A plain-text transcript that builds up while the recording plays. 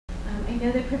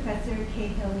know that Professor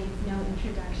Cahill needs no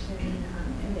introduction,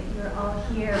 and that you're all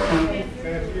here.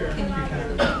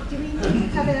 Do we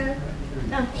have a?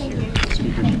 Oh, thank you.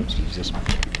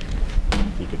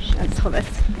 Let's hold this.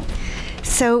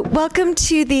 So, welcome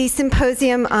to the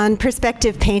Symposium on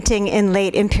Perspective Painting in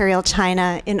Late Imperial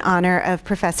China in honor of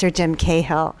Professor Jim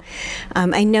Cahill.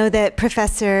 I know that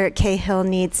Professor Cahill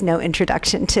needs no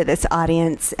introduction to this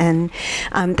audience, and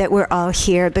that we're all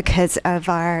here because of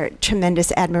our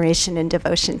tremendous admiration and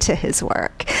devotion to his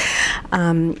work.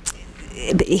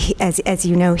 As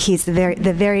you know, he's the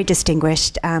very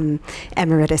distinguished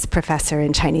emeritus professor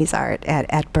in Chinese art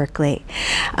at Berkeley.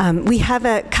 We have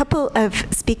a couple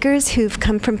of speakers who've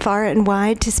come from far and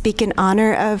wide to speak in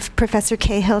honor of Professor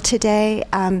Cahill today.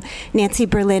 Nancy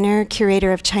Berliner,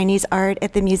 curator of Chinese art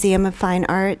at the Museum of Fine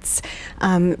Arts.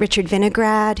 Richard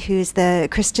Vinograd, who's the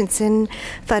Christensen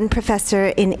Fund professor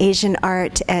in Asian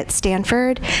art at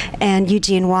Stanford. And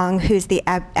Eugene Wong, who's the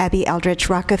Abby Eldridge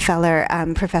Rockefeller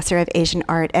professor of Asian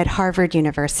art at Harvard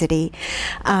University.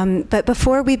 But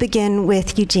before we begin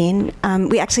with Eugene,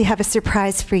 we actually have a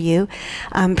surprise for you.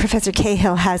 Professor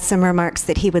Cahill has some remarks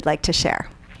that he would like to share.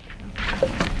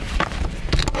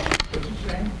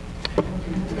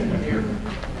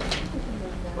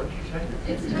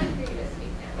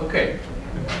 Okay.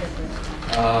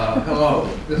 Hello.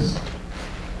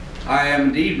 I am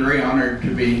indeed very honored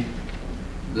to be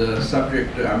the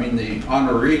subject, the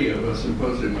honoree of a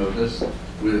symposium of this,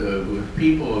 with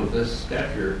people of this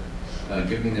stature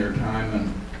giving their time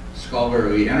and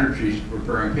scholarly energies to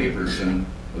preparing papers, and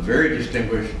a very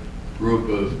distinguished group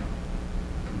of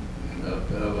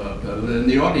in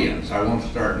the audience. I won't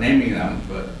start naming them,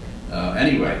 but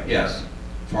anyway, yes,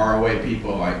 faraway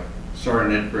people like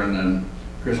Soren Edgren and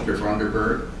Christopher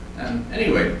Underberg. And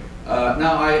anyway,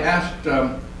 now I asked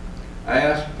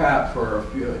Pat for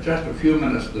just a few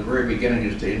minutes at the very beginning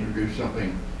just to introduce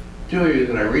something to you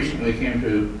that I recently came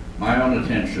to my own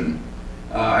attention,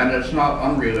 and it's not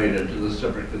unrelated to the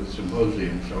subject of the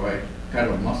symposium, so I kind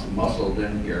of muscled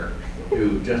in here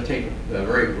to just take a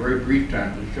very, very brief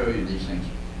time to show you these things.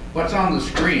 What's on the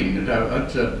screen,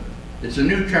 it's a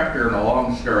new chapter in a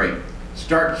long story.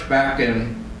 Starts back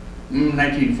in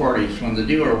 1940s when the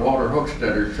dealer Walter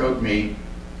Hochstetter showed me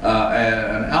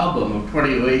an album of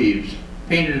 20 leaves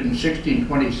painted in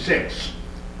 1626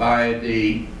 by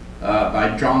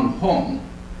Zhang Hong,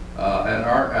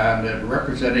 and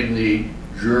representing the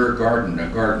Zhe Garden, a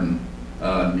garden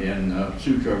in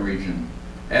Suzhou region.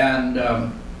 And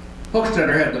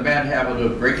Hochstetter had the bad habit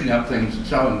of breaking up things and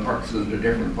selling parts of them to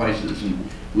different places, and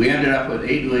we ended up with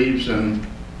 8 leaves in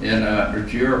a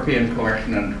European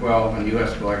collection and 12 in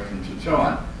U.S. collections and so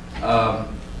on.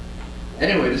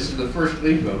 Anyway, this is the first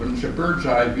leaf of it. It's a bird's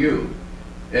eye view.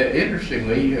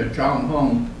 Interestingly, Zhang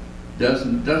Hong does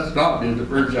not do the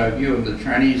bird's eye view in the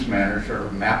Chinese manner, sort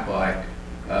of map-like,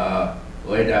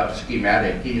 laid out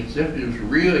schematic. He was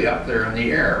really up there in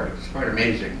the air, which is quite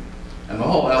amazing. And the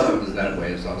whole album is that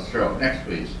way, as I'll show. Next,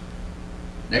 please.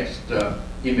 Next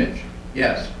image.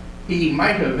 Yes. He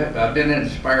might have been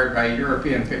inspired by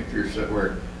European pictures that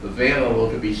were available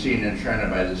to be seen in China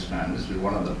by this time. This is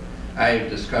one of them. I've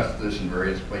discussed this in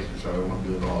various places, so I won't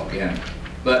do it all again.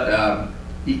 But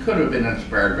he could have been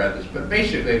inspired by this, but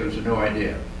basically it was a new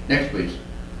idea. Next, please.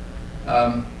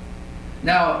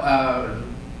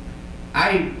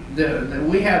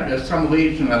 We had some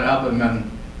leaves in that album in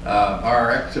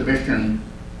our exhibition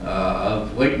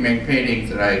of late Ming paintings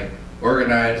that I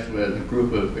organized with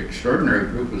a extraordinary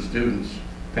group of students,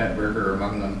 Pat Berger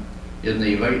among them, in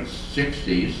the late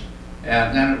 60s,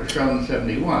 and then it was shown in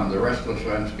 71, The Restless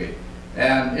Landscape.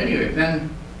 And anyway,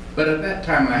 but at that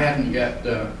time I hadn't yet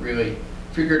really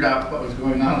figured out what was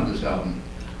going on in this album.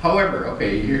 However,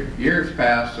 okay, years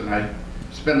passed and I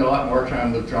spent a lot more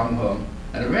time with Zhang Hong,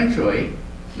 and eventually,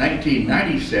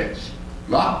 1996,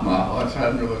 LACMA, Los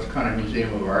Angeles County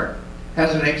Museum of Art,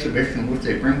 has an exhibition in which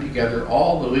they bring together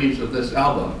all the leaves of this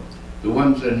album, the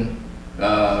ones in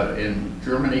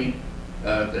Germany,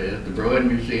 the Berlin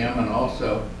Museum, and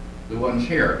also the ones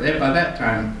here. By that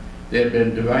time, they had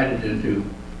been divided into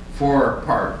 4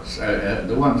 parts,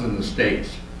 the ones in the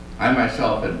States. I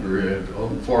myself had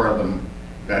owned 4 of them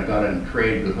that I got in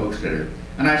trade with Hochstetter,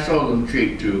 and I sold them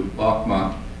cheap to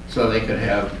LACMA so they could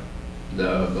have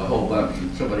the whole bunch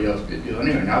and somebody else could do.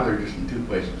 Anyway, now they're just in 2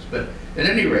 places. But at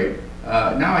any rate,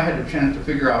 now I had a chance to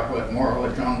figure out what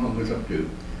Zhang Hong was up to.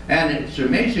 And it's the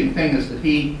amazing thing is that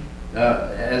he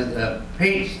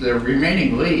paints the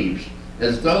remaining leaves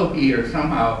as though he are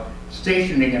somehow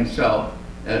stationing himself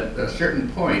at a certain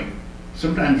point,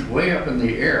 sometimes way up in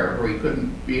the air where he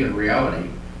couldn't be in reality,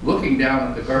 looking down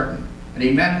at the garden. And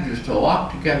he manages to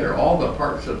lock together all the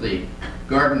parts of the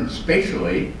garden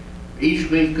spatially,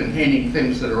 each leaf containing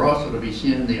things that are also to be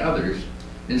seen in the others,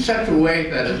 in such a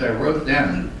way that, as I wrote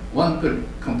then, one could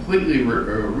completely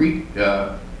reproduce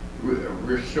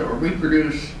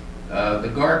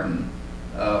the garden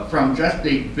from just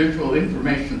the visual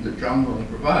information that Zhongli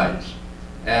provides.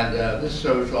 And this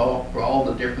shows for all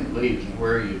the different leaves and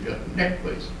where you just, next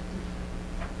please.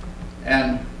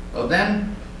 And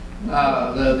then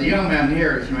the young man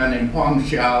here is a man named Huang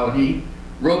Xiao, and he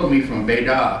wrote me from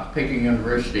Beida, Peking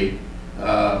University,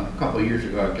 a couple of years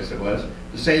ago, I guess it was,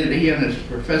 to say that he and his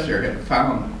professor had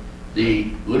found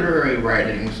the literary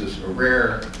writings, this a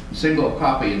rare single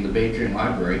copy in the Beijing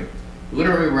Library,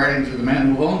 literary writings of the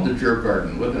man who owned the Jur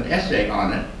Garden, with an essay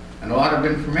on it and a lot of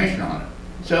information on it.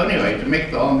 So anyway, to make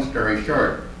the long story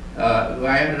short,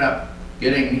 I ended up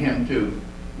getting him to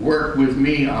work with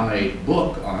me on a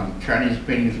book on Chinese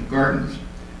paintings of gardens,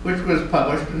 which was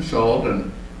published and sold,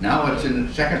 and now it's in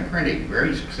its second printing,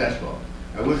 very successful.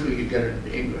 I wish we could get it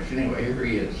into English. Anyway, here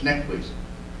he is. Next, please.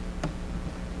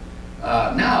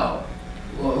 Now,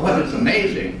 what is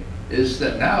amazing is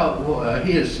that now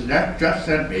he has just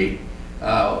sent me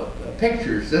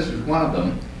pictures. This is one of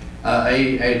them.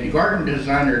 A garden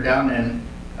designer down in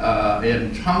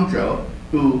Hangzhou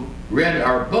who read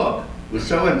our book was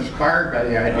so inspired by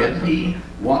the idea that he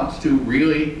wants to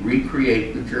really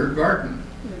recreate the Jur Garden.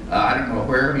 I don't know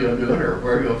where he'll do it or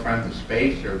where he'll find the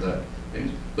space or the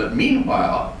things. But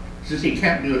meanwhile, since he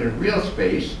can't do it in real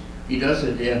space, he does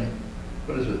it in,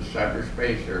 what is it,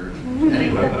 cyberspace or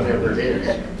anyway, whatever it is.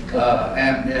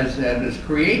 And has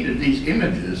created these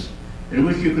images in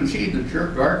which you can see the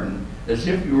Jur Garden as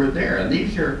if you were there. And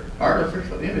these are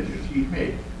artificial images he's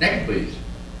made. Next, please.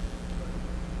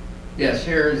 Yes,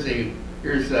 here we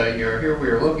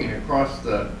are looking across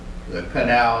the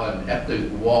canal and at the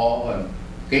wall and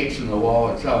gates in the wall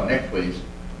and so on. Next, please.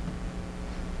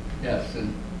 Yes,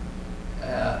 and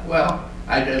well,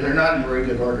 they're not in very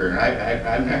good order, and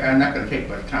I'm not going to take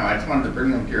much time. I just wanted to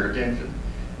bring them to your attention.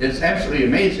 It's absolutely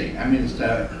amazing. I mean,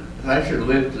 I should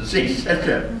live to see such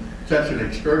an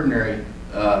extraordinary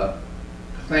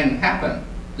thing happen.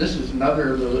 This is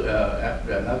another of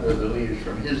the leaves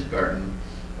from his garden,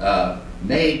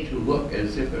 made to look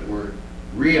as if it were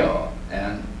real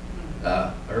and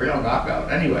a real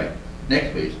knockout. Anyway,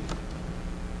 next please.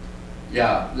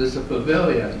 Yeah, there's a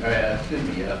pavilion. Excuse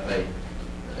me.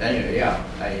 Anyway, yeah,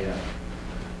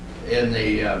 in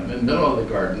the middle of the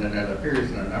garden, and it appears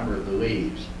in a number of the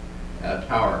leaves,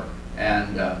 tower.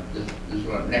 And this is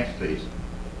one. Next, please.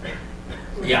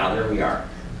 Yeah, there we are.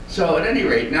 So at any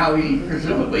rate, now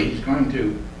presumably he's going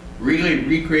to really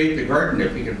recreate the garden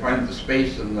if he can find the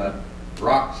space and the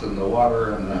rocks and the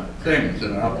water and the things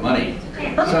and enough money.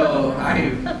 So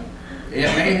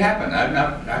it may happen.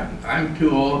 I'm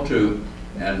too old to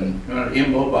and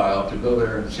immobile to go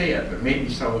there and see it, but maybe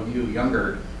some of you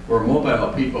younger or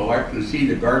mobile people like to see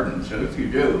the garden. So if you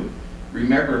do,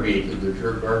 remember me to the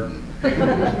Jur Garden.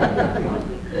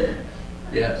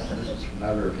 Yes, this is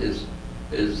another of his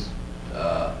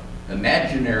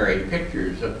imaginary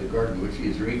pictures of the garden, which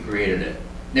he's recreated it.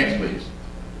 Next, please.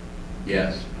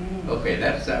 Yes. Okay,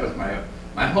 that was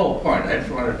my whole point. I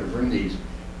just wanted to bring these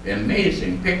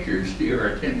amazing pictures to your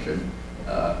attention,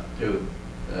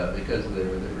 because they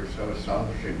were so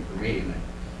astonishing for me, and I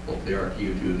hope they are to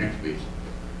you too. Next, please.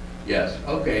 Yes.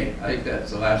 Okay. I think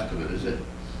that's the last of it, is it?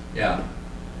 Yeah.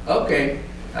 Okay.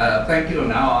 Thank you. And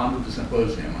now on to the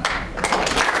symposium.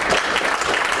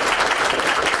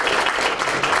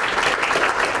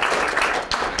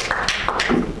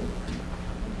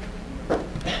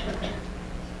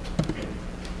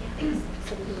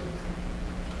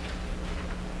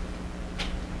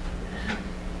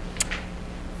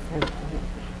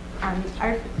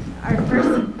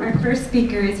 Our first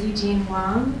speaker is Eugene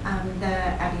Wang, the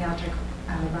Abby Aldrich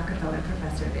Rockefeller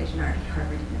Professor of Asian Art at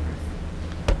Harvard University.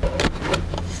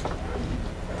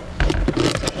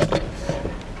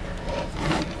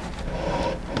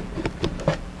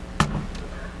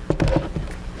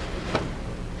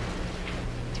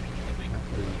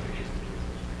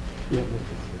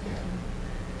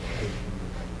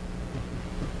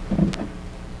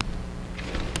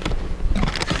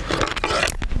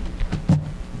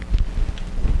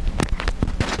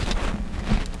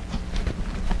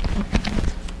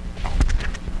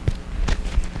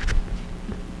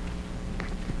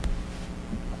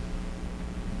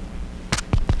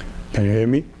 Can you hear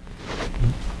me?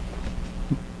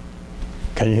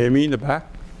 Can you hear me in the back?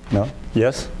 No?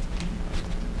 Yes?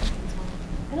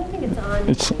 I don't think it's on.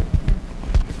 It's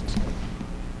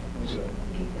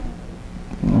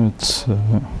Do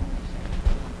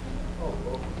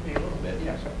you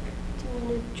want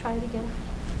to try it again?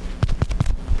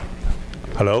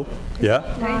 Hello?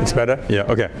 Yeah? It's better? Yeah,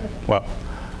 okay. Well,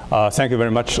 thank you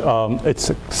very much.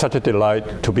 It's such a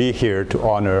delight to be here to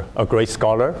honor a great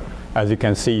scholar. As you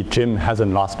can see, Jim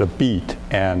hasn't lost a beat,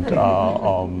 and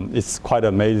it's quite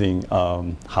amazing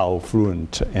how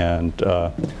fluent and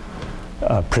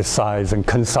precise and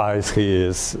concise he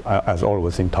is, as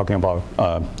always, in talking about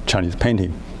Chinese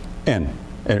painting and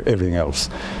everything else.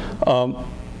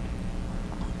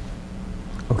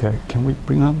 Okay, can we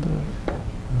bring on the...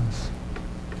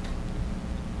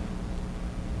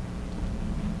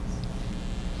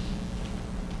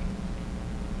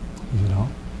 You know?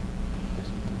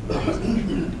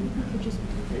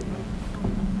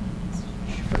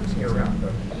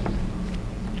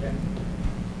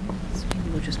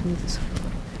 We'll just move this a little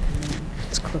bit.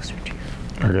 It's closer to you.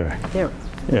 Okay. There.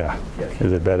 Yeah.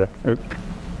 Is it better?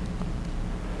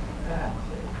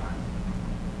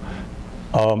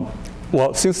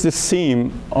 Well, since this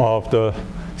theme of the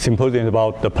symposium is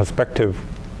about the perspective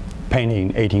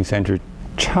painting in 18th century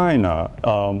China,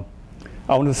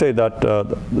 I want to say that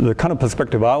the kind of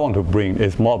perspective I want to bring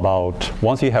is more about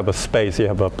once you have a space, you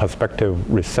have a perspective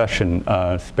recession,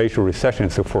 spatial recession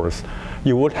and so forth,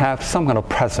 you would have some kind of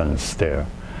presence there.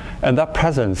 And that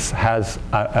presence has,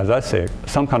 as I say,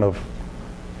 some kind of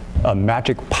a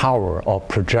magic power of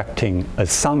projecting a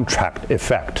soundtrack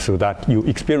effect so that you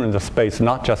experience the space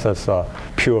not just as a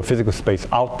pure physical space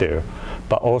out there,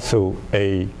 but also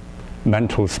a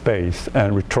mental space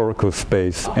and rhetorical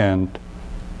space and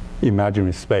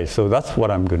imaginary space. So that's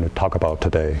what I'm going to talk about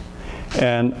today.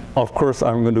 And of course,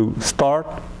 I'm going to start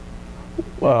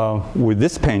with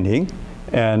this painting.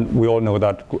 And we all know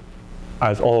that,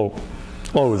 as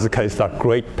always the case, that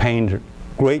great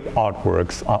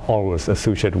artworks are always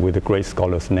associated with the great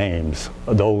scholars' names,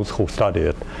 those who study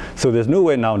it. So there's no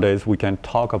way nowadays we can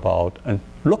talk about and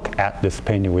look at this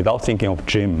painting without thinking of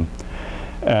Jim.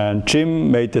 And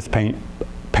Jim made this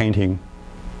painting,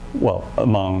 well,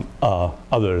 among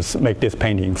others, make this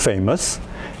painting famous.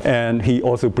 And he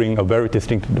also brings a very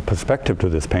distinct perspective to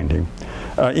this painting.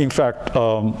 In fact,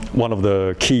 one of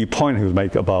the key points he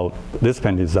makes about this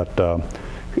painting is that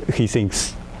he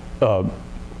thinks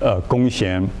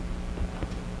Gongxian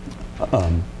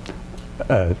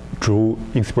drew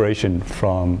inspiration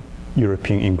from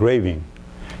European engraving.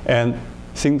 And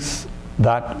since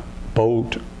that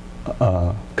bold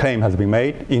claim has been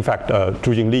made, in fact,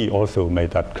 Zhu Jingli also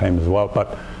made that claim as well,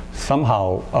 but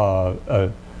somehow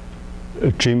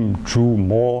Jim's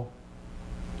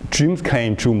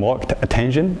claim drew more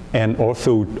attention and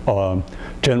also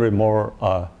generated more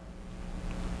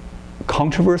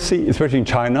controversy, especially in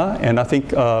China, and I think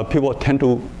people tend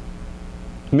to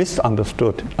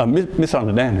misunderstand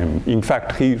him. In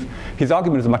fact, his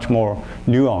argument is much more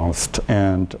nuanced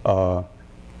and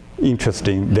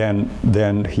interesting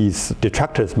than his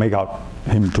detractors make out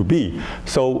him to be.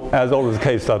 So, as always the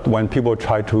case, that when people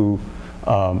try to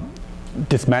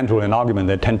dismantle an argument,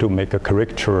 they tend to make a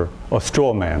caricature or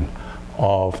straw man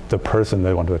of the person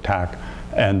they want to attack,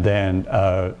 and then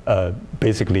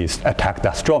basically attack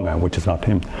that straw man, which is not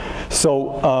him.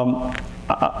 So,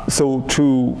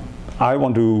 I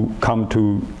want to come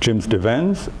to Jim's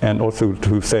defense and also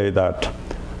to say that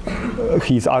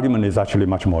his argument is actually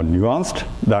much more nuanced,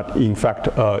 that in fact,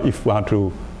 if we want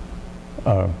to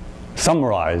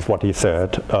summarize what he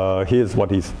said, here's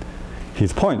what his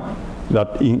point,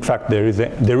 that in fact there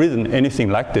isn't anything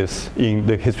like this in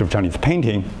the history of Chinese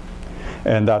painting,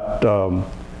 and that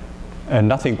and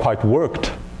nothing quite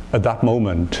worked at that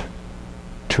moment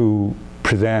to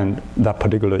present that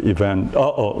particular event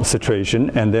or situation,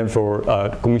 and therefore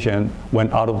Gongxian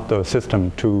went out of the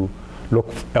system to look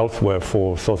elsewhere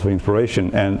for source of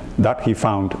inspiration, and that he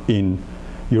found in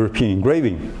European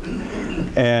engraving.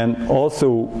 And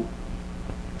also,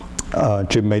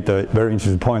 Jim made a very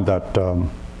interesting point that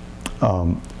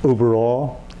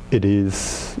overall, it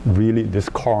is really this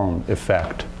calm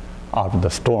effect of the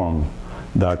storm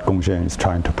that Gongxian is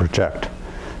trying to project.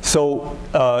 So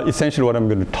essentially what I'm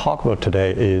going to talk about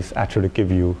today is actually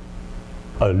give you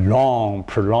a long,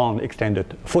 prolonged,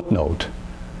 extended footnote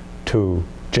to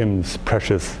Jim's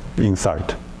precious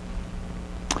insight.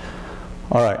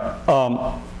 All right,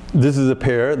 this is a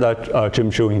pair that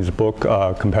Jim showed in his book,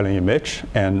 Compelling Image,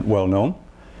 and well known.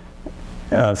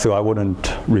 So I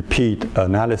wouldn't repeat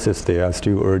analysis there. I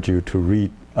still urge you to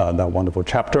read that wonderful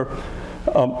chapter.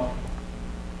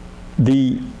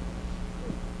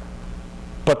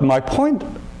 But my point,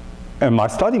 and my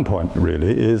starting point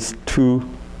really, is to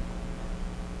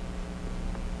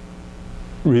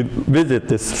revisit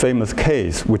this famous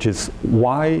case, which is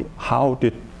how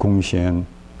did Gongxian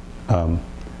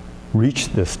reach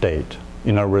the state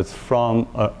In other words, from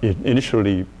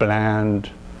initially bland,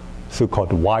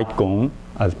 so-called white gong,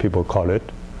 as people call it,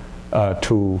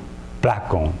 to black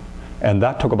gong. And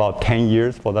that took about 10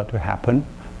 years for that to happen.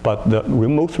 But the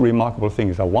most remarkable thing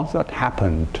is that once that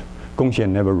happened, Gongxian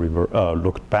never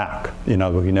looked back. You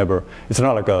know, he never. It's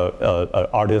not like an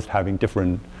artist having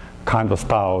different kinds of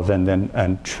styles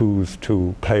and choose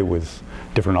to play with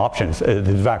different options.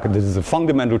 In fact, this is a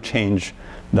fundamental change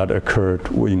that occurred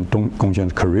in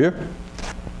Gongxian's career.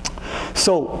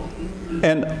 So,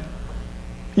 and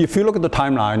if you look at the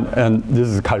timeline, and this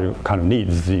is kind of neat,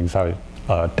 this is the entire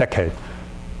decade.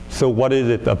 So what is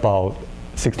it about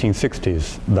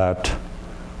 1660s that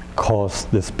caused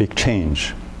this big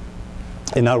change?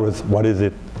 In other words, what is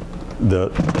it, the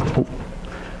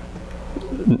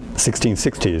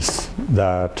 1660s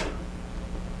that,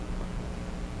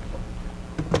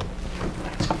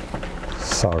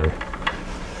 sorry,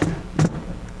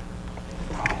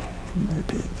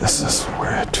 maybe this is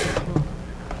where to,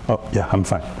 oh yeah, I'm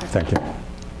fine, thank you.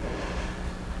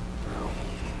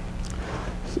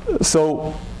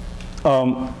 So,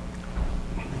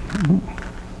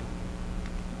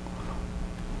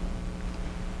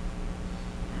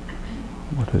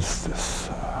 what is this?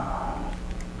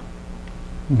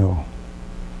 No.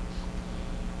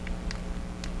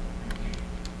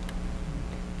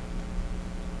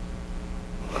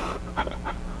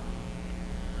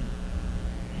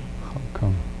 How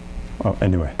come? Oh,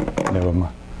 anyway, never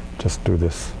mind. Just do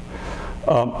this.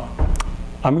 I'm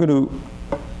going to.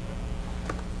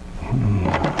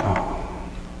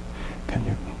 Can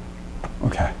you?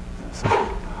 Okay. So,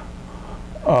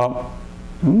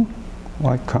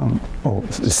 why can't? Oh,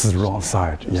 this is the wrong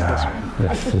side. Yeah.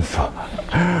 Yes. This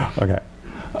okay.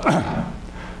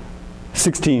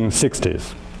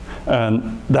 1660s,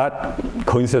 and that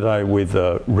coincided with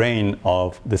the reign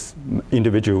of this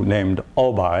individual named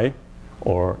Albay,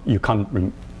 or you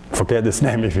can't forget this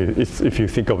name if you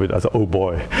think of it as an old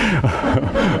boy.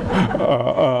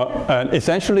 And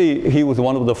essentially, he was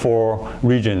one of the 4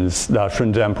 regents that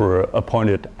Shun's emperor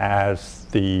appointed as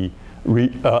the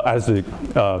supervisor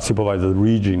of the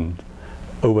region,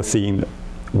 overseeing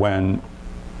when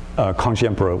Kangxi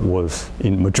Emperor was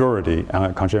in majority,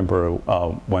 and Kangxi Emperor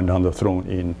went on the throne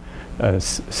in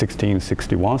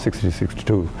 1661,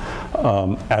 1662,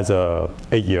 as a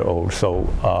 8-year-old. So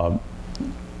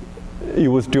it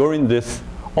was during this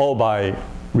Albay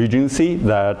regency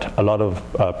that a lot of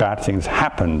bad things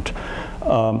happened.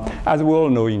 As we all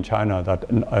know in China, that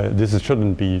this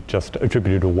shouldn't be just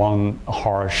attributed to one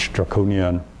harsh,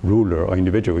 draconian ruler or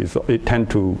individual. It tends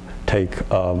to take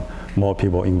more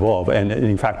people involved. And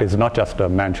in fact, it's not just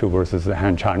Manchu versus the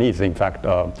Han Chinese. In fact,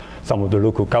 some of the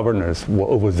local governors were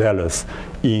overzealous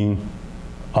in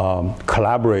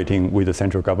collaborating with the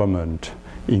central government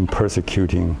in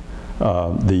persecuting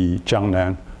the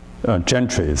Jiangnan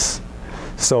gentries.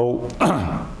 So,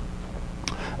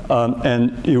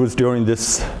 and it was during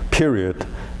this period,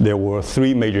 there were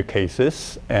 3 major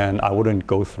cases, and I wouldn't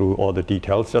go through all the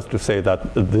details, just to say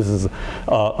that this is,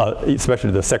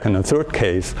 especially the second and third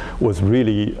case, was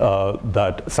really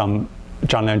that some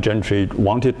Jiangnan gentry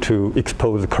wanted to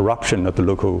expose corruption at the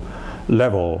local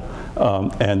level,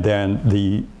 and then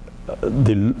the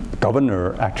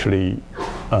governor actually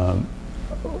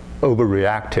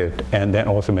overreacted, and then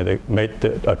also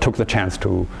took the chance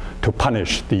to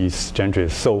punish these gentry.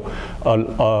 So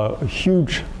a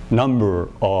huge number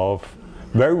of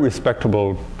very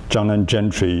respectable Jiangnan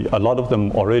gentry, a lot of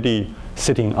them already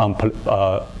sitting on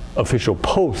official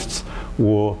posts,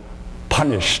 were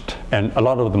punished, and a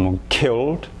lot of them were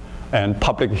killed and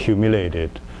publicly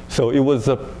humiliated. So it was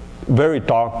a very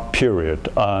dark period,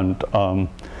 and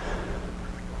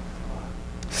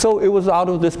so it was out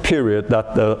of this period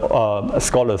that the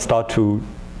scholars start to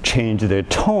change their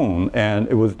tone, and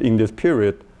it was in this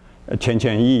period Chen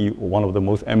Qianyi, one of the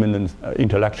most eminent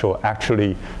intellectual,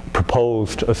 actually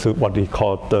proposed what he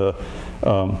called the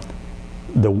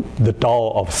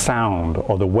Tao of sound,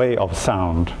 or the way of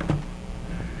sound.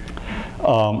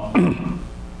 And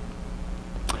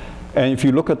if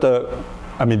you look at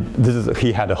I mean,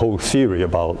 he had a whole theory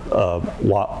about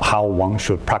how one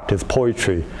should practice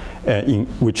poetry, in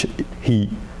which he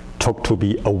took to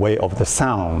be a way of the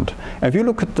sound. And if you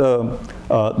look at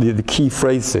the key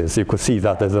phrases, you could see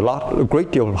that there's a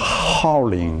great deal of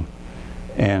howling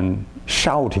and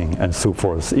shouting and so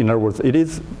forth. In other words, it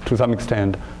is to some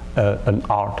extent an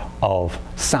art of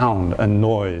sound and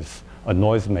noise, a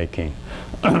noise making.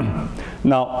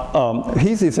 Now,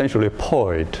 he's essentially a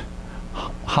poet.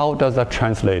 How does that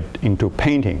translate into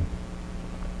painting?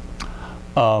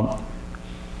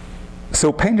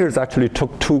 So painters actually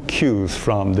took two cues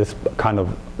from this kind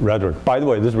of rhetoric. By the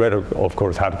way, this rhetoric, of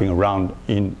course, had been around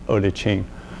in early Qing.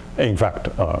 In fact,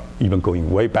 even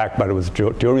going way back, but it was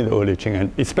during the early Qing,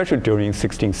 and especially during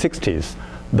 1660s,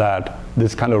 that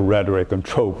this kind of rhetoric and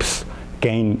tropes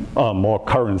gained more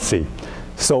currency.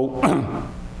 So,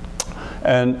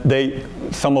 and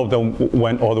some of them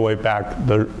went all the way back.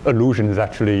 The allusion is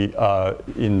actually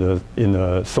in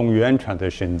the Song Yuan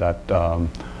tradition that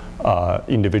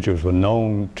individuals were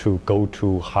known to go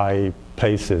to high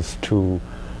places to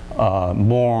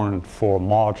mourn for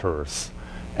martyrs.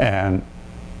 And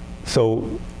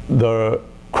so the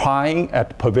crying at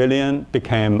the pavilion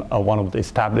became one of the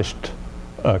established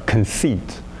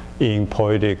conceits in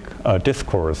poetic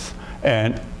discourse.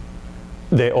 And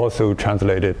they also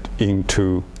translated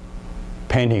into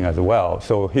painting as well.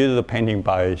 So here's a painting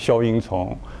by Xiao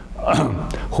Yingcong,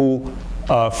 who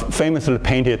famously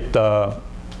painted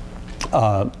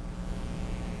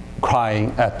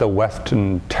crying at the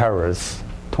Western Terrace,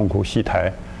 Tongku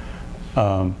Xitai.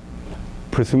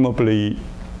 Presumably,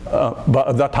 but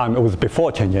at that time it was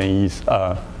before Chen Jianyi's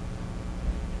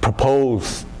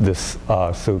proposed this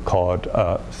so-called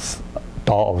Tao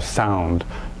of sound.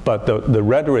 But the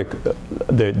rhetoric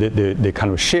they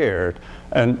kind of shared.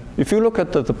 And if you look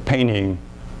at the painting,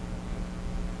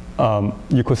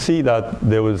 you could see that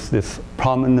there was this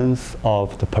prominence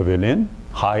of the pavilion,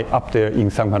 high up there in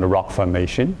some kind of rock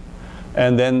formation.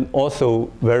 And then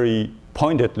also very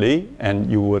pointedly,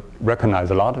 and you would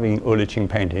recognize a lot of in early Qing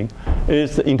painting,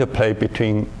 is the interplay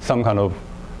between some kind of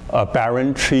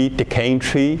barren tree, decaying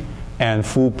tree, and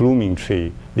full blooming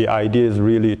tree. The idea is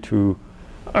really to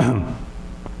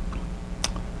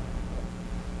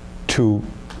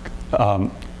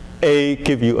A,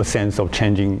 give you a sense of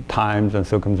changing times and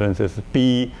circumstances,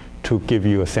 B, to give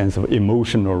you a sense of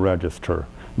emotional register.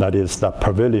 That is, that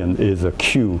pavilion is a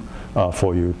cue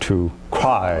for you to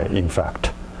cry, in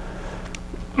fact.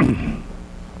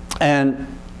 And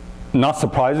not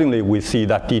surprisingly, we see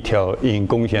that detail in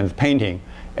Gongxian's painting.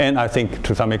 And I think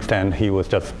to some extent, he was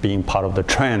just being part of the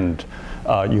trend.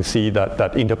 You see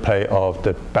that interplay of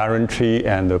the barren tree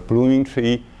and the blooming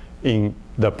tree in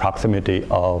the proximity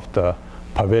of the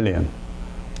pavilion.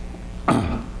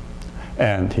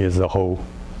 And here's the whole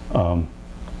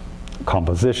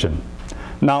composition.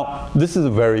 Now, this is a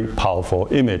very powerful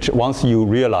image. Once you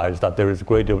realize that there is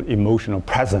great emotional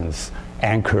presence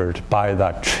anchored by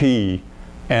that tree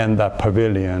and that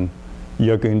pavilion,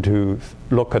 you're going to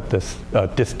look at this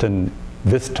distant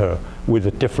vista with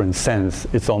a different sense.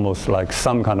 It's almost like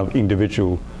some kind of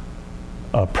individual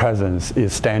presence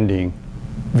is standing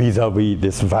vis-a-vis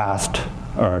this vast,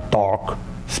 dark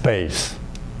space.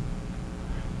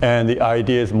 And the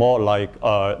idea is more like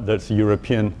this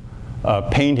European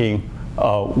painting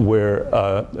where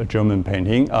a German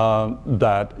painting,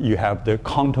 that you have the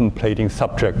contemplating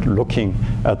subject looking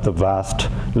at the vast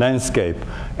landscape.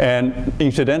 And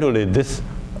incidentally, this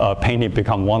painting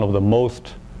became one of the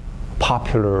most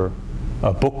popular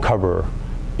book cover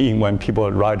when people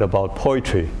write about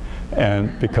poetry.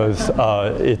 And because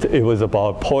it was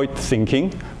about poet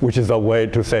thinking, which is a way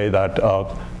to say that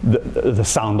the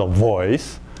sound of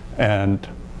voice, and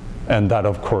that,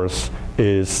 of course,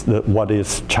 is what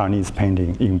is Chinese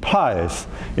painting implies.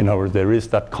 In other words, there is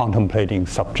that contemplating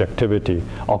subjectivity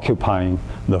occupying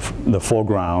the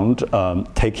foreground,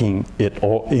 taking it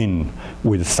all in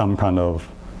with some kind of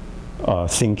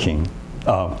thinking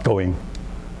going.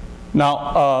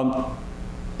 Now,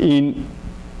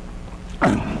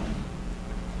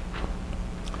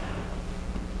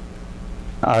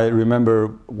 I remember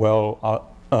well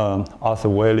Arthur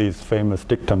Waley's famous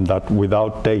dictum that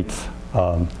without dates,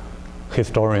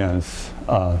 historians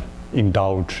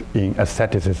indulge in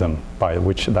asceticism, by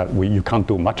which that you can't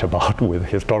do much about with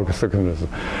historical circumstances.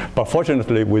 But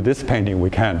fortunately, with this painting, we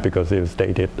can, because it was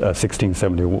dated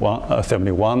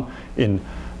 1671 in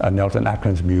Nelson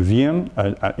Atkins Museum.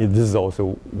 This is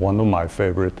also one of my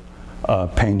favorite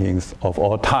paintings of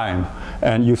all time.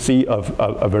 And you see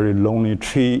a very lonely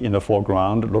tree in the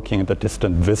foreground looking at the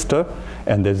distant vista,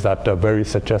 and there's that very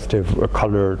suggestive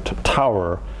colored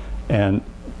tower. And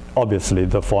obviously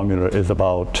the formula is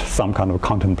about some kind of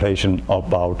contemplation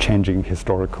about changing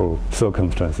historical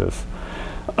circumstances.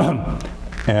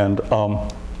 And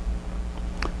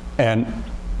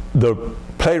the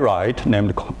playwright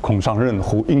named Kong Shangren,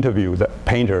 who interviewed the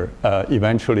painter,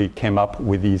 eventually came up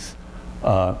with these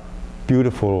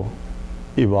beautiful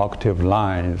evocative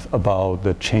lines about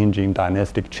the changing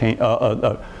dynastic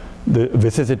the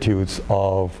vicissitudes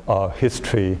of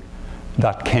history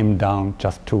that came down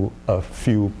just to a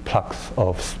few plucks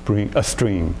of a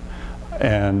string,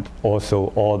 and also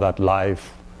all that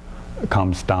life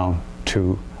comes down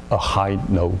to a high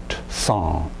note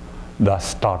song that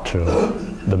startles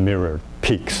the mirror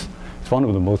peaks. It's one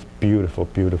of the most beautiful,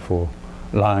 beautiful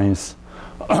lines.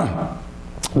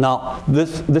 Now,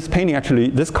 this painting actually,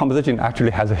 this composition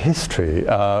actually has a history.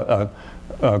 Gong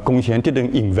Xian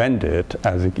didn't invent it,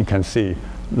 as you can see,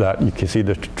 that you can see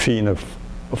the tree in the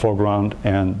foreground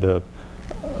and the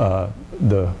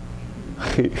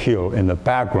hill in the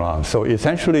background. So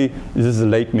essentially, this is a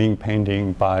late Ming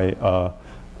painting by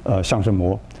Xiang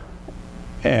Zhenmo.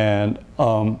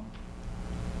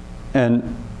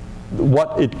 And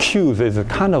what it cues is a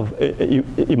kind of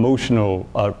emotional,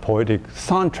 poetic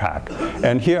soundtrack.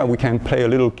 And here we can play a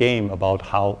little game about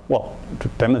how, well, to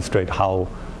demonstrate how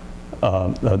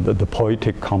the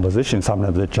poetic composition,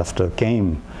 sometimes it's just a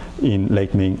game in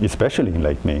late Ming, especially in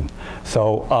late Ming.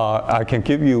 So I can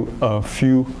give you a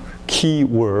few key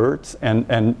words,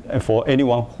 and for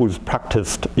anyone who's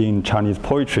practiced in Chinese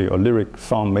poetry or lyric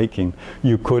song making,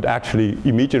 you could actually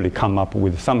immediately come up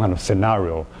with some kind of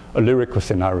scenario, a lyrical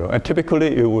scenario. And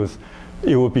typically it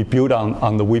would be built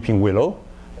on the weeping willow,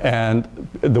 and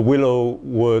the willow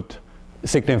would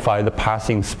signify the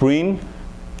passing spring,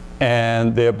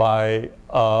 and thereby,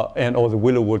 or the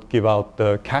willow would give out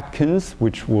the catkins,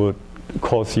 which would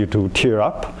cause you to tear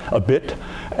up a bit,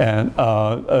 and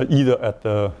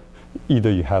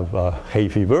either you have hay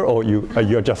fever, or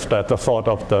you're just at the thought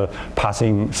of the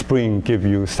passing spring give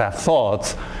you sad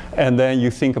thoughts, and then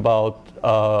you think about,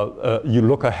 you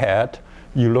look ahead,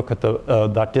 you look at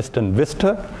that distant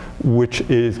vista, which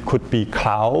could be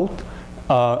cloud,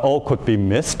 or could be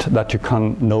mist, that you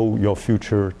can't know your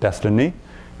future destiny.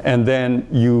 And then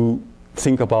you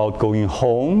think about going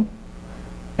home,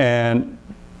 and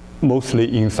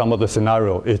mostly in some of the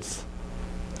scenario, it's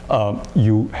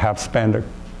you have spent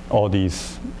all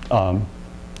this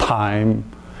time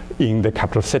in the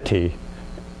capital city,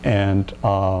 and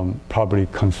probably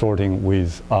consorting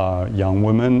with young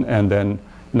women, and then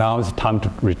now it's time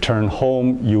to return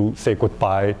home. You say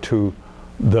goodbye to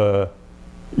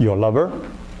your lover,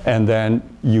 and then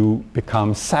you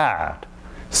become sad.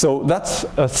 So that's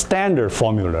a standard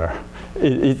formula.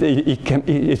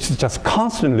 It's just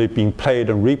constantly being played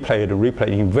and replayed and replayed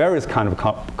in various kind of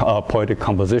poetic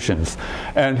compositions.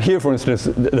 And here, for instance,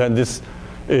 then this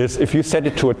is, if you set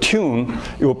it to a tune,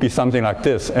 it will be something like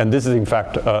this. And this is, in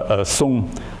fact, a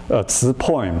song, a Zi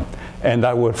poem, and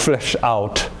that will flesh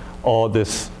out all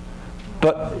this.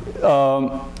 But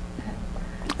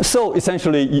so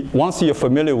essentially, once you're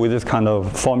familiar with this kind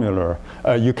of formula,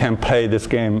 you can play this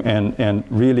game and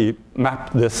really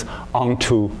map this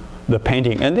onto the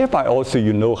painting. And thereby also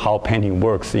you know how painting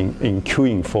works in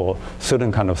cueing for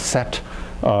certain kind of set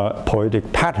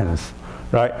poetic patterns,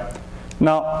 right?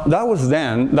 Now, that was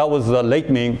the late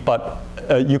Ming, but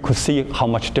you could see how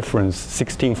much difference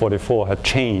 1644 had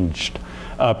changed.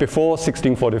 Before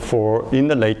 1644, in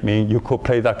the late Ming, you could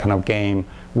play that kind of game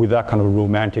with that kind of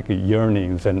romantic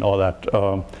yearnings and all that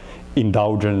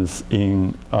indulgence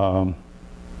in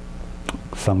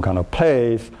some kind of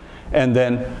plays. And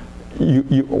then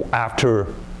you after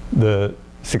the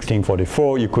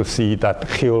 1644, you could see that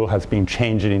hill has been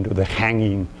changed into the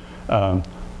hanging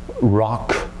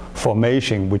rock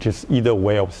formation, which is either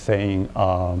way of saying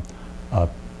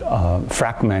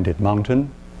fragmented mountain,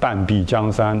 半壁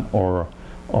江山, or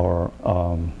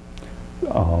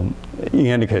in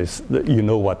any case, you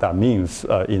know what that means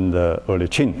in the early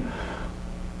Qing.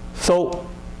 So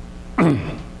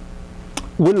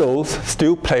willows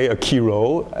still play a key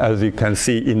role, as you can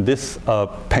see in this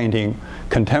painting,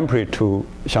 contemporary to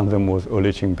Xiang Zhenmo's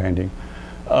early Qing painting.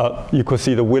 You could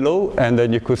see the willow, and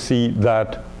then you could see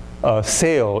that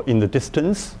sail in the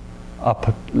distance,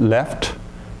 up left.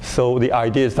 So the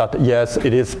idea is that, yes,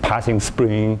 it is passing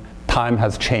spring, time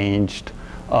has changed,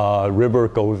 river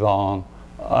goes on,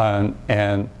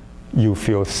 and you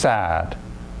feel sad.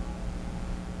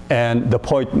 And the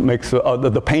poet makes,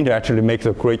 the painter actually makes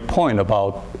a great point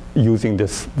about using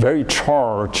this very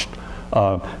charged,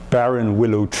 barren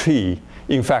willow tree.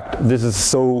 In fact, this is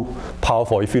so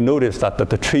powerful. If you notice that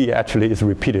the tree actually is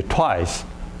repeated twice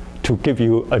to give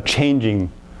you a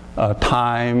changing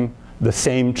time, the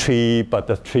same tree, but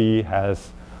the tree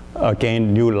has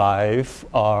gained new life,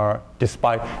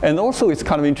 despite. And also it's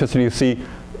kind of interesting, you see,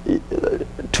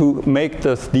 to make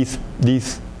these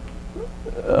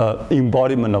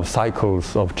embodiment of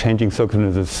cycles of changing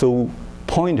circumstances so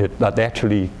pointed that they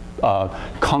actually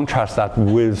contrast that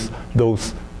with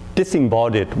those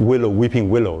disembodied weeping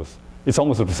willows. It's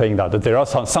almost saying that there are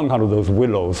some kind of those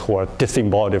willows who are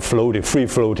disembodied, floating, free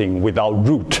floating without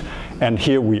root. And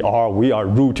here we are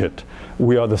rooted.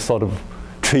 We are the sort of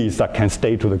trees that can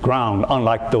stay to the ground,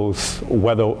 unlike those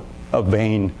weather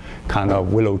vein kind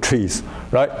of willow trees,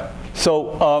 right?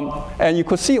 So, and you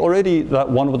could see already that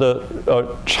one of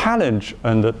the challenge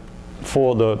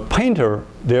for the painter,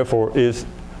 therefore, is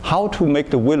how to make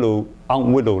the willow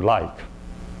unwillow-like,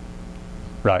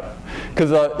 right? Because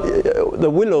the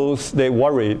willows, they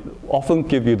worry, often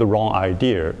give you the wrong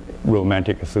idea,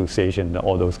 romantic association,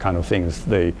 all those kind of things.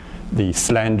 The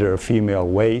slender female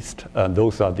waist,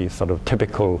 those are the sort of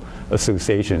typical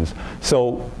associations.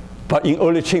 So, but in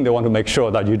early Qing, they want to make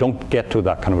sure that you don't get to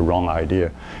that kind of wrong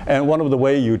idea. And one of the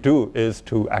ways you do is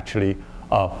to actually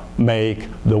make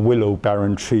the willow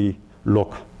barren tree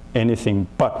look anything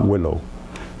but willow.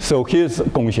 So here's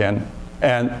Gongxian,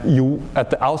 and you, at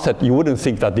the outset, you wouldn't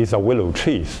think that these are willow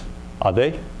trees, are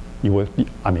they? You would,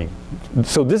 I mean,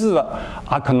 so this is an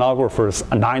iconographer's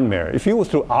nightmare. If you was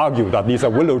to argue that these are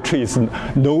willow trees,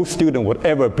 no student would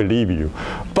ever believe you.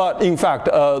 But in fact,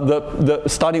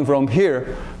 starting from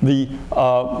here, the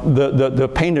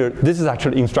painter, this is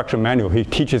actually instruction manual. He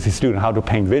teaches his student how to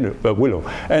paint willow.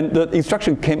 And the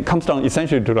instruction comes down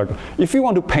essentially to like, if you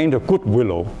want to paint a good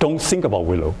willow, don't think about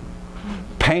willow.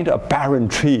 Paint a barren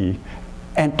tree,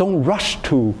 and don't rush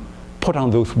to put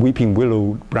on those weeping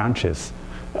willow branches.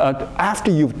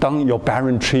 After you've done your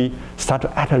barren tree, start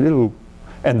to add a little,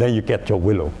 and then you get your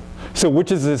willow. So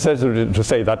which is essentially to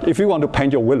say that if you want to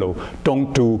paint your willow,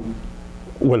 don't do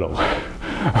willow.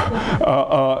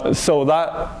 So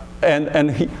that, and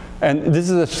this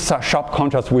is a sharp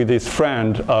contrast with his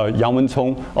friend, Yang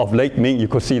Wencong of late Ming. You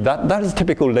could see that is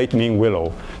typical late Ming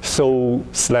willow. So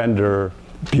slender,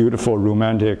 beautiful,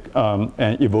 romantic,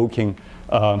 and evoking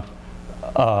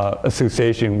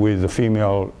association with the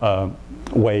female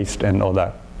waist and all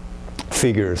that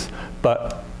figures.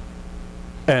 But,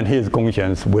 and here's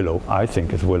Gongxian's willow, I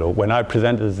think is willow. When I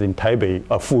presented this in Taipei,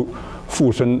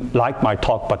 Fu Shen liked my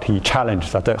talk, but he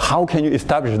challenged that, how can you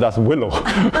establish that's willow?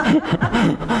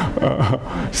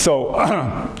 So,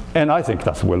 and I think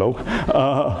that's willow.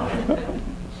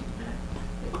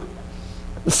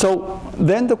 So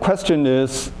then the question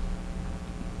is,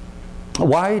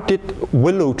 why did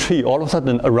willow tree all of a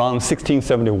sudden around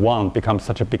 1671 become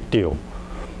such a big deal?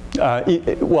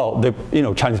 Well, the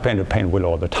Chinese painters paint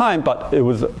willow all the time, but it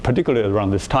was particularly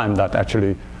around this time that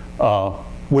actually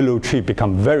willow tree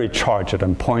become very charged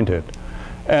and pointed.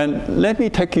 And let me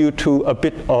take you to a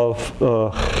bit of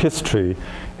history.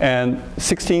 And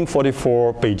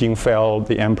 1644, Beijing fell,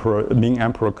 the Ming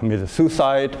emperor committed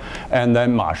suicide, and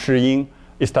then Ma Shiying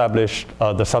established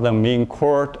the Southern Ming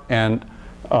court, and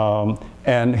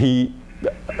he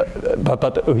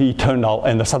turned out,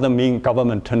 and the Southern Ming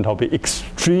government turned out to be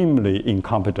extremely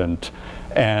incompetent,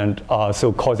 and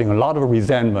so causing a lot of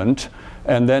resentment.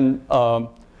 And then a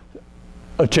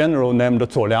general named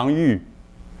Zuo Liangyu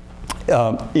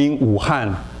in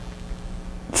Wuhan,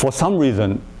 for some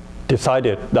reason,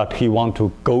 decided that he wanted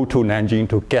to go to Nanjing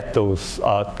to get those,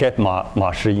 get Ma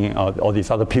Shiying, all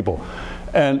these other people.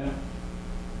 And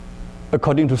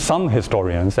according to some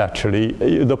historians, actually,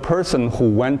 the person who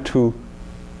went to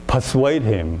persuade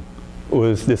him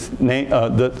was this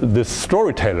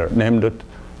storyteller named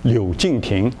Liu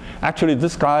Jingting. Actually,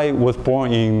 this guy was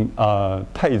born in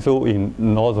Taizhou in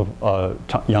north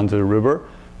of Yangtze River,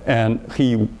 and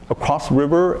he crossed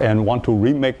river and wanted to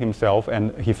remake himself,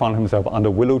 and he found himself under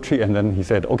a willow tree, and then he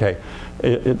said, okay,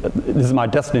 this is my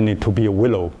destiny to be a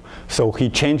willow. So he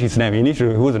changed his name.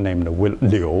 Initially, he was named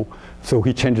Liu, so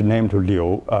he changed the name to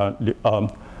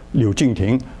Liu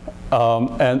Jingting.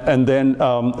 And then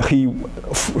he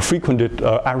frequented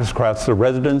aristocrats'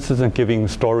 residences and giving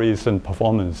stories and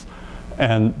performance.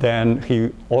 And then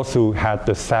he also had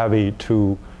the savvy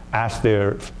to ask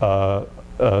their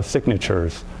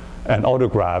signatures and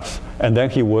autographs. And then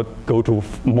he would go to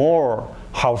more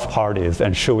house parties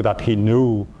and show that he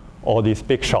knew all these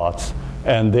big shots,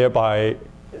 and thereby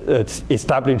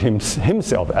establishing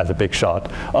himself as a big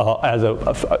shot.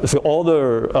 So all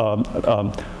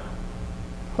the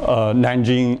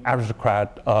Nanjing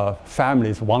aristocrat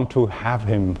families want to have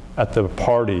him at the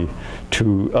party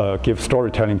to give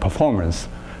storytelling performance.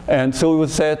 And so it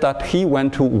was said that he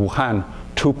went to Wuhan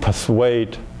to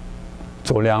persuade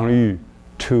Zuo Liangyu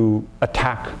to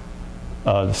attack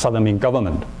the Southern Ming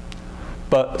government.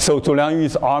 But so Zuo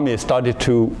Liangyu's army started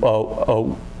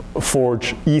to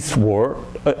forge eastward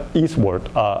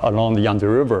along the Yangtze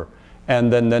River.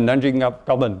 And then the Nanjing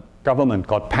government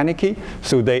got panicky,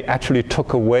 so they actually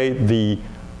took away the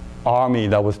army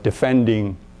that was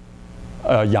defending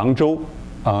Yangzhou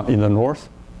in the north,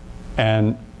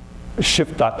 and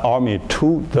shift that army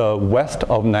to the west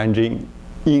of Nanjing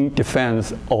in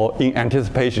defense or in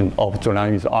anticipation of Zuo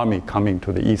Liangyu's army coming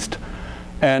to the east.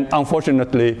 And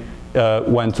unfortunately,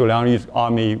 when Zhu Liangyi's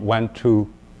army went to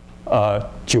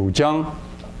Jiujiang,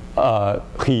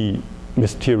 he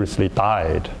mysteriously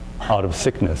died out of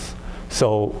sickness.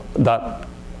 So that,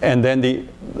 and then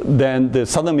the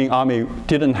Southern Ming army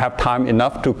didn't have time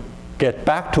enough to get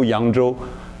back to Yangzhou,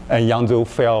 and Yangzhou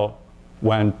fell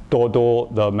when Dodo,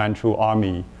 the Manchu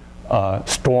army,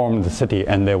 stormed the city,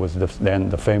 and there was then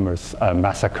the famous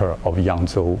massacre of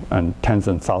Yangzhou, and tens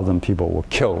and thousands of people were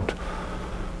killed.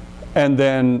 And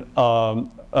then Qian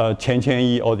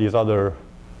Qianyi, all these other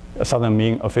Southern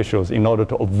Ming officials, in order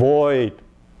to avoid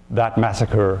that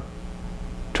massacre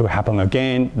to happen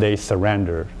again, they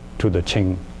surrendered to the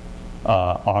Qing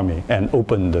army and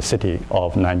opened the city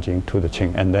of Nanjing to the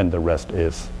Qing, and then the rest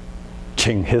is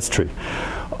Qing history.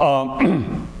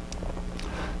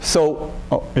 So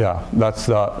yeah, that's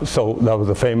so that was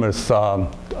the famous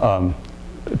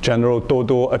General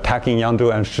Dodo attacking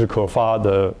Yangzhou, and Shi Kefa,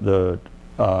 the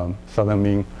Southern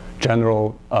Ming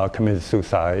general, committed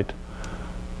suicide.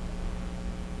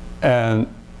 And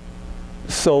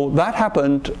so that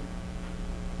happened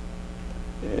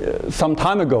some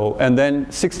time ago, and then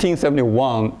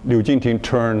 1671, Liu Jingting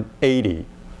turned 80.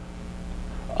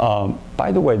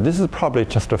 By the way, this is probably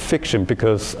just a fiction,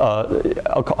 because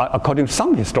according to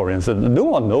some historians, no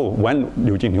one knows when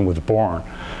Liu Jingting was born.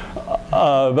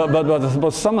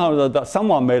 But somehow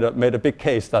someone made a big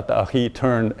case that he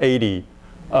turned 80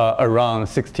 around on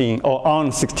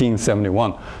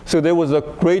 1671. So there was a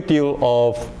great deal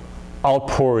of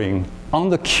outpouring on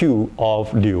the cue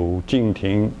of Liu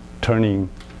Jingting turning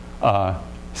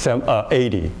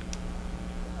 80.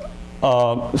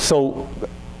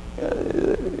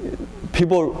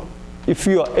 People, if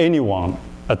you are anyone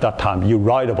at that time, you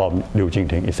write about Liu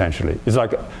Jingting, essentially. It's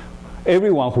like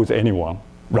everyone who's anyone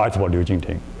writes about Liu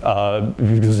Jingting,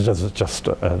 because it's just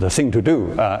the thing to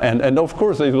do. And of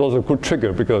course, it was a good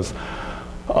trigger, because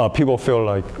people feel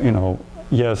like,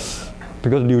 yes,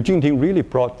 because Liu Jingting really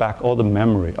brought back all the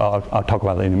memory. I'll talk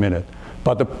about that in a minute.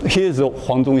 But here's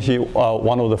Huang Zongxi,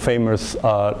 one of the famous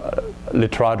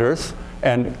literators,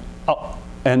 and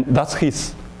that's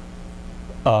his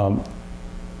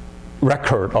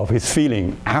record of his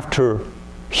feeling after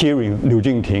hearing Liu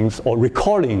Jingting's, or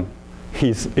recalling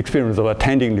his experience of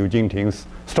attending Liu Jingting's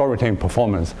storytelling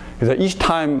performance. He said each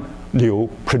time Liu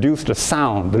produced a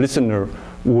sound, the listener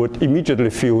would immediately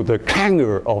feel the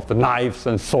clangor of the knives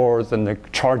and swords and the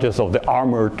charges of the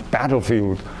armored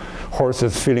battlefield,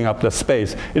 horses filling up the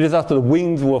space. It is after the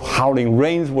winds were howling,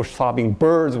 rains were sobbing,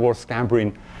 birds were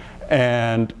scampering,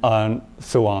 and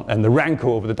so on. And the rancor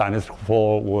of the dynastic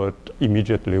fall would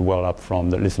immediately well up from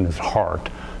the listener's heart.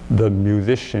 The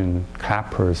musician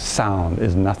clapper's sound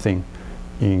is nothing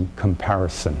in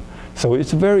comparison. So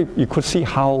it's very, you could see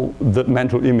how the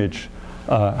mental image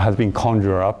has been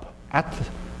conjured up at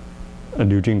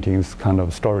Liu Jingting's kind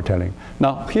of storytelling.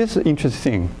 Now, here's the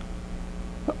interesting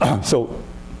thing. So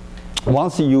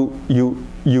once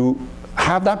you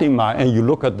have that in mind and you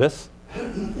look at this,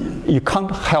 you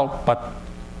can't help but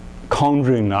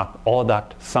conjuring up all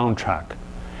that soundtrack.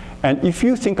 And if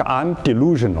you think I'm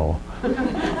delusional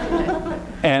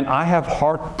and I have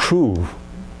hard proof,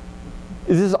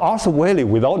 this is Arthur Waley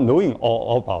without knowing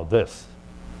all about this.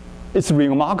 It's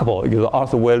remarkable, because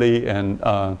Arthur Waley and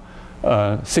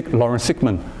Lawrence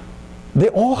Sickman, they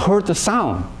all heard the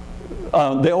sound.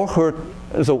 They all heard,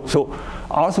 so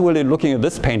Arthur Waley looking at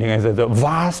this painting and said, the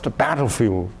vast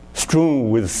battlefield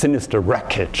strewn with sinister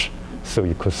wreckage. So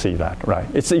you could see that, right?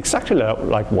 It's exactly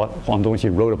like what Huang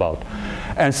Zongxi wrote about.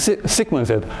 And Sickman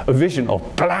said, a vision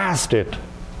of blasted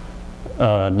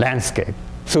landscape.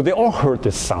 So they all heard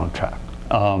this soundtrack.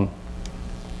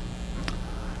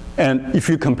 And if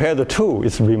you compare the two,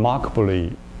 it's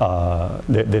remarkably,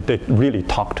 they really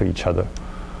talk to each other.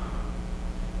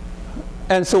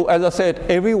 And so, as I said,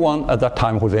 everyone at that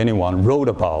time who's anyone wrote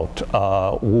about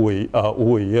Wu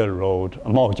Weiye Road,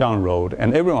 Maojiang Road,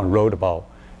 and everyone wrote about.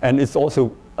 And it's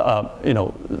also,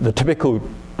 the typical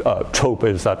trope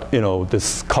is that,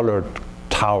 this colored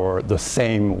tower, the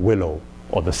same willow,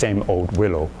 or the same old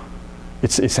willow.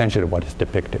 It's essentially what is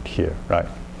depicted here, right?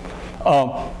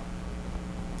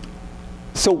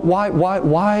 So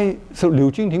so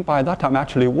Liu Jingting by that time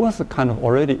actually was kind of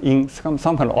already in some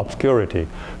kind of obscurity,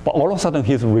 but all of a sudden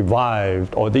he's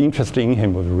revived, or the interest in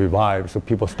him was revived, so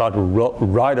people started to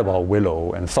write about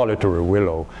willow and solitary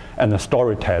willow and the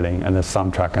storytelling and the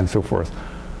soundtrack and so forth.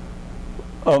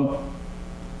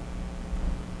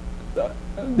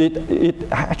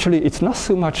 It's not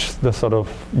so much the sort of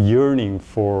yearning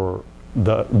for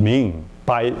the Ming.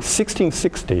 By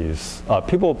 1660s,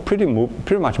 people pretty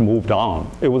much moved on.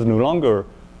 It was no longer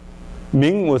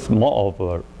Ming was more of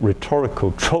a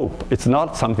rhetorical trope. It's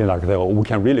not something like that, oh, we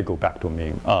can really go back to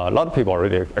Ming. A lot of people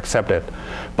already accept it.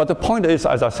 But the point is,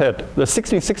 as I said, the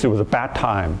 1660 was a bad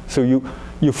time. So you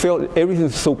feel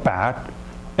everything's so bad,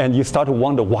 and you start to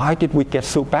wonder, why did we get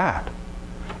so bad?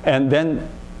 And then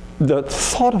the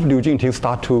thought of Liu Jingting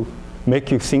start to make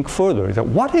you think further. Is that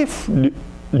what if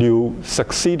Liu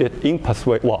succeeded in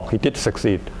persuading, well, he did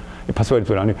succeed in persuading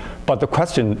Zhuo Liangyu, but the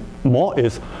question more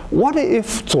is, what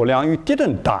if Zhuo Liangyu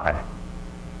didn't die?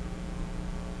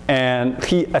 And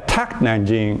he attacked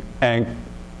Nanjing and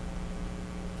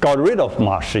got rid of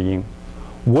Ma Shiying,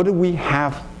 would we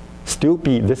have still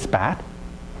be this bad?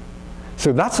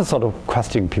 So that's the sort of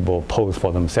question people pose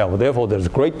for themselves. Therefore, there's a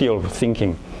great deal of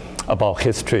thinking about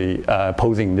history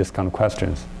posing this kind of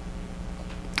questions.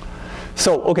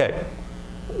 So, okay,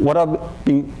 what I've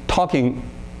been talking,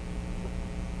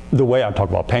 the way I talk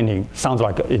about painting sounds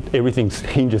like everything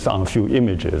hinges on a few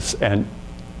images. And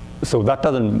so that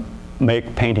doesn't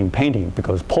make painting painting,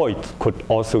 because poets could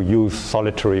also use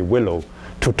solitary willow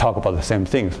to talk about the same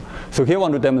things. So here I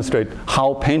want to demonstrate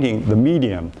how painting, the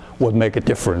medium, would make a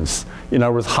difference. In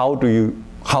other words, how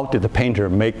did the painter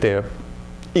make their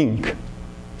ink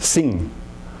sing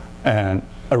and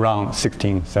around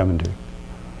 1670?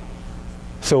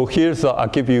 So here's, I'll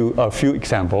give you a few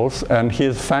examples. And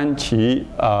here's Fan Qi,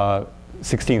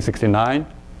 1669,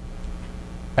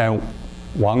 and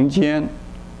Wang Jian,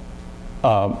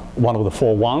 one of the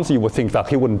four Wangs. You would think that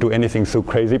he wouldn't do anything so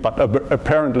crazy, but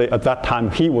apparently at that time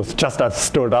he was just as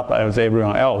stirred up as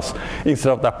everyone else.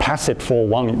 Instead of that passive four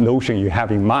Wang notion you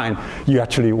have in mind, you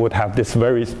actually would have this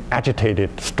very agitated,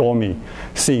 stormy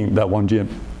scene that Wang Jian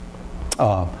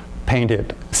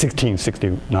painted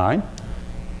 1669.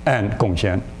 And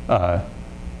Gongxian,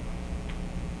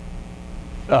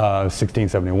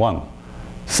 1671.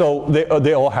 So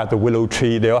they all have the willow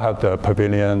tree, they all have the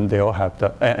pavilion, they all have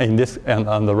the, and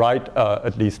on the right,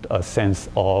 at least a sense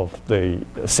of the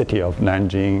city of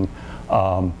Nanjing,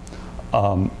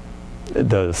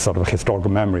 the sort of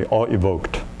historical memory all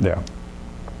evoked there.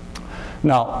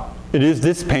 Now, it is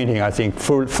this painting, I think,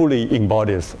 fully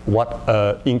embodies what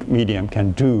ink medium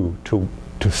can do to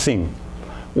sing.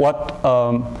 What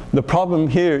the problem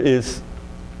here is,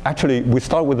 actually, we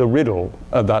start with a riddle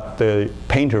that the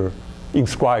painter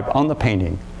inscribed on the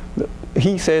painting.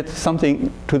 He said something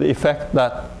to the effect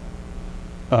that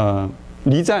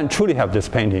Li Zan truly have this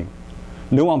painting.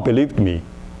 No one believed me.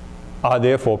 I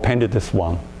therefore painted this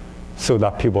one so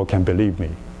that people can believe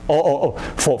me.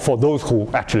 For those who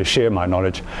actually share my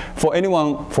knowledge. For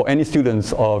any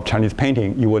students of Chinese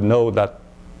painting, you would know that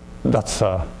that's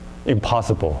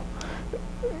impossible,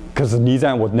 because Li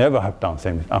Zan would never have done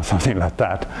something like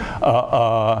that.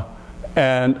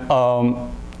 And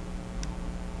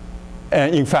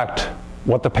in fact,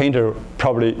 what the painter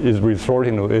probably is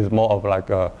resorting to is more of like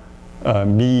a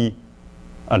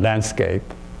landscape.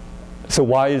 So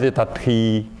why is it that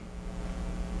he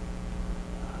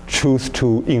choose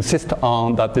to insist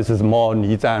on that this is more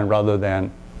Li Zan rather than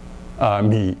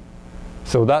me?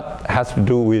 So that has to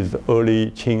do with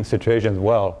early Qing situation as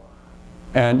well.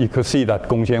 And you could see that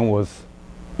Gongxian was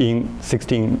in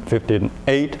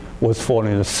 1658 was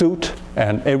following the suit,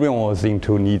 and everyone was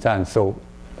into Li Zan. So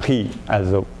he,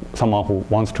 as someone who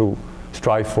wants to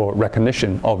strive for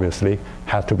recognition, obviously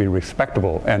has to be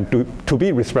respectable, and to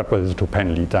be respectable is to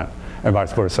paint Li Zan, and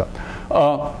vice versa.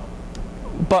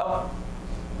 But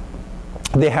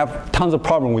they have tons of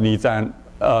problem with Li Zan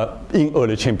in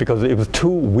early Qing, because it was too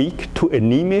weak, too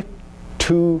anemic,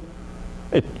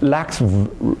 it lacks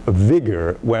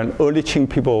vigor, when early Qing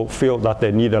people feel that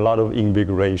they need a lot of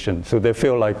invigoration. So they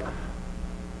feel like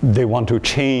they want to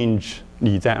change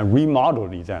Li Zan and remodel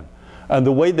Li Zan. And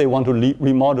the way they want to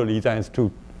remodel Li Zan is to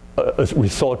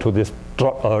resort to this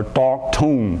dark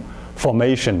tone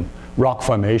formation, rock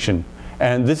formation.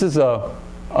 And this is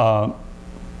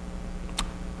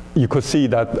you could see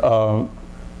that Xiang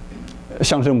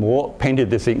Zhenmo painted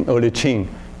this in early Qing.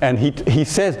 And he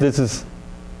says this is,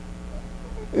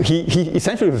 he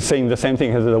essentially was saying the same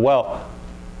thing. He said, well,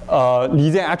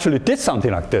 Li Zan actually did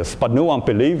something like this, but no one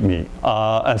believed me.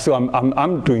 And so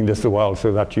I'm doing this as well,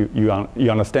 so that you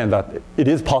understand that it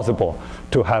is possible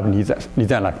to have Li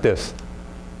Zan like this.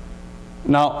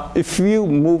 Now, if you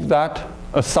move that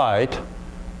aside,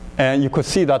 and you could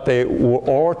see that they were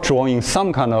all drawing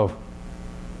some kind of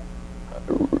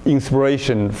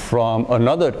inspiration from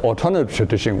another alternative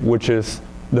tradition, which is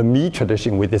the Mi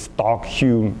tradition with its dark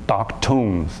hue, dark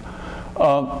tones.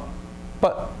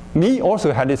 But Mi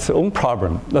also had its own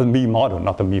problem, the Mi model,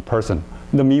 not the Mi person.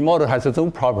 The Mi model has its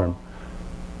own problem.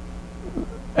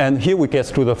 And here we get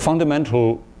to the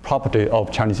fundamental property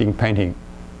of Chinese ink painting.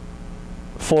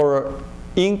 for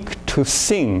ink to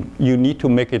sing, you need to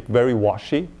make it very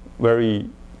washy, very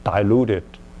diluted,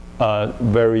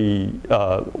 very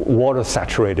water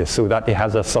saturated, so that it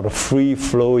has a sort of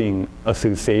free-flowing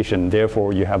association.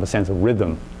 Therefore, you have a sense of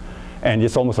rhythm. And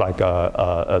it's almost like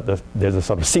there's a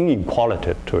sort of singing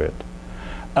quality to it.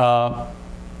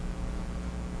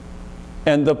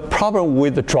 And the problem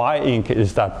with the dry ink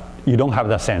is that you don't have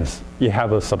that sense. You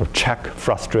have a sort of check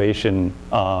frustration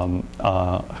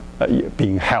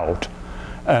being held.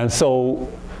 And so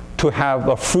to have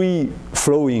a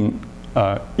free-flowing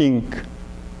ink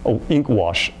or ink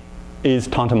wash is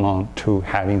tantamount to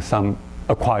having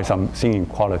acquire some singing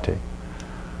quality.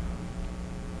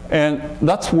 And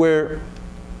that's where,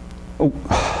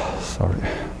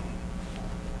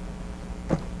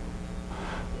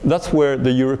 that's where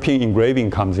the European engraving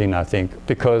comes in, I think,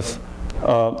 because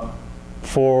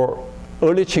for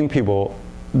early Qing people,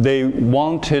 they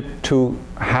wanted to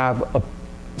have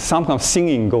some kind of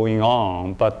singing going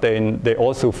on, but then they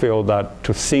also feel that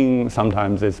to sing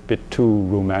sometimes is a bit too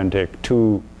romantic,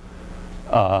 too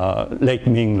late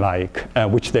Ming-like,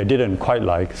 which they didn't quite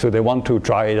like. So they want to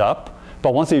dry it up.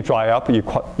 But once you dry up,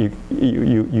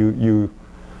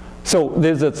 so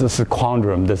there's this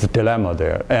quandrum, there's a dilemma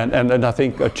there. And I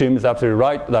think Jim is absolutely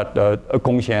right that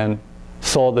Gongxian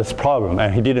saw this problem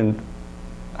and he didn't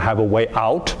have a way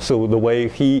out. So the way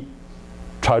he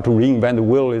tried to reinvent the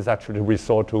wheel is actually to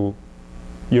resort to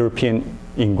European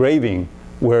engraving,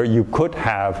 where you could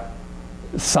have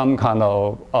some kind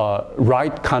of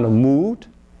right kind of mood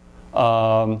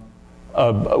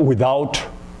without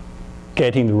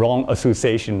getting the wrong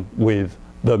association with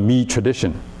the Mi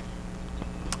tradition.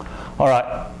 All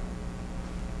right,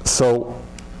 so,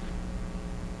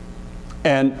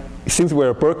 and since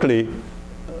we're at Berkeley,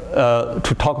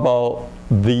 to talk about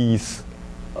these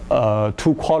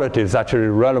two qualities is actually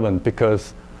relevant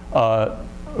because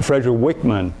Frederick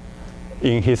Wickman,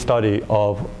 in his study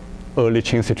of early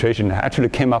Qing situation, actually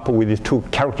came up with these two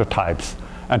character types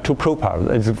and two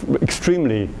profiles. It's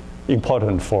extremely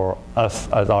important for us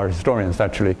as our historians,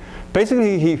 actually.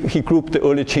 Basically, he grouped the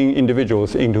early Qing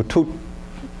individuals into two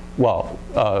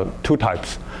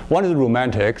types. One is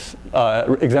romantics,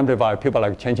 exemplified by people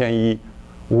like Qian Qianyi,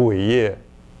 Wu Weiye,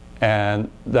 and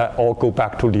that all go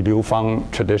back to Li Liufang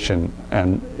tradition.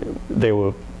 And they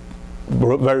were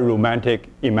very romantic,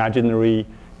 imaginary,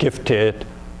 gifted.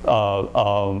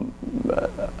 And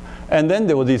then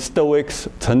there were these Stoics,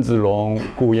 Chen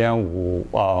Zilong, Gu Yanwu,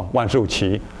 Wan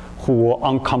Shouqi, who were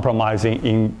uncompromising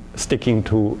in sticking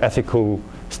to ethical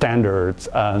standards,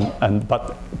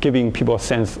 but giving people a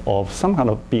sense of some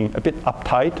kind of being a bit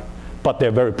uptight, but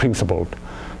they're very principled.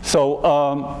 So,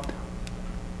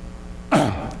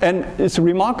 and it's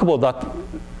remarkable that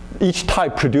each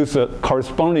type produces a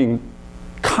corresponding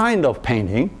kind of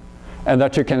painting, and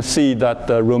that you can see that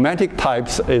the romantic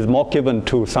types is more given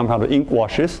to some kind of ink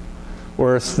washes,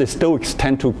 whereas the Stoics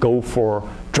tend to go for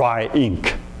dry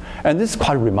ink. And this is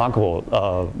quite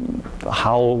remarkable,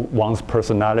 how one's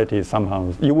personality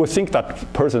sometimes, you would think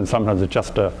that person sometimes is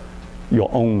just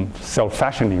your own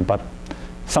self-fashioning, but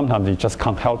sometimes you just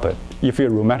can't help it. If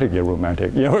you're romantic, you're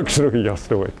romantic. You're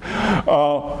Stoic.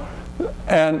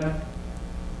 And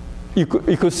you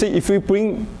could see, if we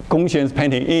bring Gongxian's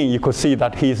painting in, you could see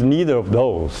that he's neither of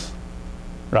those,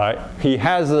 right? He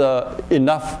has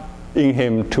enough in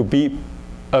him to be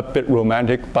a bit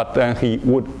romantic, but then he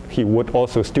would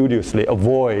also studiously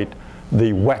avoid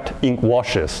the wet ink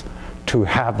washes to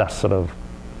have that sort of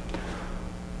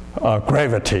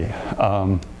gravity.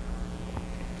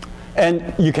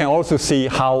 And you can also see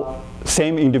how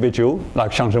same individual,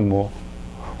 like Shang Zhengmo,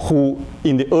 who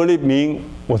in the early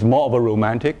Ming was more of a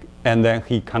romantic, and then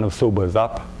he kind of sobers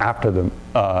up after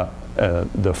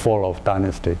the fall of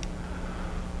dynasty.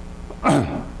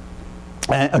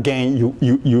 And again,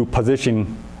 you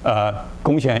position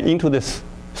Gongxian into this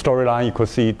storyline, you could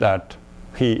see that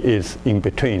he is in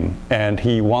between, and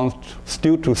he wants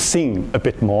still to sing a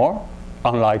bit more,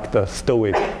 unlike the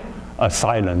Stoic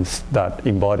silence that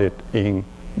embodied in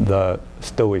the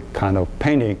Stoic kind of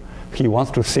painting. He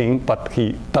wants to sing, but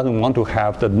he doesn't want to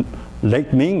have the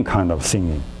late Ming kind of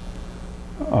singing.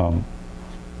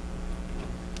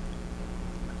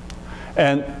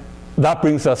 And that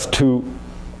brings us to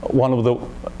one of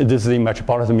this is the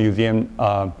Metropolitan Museum,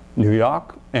 New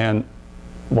York, and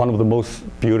one of the most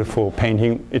beautiful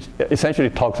painting. It essentially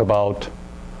talks about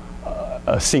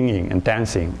singing and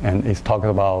dancing, and it talks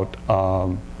about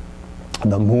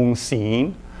the moon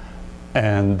scene,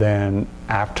 and then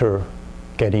after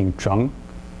getting drunk,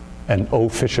 an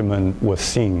old fisherman was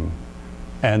sing,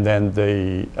 and then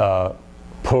the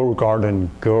Pearl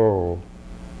Garden girl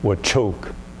would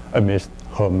choke amidst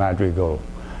her madrigal.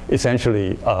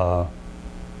 Essentially,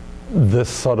 this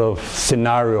sort of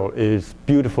scenario is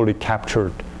beautifully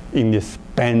captured in this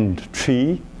bend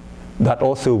tree that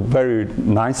also very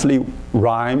nicely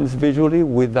rhymes visually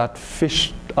with that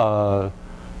fish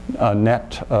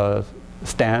net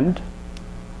stand.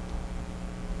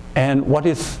 And what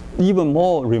is even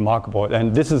more remarkable,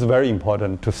 and this is very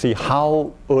important to see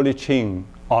how early Qing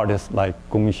artists like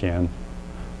Gong Xian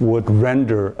would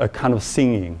render a kind of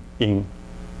singing in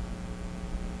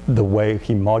the way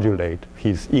he modulates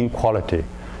his inequality.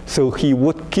 So he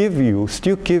would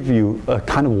still give you a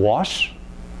kind of wash,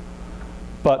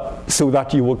 but so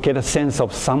that you will get a sense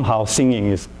of somehow singing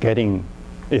is getting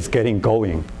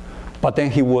going. But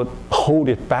then he would hold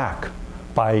it back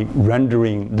by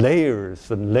rendering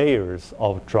layers and layers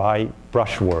of dry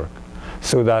brushwork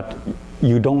so that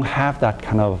you don't have that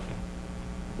kind of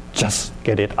just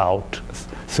get it out,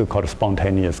 so-called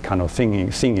spontaneous kind of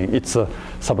singing. It's a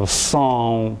sort of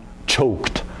song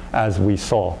choked, as we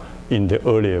saw in the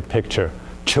earlier picture,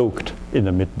 choked in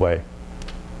the midway.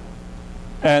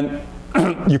 And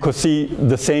you could see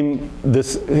the same,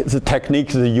 the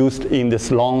techniques used in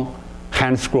this long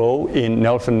hand scroll in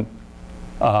Nelson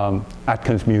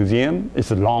Atkins Museum.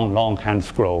 It's a long hand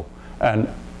scroll. And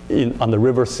on the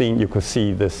river scene, you could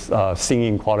see this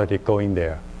singing quality going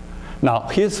there. Now,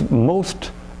 here's the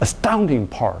most astounding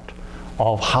part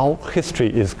of how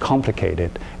history is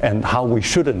complicated and how we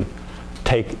shouldn't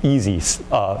take easy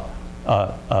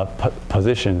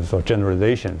positions or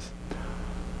generalizations.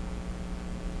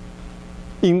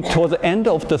 Toward the end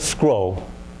of the scroll,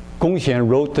 Gong Xian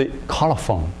wrote the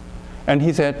colophon. And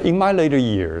he said, in my later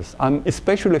years, I'm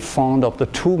especially fond of the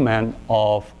two men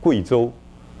of Guizhou.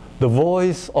 The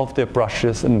voice of their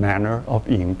brushes and manner of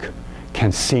ink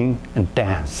can sing and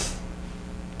dance.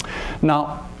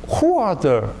 Now, who are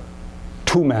the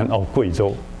two men of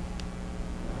Guizhou?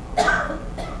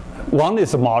 One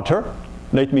is a martyr,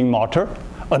 late-Ming martyr.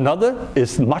 Another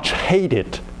is much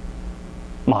hated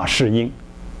Ma Shiying.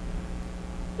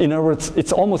 In other words,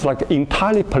 it's almost like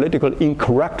entirely politically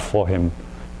incorrect for him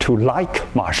to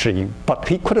like Ma Shiying, but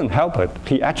he couldn't help it.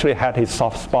 He actually had his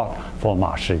soft spot for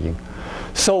Ma Shiying.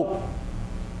 So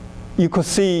you could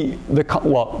see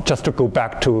well, just to go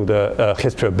back to the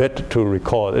history a bit to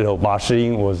recall, Ma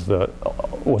Shiying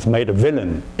was made a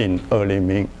villain in early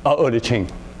Qing.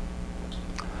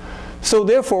 So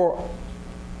therefore,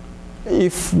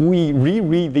 if we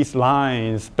reread these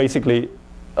lines, basically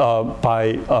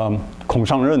by Kong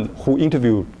Shangren, who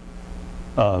interviewed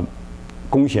Gong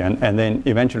Xian and then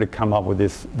eventually come up with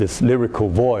this lyrical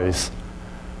voice,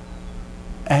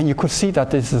 and you could see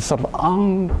that this is sort of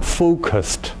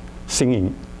unfocused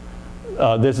singing.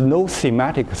 There's no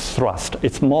thematic thrust.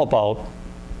 It's more about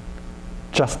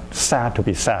just sad to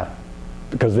be sad,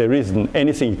 because there isn't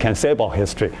anything you can say about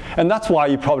history. And that's why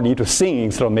you probably need to sing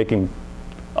instead of making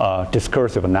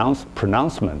discursive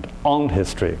pronouncement on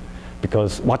history,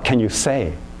 because what can you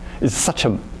say? It's such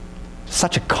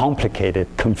a complicated,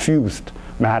 confused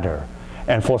matter.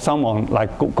 And for someone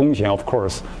like Gong Xian, of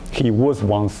course, he was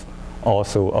once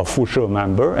also a Fushe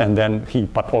member, and then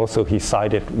but also he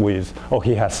sided with, or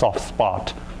he has soft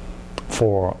spot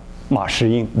for Ma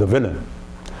Shiying, the villain.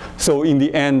 So in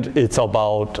the end, it's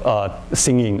about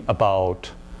singing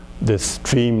about this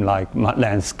dream-like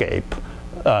landscape,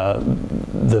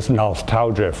 this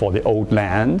nostalgia for the old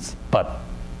lands, but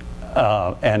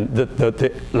and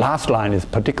the last line is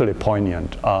particularly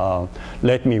poignant.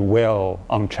 Let me wail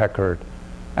uncheckered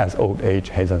as old age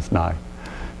hastens nigh.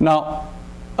 Now,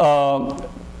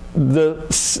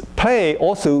 the play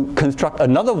also constructs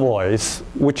another voice,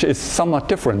 which is somewhat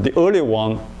different. The earlier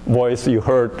voice you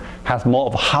heard has more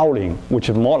of howling, which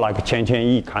is more like a Qian Qian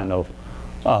Yi kind of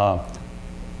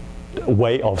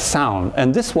way of sound.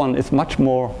 And this one is much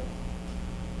more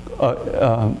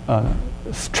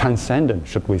transcendent,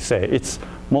 should we say. It's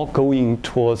more going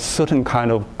towards certain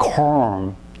kind of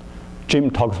calm.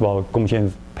 Jim talks about Gong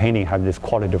Xian's painting has this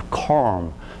quality of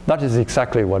calm. That is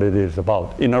exactly what it is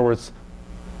about. In other words,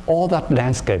 all that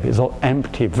landscape is all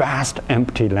empty, vast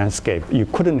empty landscape. You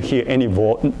couldn't hear any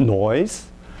noise.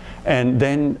 And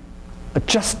then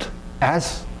just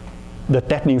as the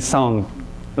deafening sound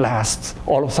lasts,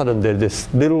 all of a sudden there's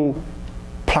this little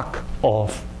pluck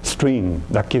of string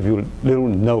that gives you a little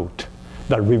note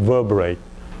that reverberate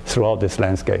throughout this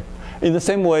landscape. In the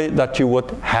same way that you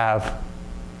would have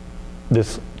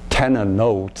this tenor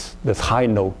notes, this high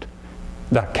note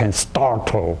that can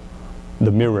startle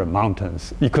the mirror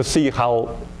mountains. You could see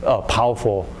how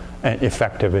powerful and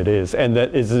effective it is, and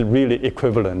that is really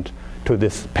equivalent to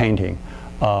this painting.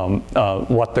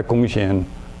 What Gong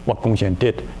Xian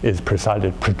did is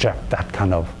precisely project that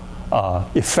kind of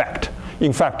effect.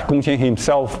 In fact, Gongxian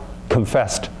himself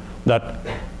confessed that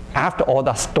after all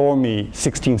that stormy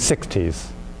 1660s,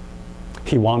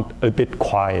 he wanted a bit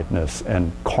quietness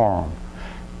and calm.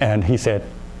 And he said,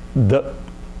 the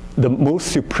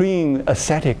most supreme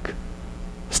ascetic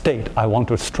state I want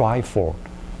to strive for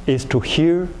is to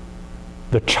hear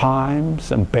the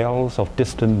chimes and bells of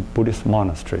distant Buddhist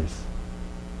monasteries.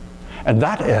 And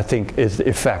that, I think, is the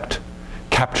effect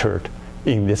captured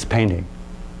in this painting.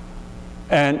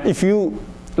 And if you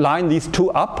line these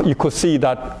two up, you could see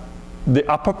that the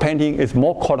upper painting is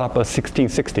more caught up as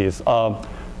 1660s.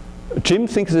 Jim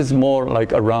thinks it's more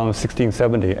like around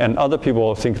 1670, and other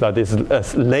people think that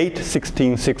it's late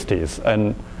 1660s.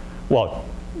 And, well,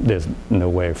 there's no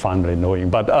way of finally knowing.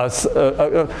 But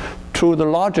through the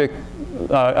logic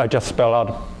I just spelled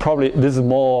out, probably this is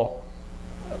more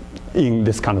in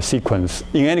this kind of sequence.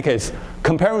 In any case,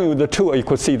 comparing with the two, you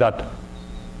could see that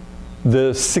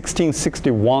the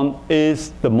 1661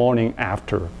 is the morning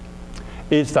after,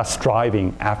 is that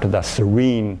striving after that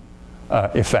serene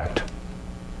effect.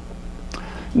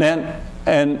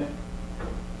 And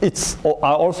it's,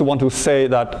 I also want to say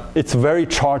that it's a very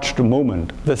charged moment.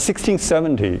 The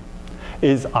 1670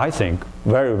 is, I think,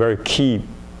 very, very key,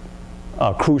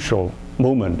 crucial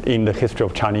moment in the history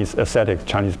of Chinese aesthetics,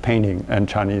 Chinese painting, and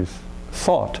Chinese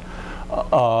thought,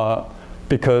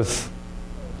 because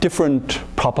different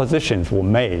propositions were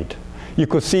made. You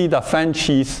could see that Fan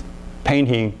Qi's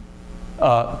painting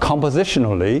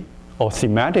compositionally or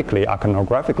thematically,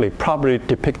 iconographically, probably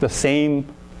depict the same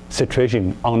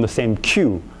situation on the same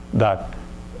cue that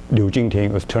Liu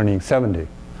Jingting was turning 70.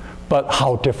 But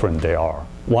how different they are.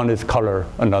 One is color,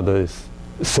 another is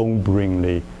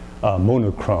somberingly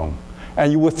monochrome.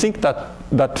 And you would think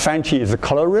that Fan Qi is a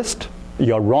colorist.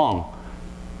 You're wrong.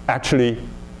 Actually,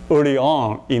 early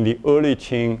on in the early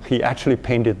Qing, he actually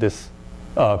painted this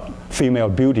female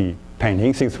beauty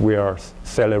painting. Since we are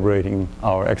celebrating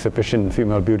our exhibition,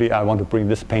 Female Beauty, I want to bring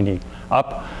this painting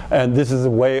up. And this is a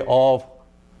way of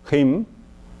him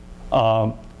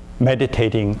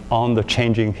meditating on the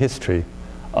changing history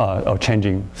or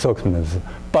changing circumstances.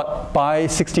 But by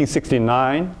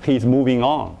 1669, he's moving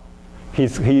on.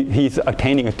 He's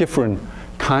attaining a different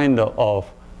kind of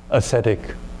aesthetic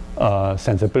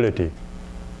sensibility.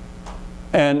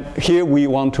 And here we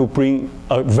want to bring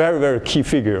a very, very key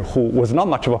figure who was not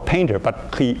much of a painter,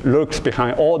 but he lurks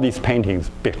behind all these paintings.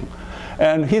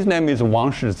 And his name is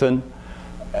Wang Shizhen.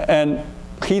 And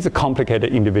he's a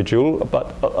complicated individual,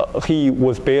 but he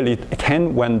was barely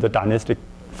 10 when the dynastic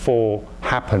fall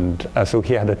happened. So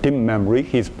he had a dim memory.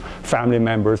 His family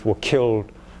members were killed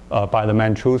by the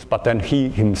Manchus, but then he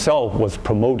himself was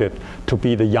promoted to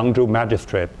be the Yangzhou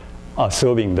magistrate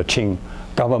serving the Qing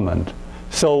government.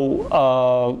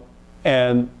 So,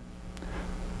 and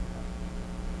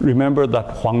remember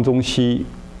that Huang Zongxi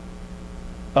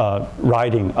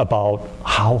writing about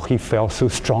how he felt so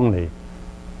strongly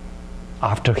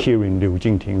after hearing Liu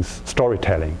Jingting's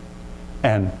storytelling.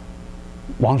 And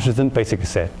Wang Shizhen basically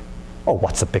said, oh,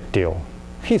 what's the big deal?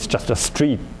 He's just a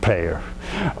street player.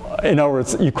 In other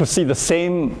words, you could see the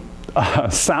same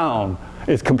sound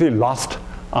is completely lost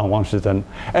on Wang Shizhen.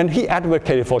 And he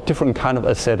advocated for different kind of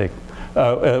aesthetic.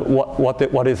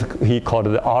 What is he called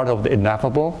the art of the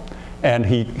ineffable. And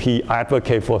he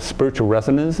advocated for spiritual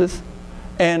resonances,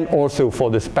 and also for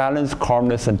this balance,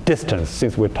 calmness, and distance.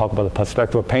 Since we're talking about the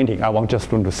perspectival painting, I want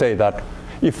to say that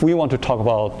if we want to talk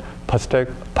about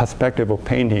perspectival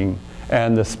painting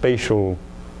and the spatial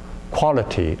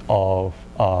quality of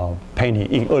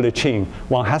painting in early Qing,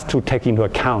 one has to take into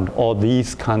account all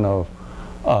these kind of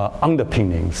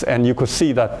underpinnings. And you could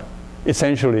see that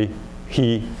essentially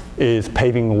he is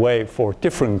paving the way for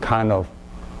different kind of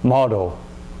model.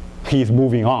 He's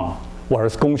moving on,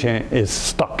 whereas Gongxian is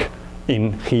stuck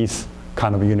in his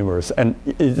kind of universe. And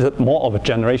is it more of a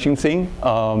generation thing?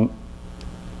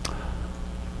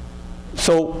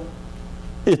 So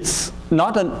it's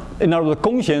not in other words,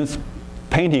 Gongxian's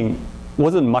painting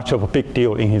wasn't much of a big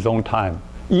deal in his own time.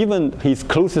 Even his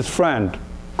closest friend,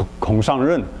 Kong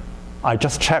Shangren, I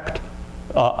just checked,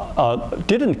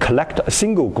 didn't collect a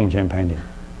single Gongxian painting.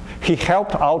 He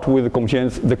helped out with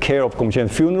the care of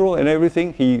Gongxian's funeral and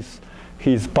everything.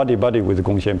 He's buddy-buddy with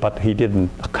Gongxian, but he didn't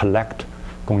collect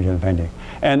Gongxian painting.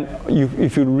 And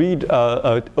if you read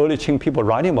early Qing people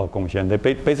writing about Gongxian, they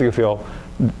basically feel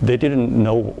they didn't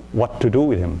know what to do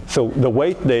with him. So the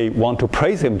way they want to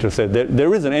praise him to say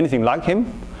there isn't anything like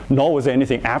him, nor was there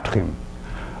anything after him.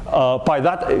 By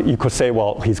that, you could say,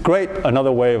 well, he's great.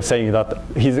 Another way of saying that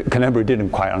his contemporary didn't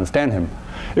quite understand him.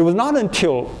 It was not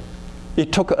until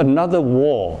it took another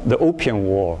war, the Opium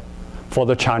War, for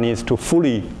the Chinese to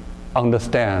fully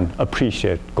understand,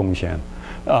 appreciate Gongxian.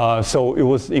 So it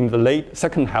was in the late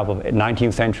second half of the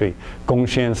 19th century,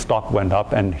 Gongxian's stock went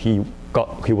up and he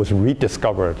was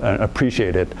rediscovered and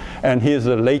appreciated. And he is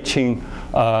a late Qing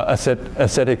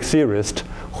aesthetic theorist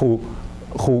who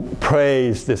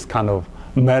praised this kind of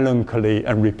melancholy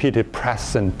and repeated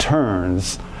press and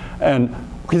turns. And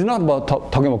he's not about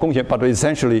talking about Gongxian, but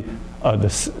essentially the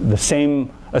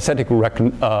same aesthetic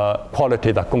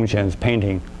quality that Gongxian's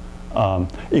painting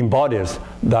embodies,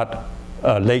 that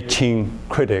late Qing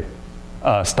critic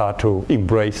start to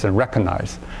embrace and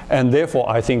recognize. And therefore,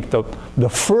 I think the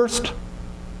first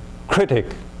critic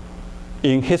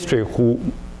in history who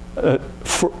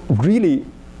really,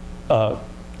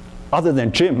 other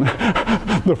than Jim,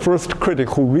 the first critic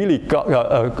who really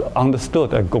understood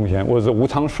Gongxian was Wu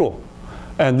Cangshuo.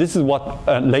 And this is what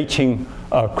late Qing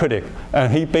critic,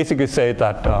 and he basically said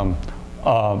that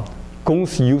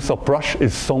Gong's use of brush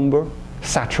is somber,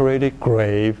 saturated,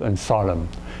 grave, and solemn.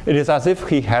 It is as if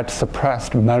he had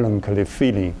suppressed melancholy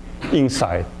feeling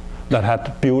inside that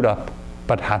had built up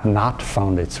but had not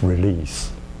found its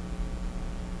release.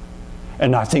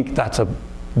 And I think that's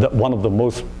one of the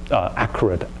most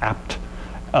accurate, apt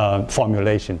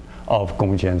formulation of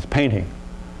Gongxian's painting.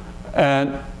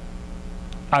 And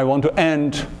I want to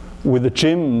end with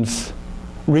Jim's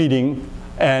reading,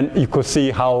 and you could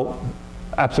see how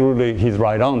absolutely he's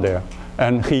right on there.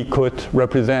 And he could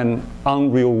represent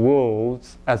unreal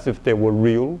worlds as if they were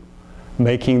real,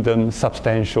 making them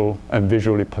substantial and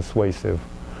visually persuasive,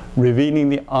 revealing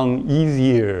the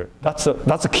uneasier, that's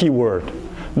a key word.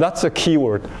 That's a key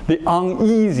word, the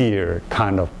uneasier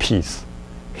kind of peace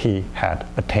he had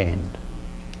attained.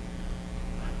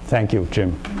 Thank you,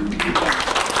 Jim.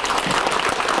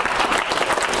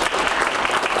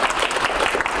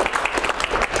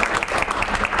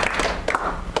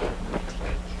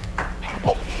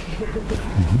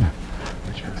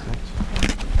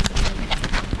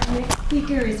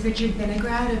 Speaker is Richard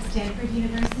Vinograd of Stanford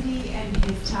University, and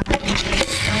his talk is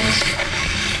scholarship.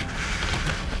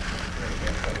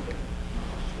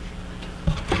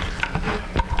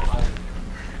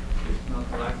 It's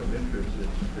not lack of interest,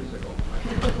 it's physical.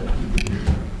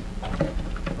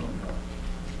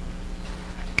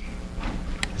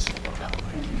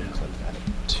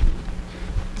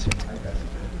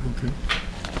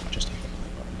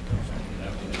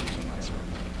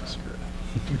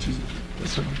 Which is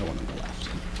this one? The one on the left.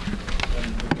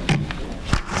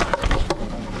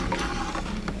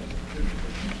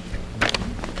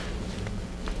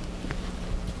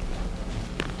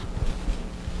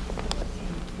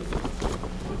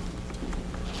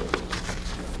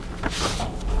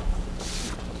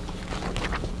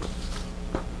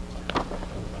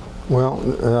 Well,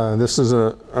 this is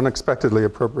an unexpectedly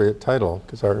appropriate title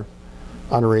because our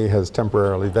honoree has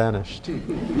temporarily vanished.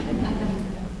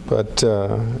 But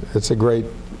it's a great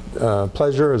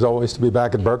pleasure, as always, to be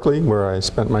back at Berkeley, where I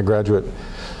spent my graduate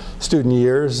student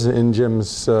years in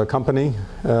Jim's company,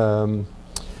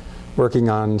 working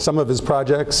on some of his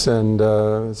projects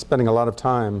and spending a lot of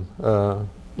time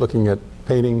looking at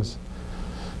paintings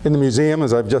in the museum,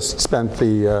 as I've just spent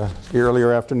the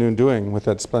earlier afternoon doing with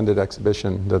that splendid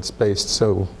exhibition that's based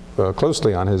so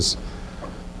closely on his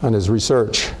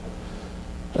research.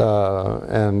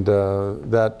 And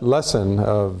that lesson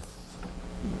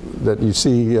that you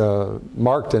see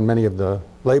marked in many of the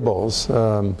labels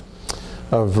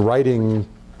of writing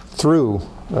through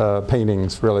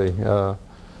paintings, really,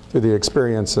 through the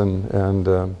experience and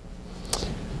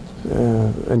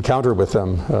encounter with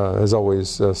them has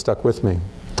always stuck with me.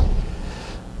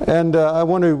 And I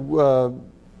want to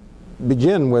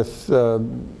begin with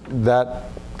that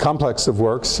complex of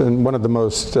works, and one of the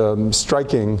most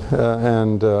striking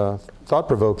and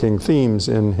thought-provoking themes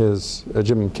in his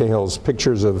Jim Cahill's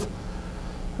Pictures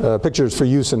for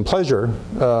Use and Pleasure,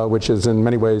 which is in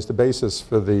many ways the basis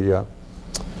for the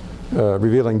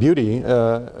Revealing Beauty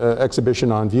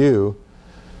exhibition on view,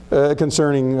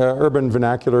 concerning urban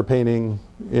vernacular painting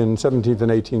in 17th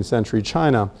and 18th century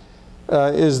China,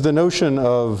 is the notion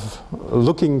of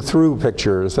looking through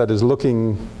pictures, that is,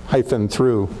 looking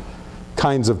through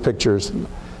kinds of pictures,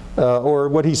 or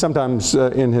what he sometimes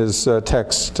in his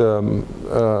text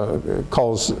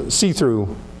calls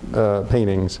see-through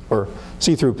paintings or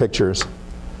see-through pictures.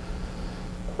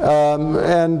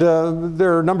 And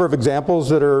there are a number of examples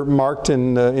that are marked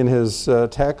in his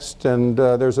text, and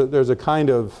there's a kind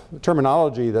of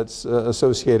terminology that's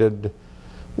associated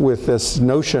with this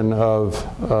notion of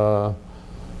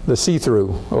the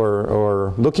see-through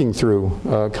or looking through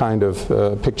kind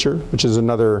of picture, which is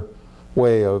another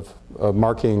way of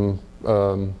marking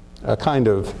a kind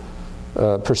of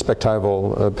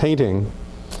perspectival painting.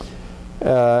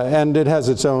 And it has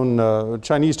its own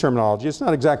Chinese terminology. It's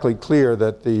not exactly clear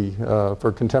that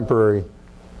for contemporary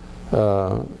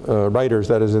writers,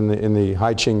 that is in the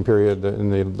Hai Qing period, in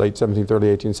the late 17th,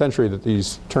 early 18th century, that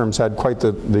these terms had quite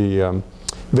the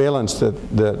valence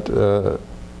that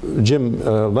Jim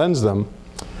lends them.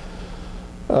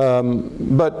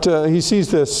 But he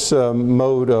sees this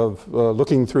mode of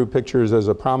looking through pictures as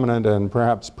a prominent and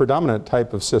perhaps predominant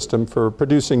type of system for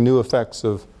producing new effects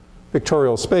of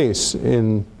pictorial space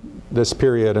in this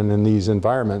period and in these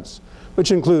environments,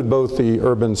 which include both the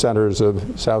urban centers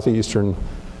of southeastern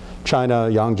China,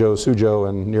 Yangzhou, Suzhou,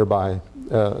 and nearby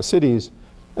cities,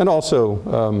 and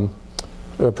also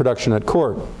production at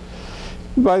court.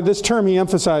 By this term, he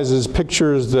emphasizes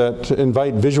pictures that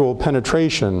invite visual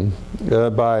penetration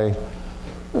by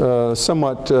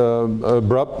somewhat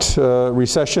abrupt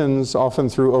recessions, often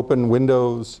through open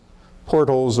windows,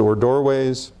 portals, or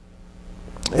doorways,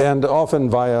 and often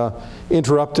via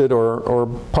interrupted or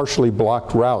partially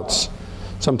blocked routes,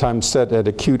 sometimes set at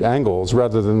acute angles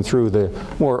rather than through the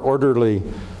more orderly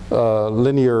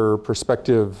linear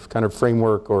perspective kind of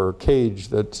framework or cage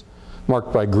that's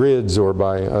marked by grids or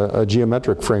by a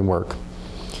geometric framework.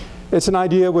 It's an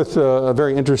idea with a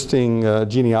very interesting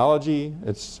genealogy.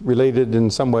 It's related in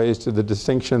some ways to the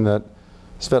distinction that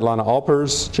Svetlana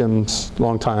Alpers, Jim's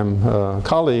longtime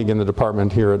colleague in the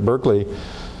department here at Berkeley,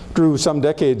 drew some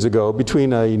decades ago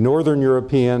between a Northern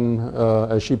European,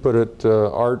 as she put it,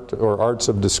 art or arts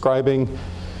of describing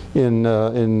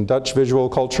in Dutch visual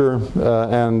culture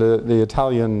and the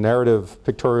Italian narrative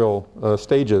pictorial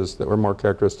stages that were more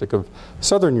characteristic of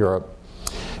Southern Europe.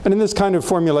 And in this kind of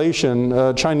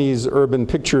formulation, Chinese urban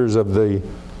pictures of the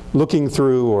looking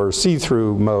through or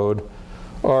see-through mode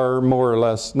are more or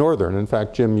less Northern. In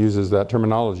fact, Jim uses that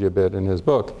terminology a bit in his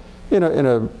book in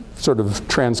a sort of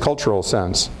transcultural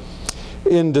sense.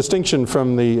 In distinction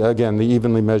from again, the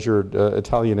evenly measured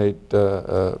Italianate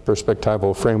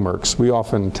perspectival frameworks we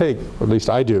often take, or at least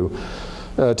I do,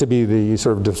 to be the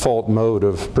sort of default mode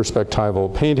of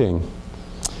perspectival painting.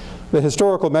 The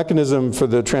historical mechanism for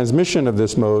the transmission of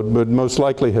this mode would most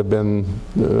likely have been,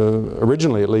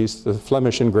 originally at least, the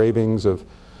Flemish engravings of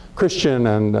Christian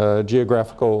and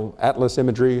geographical atlas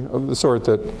imagery of the sort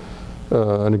that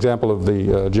an example of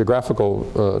the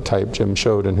geographical type Jim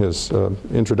showed in his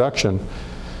introduction,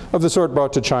 of the sort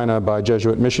brought to China by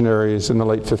Jesuit missionaries in the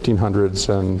late 1500s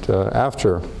and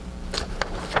after.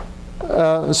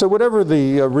 So whatever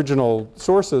the original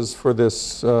sources for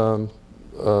this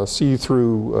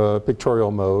see-through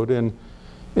pictorial mode,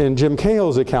 in Jim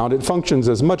Cahill's account, it functions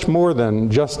as much more than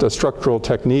just a structural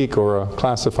technique or a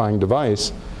classifying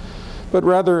device, but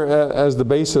rather as the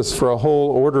basis for a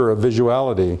whole order of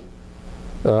visuality,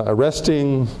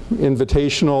 arresting,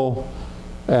 invitational,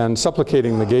 and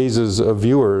supplicating the gazes of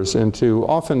viewers into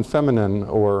often feminine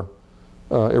or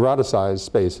eroticized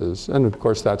spaces. And of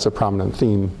course that's a prominent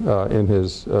theme in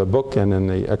his book and in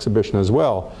the exhibition as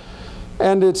well.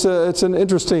 And it's an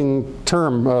interesting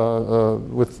term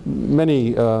with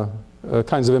many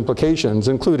kinds of implications,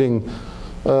 including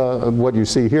what you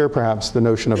see here, perhaps the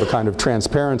notion of a kind of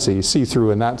transparency,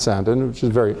 see-through in that sense, and which is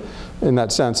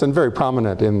very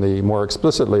prominent in the more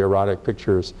explicitly erotic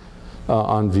pictures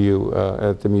on view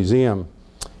at the museum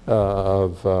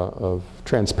of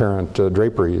transparent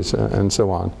draperies and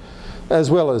so on, as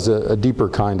well as a deeper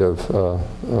kind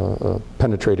of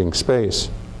penetrating space.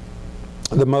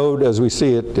 The mode, as we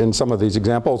see it in some of these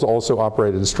examples, also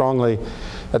operated strongly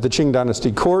at the Qing Dynasty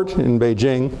court in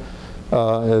Beijing,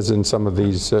 as in some of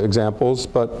these examples,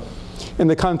 but in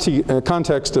the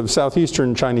context of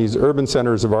southeastern Chinese urban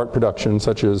centers of art production,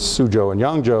 such as Suzhou and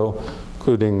Yangzhou,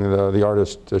 including the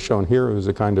artist shown here, who's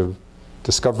a kind of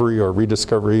discovery or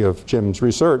rediscovery of Jim's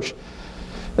research,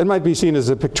 it might be seen as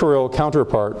a pictorial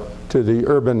counterpart to the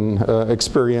urban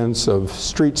experience of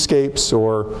streetscapes,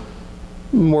 or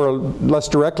less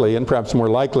directly and perhaps more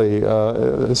likely,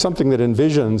 something that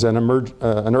envisions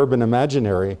an urban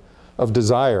imaginary of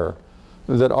desire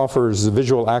that offers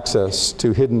visual access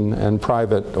to hidden and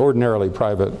ordinarily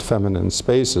private feminine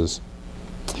spaces.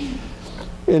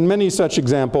 In many such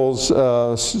examples,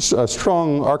 a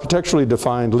strong architecturally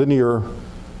defined linear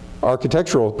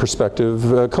architectural perspective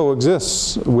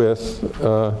coexists with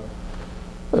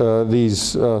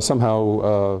these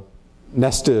somehow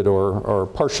nested or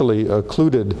partially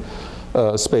occluded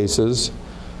spaces.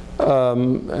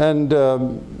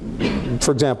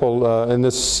 For example, in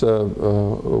this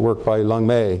work by Lung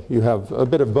Mei, you have a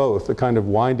bit of both, a kind of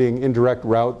winding indirect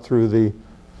route through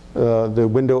the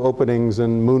window openings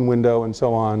and moon window and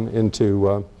so on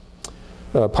into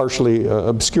partially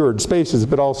obscured spaces,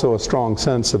 but also a strong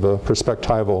sense of a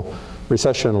perspectival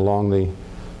recession along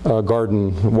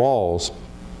garden walls.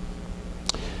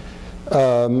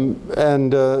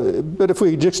 But if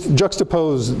we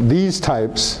juxtapose these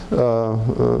types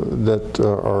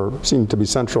that seem to be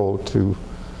central to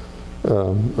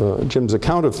Jim's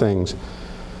account of things,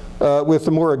 with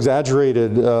the more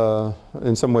exaggerated,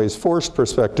 in some ways forced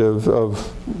perspective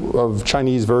of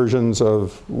Chinese versions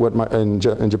of what in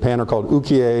Japan are called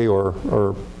ukiyo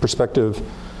or perspective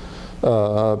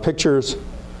pictures,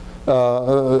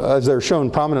 as they're shown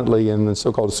prominently in the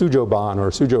so-called sujoban or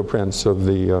sujo prints of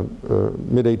the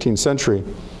mid-18th century,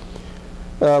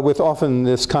 with often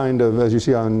this kind of, as you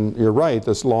see on your right,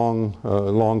 this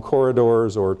long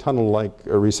corridors or tunnel-like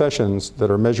recessions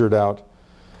that are measured out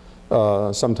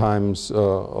sometimes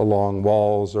along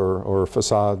walls or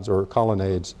facades or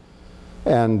colonnades,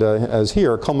 and as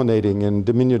here, culminating in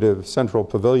diminutive central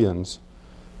pavilions.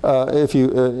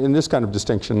 In this kind of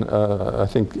distinction, I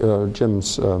think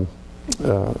Jim's,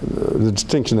 the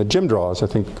distinction that Jim draws, I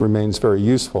think, remains very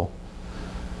useful.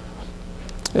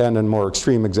 And a more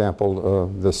extreme example,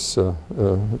 this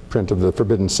print of the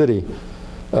Forbidden City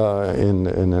in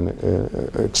an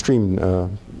extreme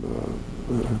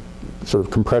sort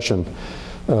of compression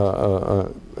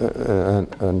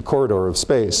and corridor of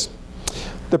space.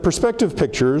 The perspective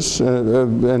pictures,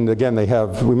 and again they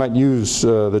have, we might use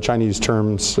the Chinese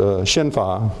terms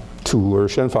shenfa tu or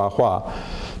shenfa hua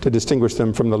to distinguish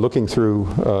them from the looking through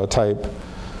type,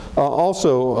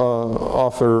 also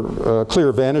offer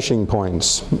clear vanishing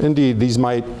points. Indeed, these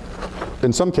might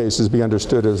in some cases be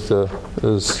understood as the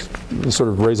sort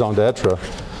of raison d'etre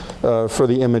for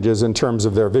the images in terms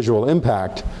of their visual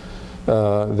impact.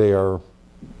 They are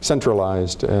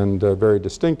centralized and very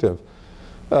distinctive.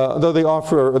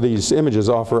 Though these images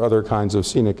offer other kinds of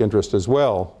scenic interest as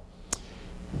well.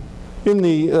 In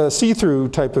the see-through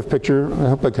type of picture, I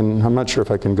hope I can, I'm not sure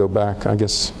if I can go back. I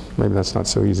guess maybe that's not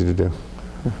so easy to do.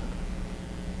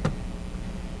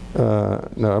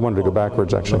 No, I wanted to go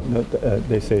backwards actually. No,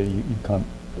 they say you can't,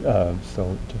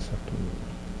 so just have to.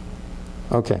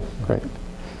 Okay, great.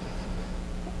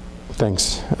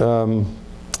 Thanks.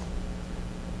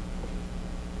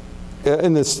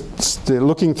 In this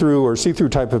looking through or see-through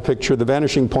type of picture, the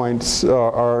vanishing points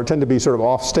tend to be sort of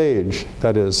off stage.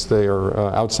 That is, they are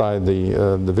outside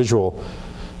the visual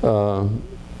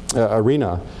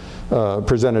arena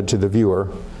presented to the viewer.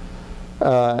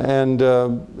 And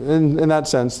in that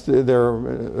sense,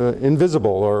 they're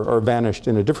invisible or vanished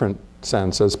in a different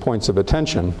sense as points of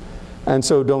attention. And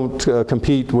so don't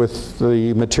compete with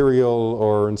the material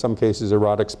or in some cases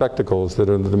erotic spectacles that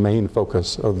are the main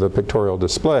focus of the pictorial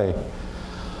display.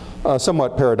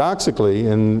 Somewhat paradoxically,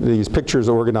 in these pictures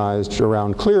organized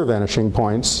around clear vanishing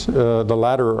points, the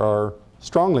latter are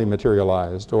strongly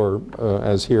materialized or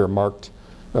as here marked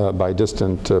by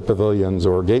distant pavilions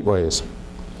or gateways.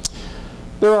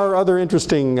 There are other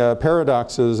interesting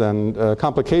paradoxes and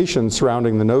complications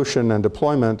surrounding the notion and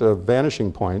deployment of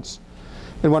vanishing points.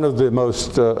 In one of the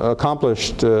most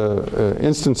accomplished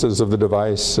instances of the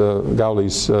device,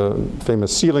 Gauli's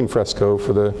famous ceiling fresco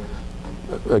for the,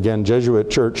 again, Jesuit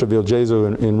church of Il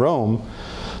Gesù in Rome,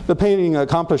 the painting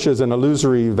accomplishes an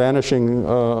illusory vanishing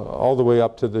all the way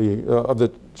up to of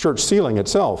the church ceiling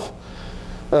itself,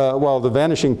 while the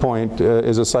vanishing point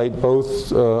is a site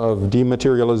both of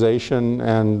dematerialization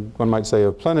and, one might say,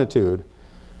 of plenitude.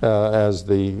 As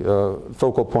the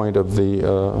focal point of the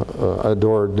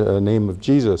adored name of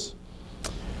Jesus,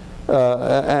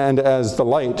 and as the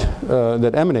light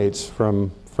that emanates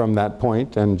from that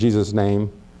point and Jesus'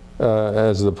 name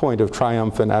as the point of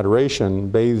triumph and adoration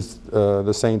bathes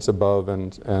the saints above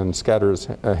and scatters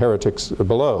heretics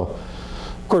below.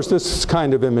 Of course, this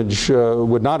kind of image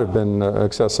would not have been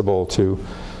accessible to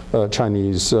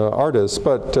Chinese artists,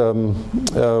 but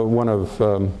one of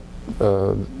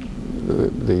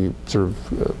the sort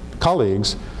of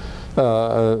colleagues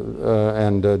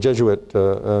and Jesuit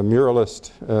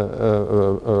muralist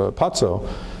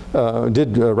Pazzo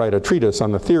did write a treatise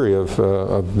on the theory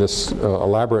of this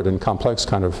elaborate and complex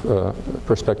kind of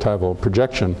perspectival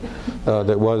projection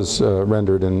that was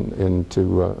rendered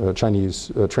into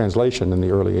Chinese translation in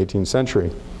the early 18th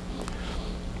century.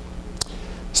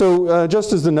 So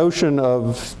just as the notion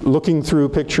of looking through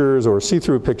pictures or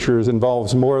see-through pictures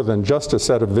involves more than just a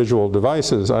set of visual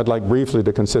devices, I'd like briefly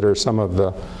to consider some of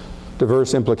the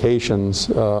diverse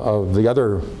implications of the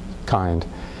other kind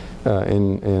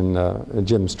in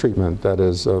Jim's treatment, that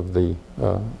is of the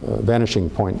vanishing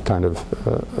point kind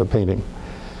of painting.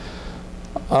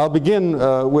 I'll begin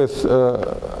with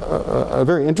a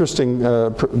very interesting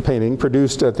painting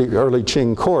produced at the early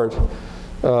Qing court,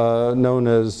 known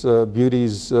as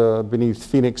Beauties Beneath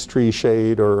Phoenix Tree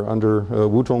Shade or Under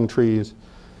Wutong Trees.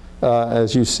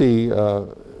 As you see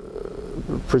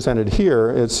presented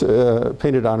here, it's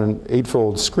painted on an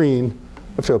 8-fold screen.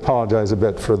 I have to apologize a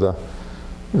bit for the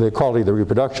quality of the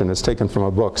reproduction. It's taken from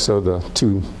a book, so the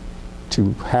two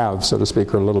halves, so to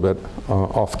speak, are a little bit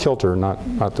off kilter,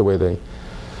 not the way they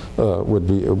would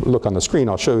look on the screen.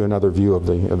 I'll show you another view of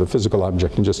the physical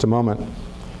object in just a moment.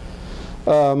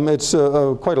 It's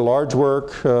quite a large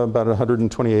work, about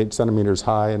 128 centimeters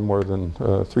high and more than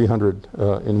 300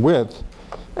 in width,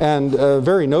 and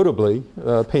very notably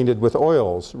painted with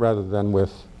oils rather than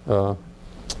with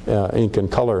ink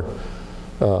and color,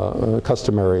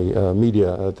 customary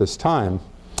media at this time.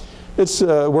 It's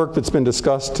work that's been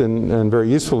discussed and very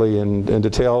usefully in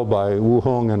detail by Wu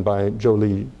Hong and by Zhou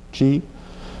Li Ji,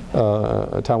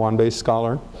 a Taiwan-based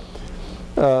scholar.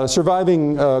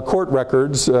 Surviving court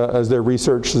records, as their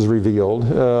research has revealed,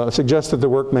 suggest that the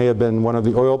work may have been one of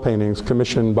the oil paintings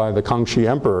commissioned by the Kangxi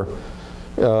Emperor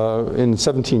in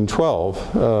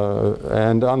 1712.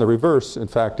 And on the reverse, in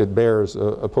fact, it bears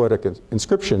a poetic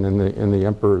inscription in the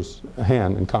emperor's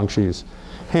hand, in Kangxi's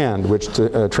hand, which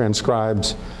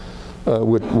transcribes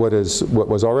what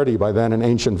was already by then an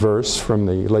ancient verse from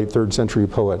the late 3rd century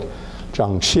poet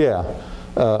Zhang Xie,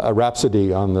 a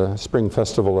rhapsody on the spring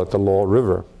festival at the Luo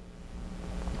River.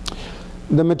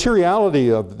 The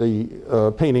materiality of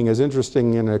the painting is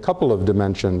interesting in a couple of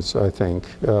dimensions, I think.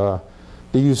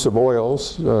 The use of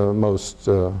oils, most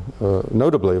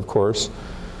notably, of course,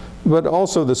 but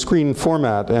also the screen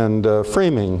format and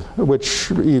framing,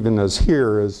 which even as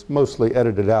here is mostly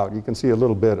edited out. You can see a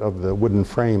little bit of the wooden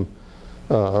frame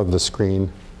of the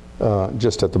screen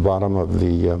just at the bottom of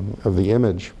the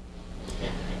image.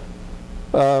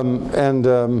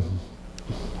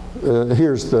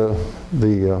 Here's the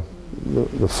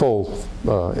full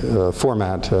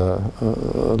format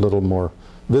a little more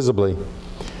visibly.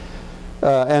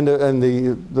 And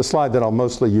the slide that I'll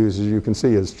mostly use, as you can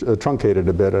see, is truncated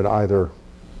a bit at either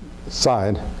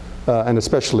side, and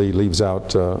especially leaves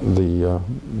out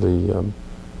the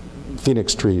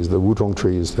phoenix trees, the wutong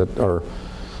trees that are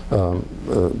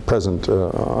present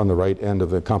on the right end of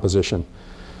the composition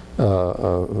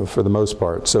for the most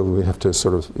part. So we have to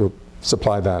sort of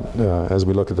supply that as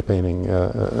we look at the painting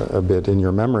a bit in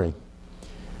your memory.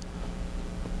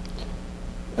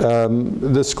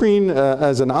 The screen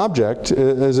as an object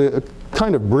is a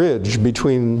kind of bridge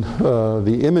between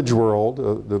the image world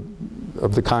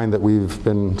of the kind that we've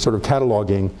been sort of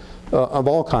cataloging of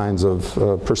all kinds of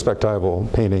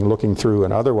perspectival painting, looking through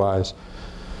and otherwise,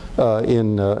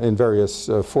 in various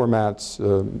formats,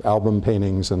 album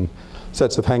paintings and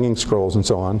sets of hanging scrolls and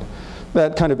so on.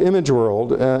 That kind of image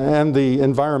world and the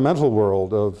environmental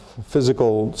world of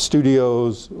physical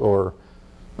studios or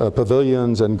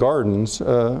pavilions and gardens,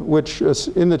 which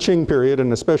in the Qing period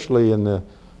and especially in the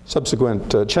subsequent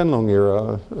Qianlong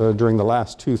era during the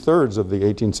last 2/3 of the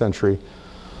 18th century,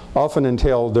 often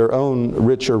entailed their own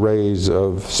rich arrays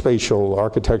of spatial,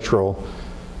 architectural,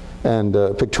 and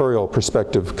pictorial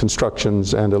perspective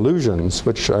constructions and illusions,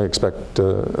 which I expect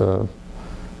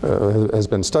has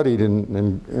been studied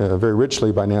very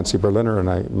richly by Nancy Berliner, and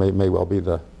I may well be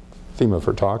the theme of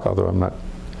her talk, although I'm not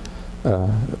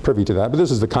privy to that. But this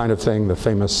is the kind of thing, the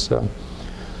famous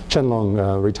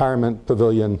Qianlong retirement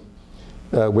pavilion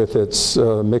with its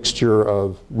mixture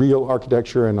of real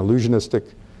architecture and illusionistic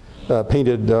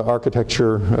painted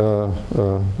architecture,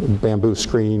 bamboo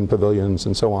screen pavilions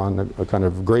and so on, a kind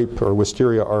of grape or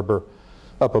wisteria arbor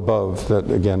up above that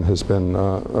again has been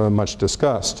much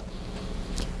discussed.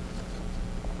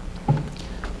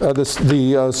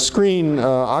 The screen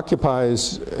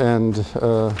occupies and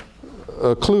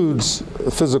occludes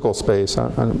physical space.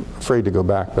 I'm afraid to go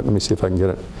back, but let me see if I can get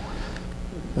it.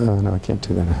 No, I can't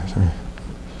do that. Sorry.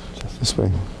 Just this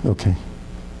way. Okay.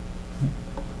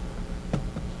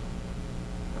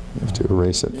 You have to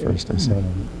erase it first, I see.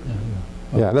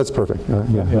 Yeah, that's perfect.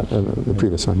 The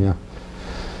previous one, yeah.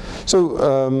 So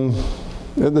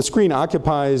the screen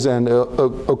occupies and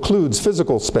occludes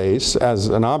physical space as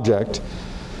an object,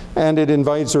 and it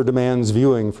invites or demands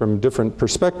viewing from different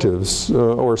perspectives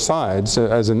or sides,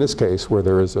 as in this case where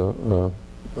there is a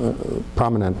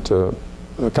prominent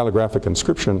calligraphic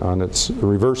inscription on its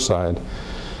reverse side.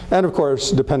 And of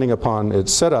course, depending upon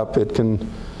its setup, it can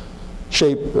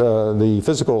shape the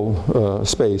physical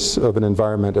space of an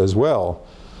environment as well,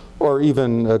 or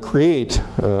even create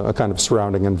a kind of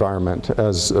surrounding environment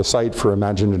as a site for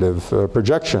imaginative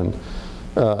projection,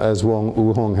 as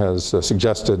Wu Hong has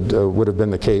suggested would have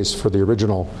been the case for the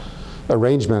original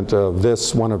arrangement of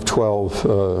this one of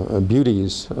 12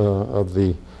 beauties of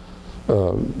the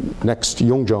next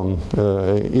Yongzheng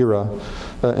era,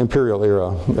 imperial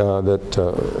era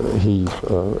that he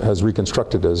has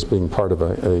reconstructed as being part of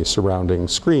a surrounding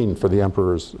screen for the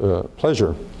emperor's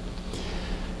pleasure.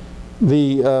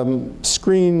 The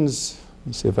screen's, let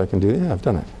me see if I can do it. Yeah, I've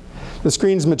done it. The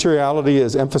screen's materiality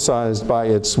is emphasized by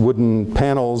its wooden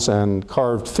panels and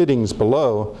carved fittings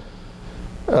below.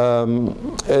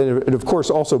 It of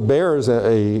course also bears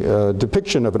a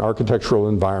depiction of an architectural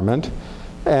environment,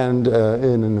 and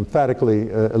in an emphatically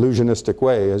illusionistic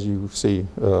way, as you see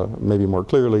maybe more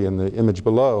clearly in the image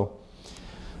below.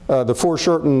 The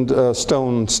foreshortened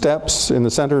stone steps in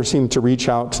the center seem to reach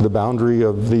out to the boundary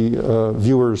of the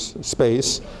viewer's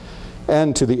space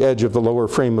and to the edge of the lower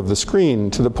frame of the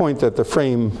screen, to the point that the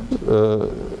frame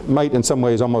might in some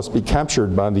ways almost be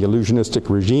captured by the illusionistic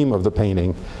regime of the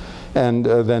painting, and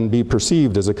then be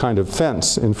perceived as a kind of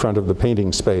fence in front of the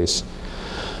painting space.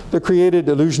 The created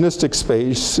illusionistic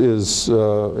space is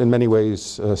in many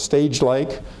ways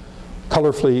stage-like.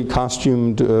 Colorfully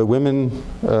costumed women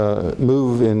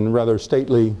move in rather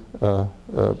stately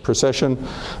procession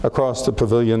across the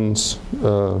pavilion's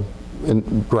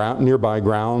nearby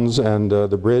grounds and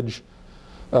the bridge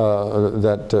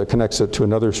that connects it to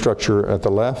another structure at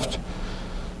the left,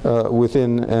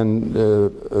 within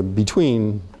and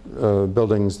between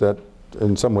buildings that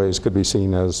in some ways could be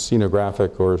seen as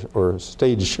scenographic or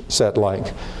stage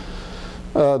set-like.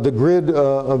 The grid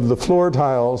of the floor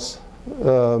tiles,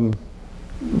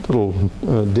 little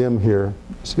dim here.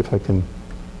 See if I can.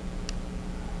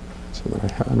 So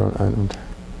that I don't.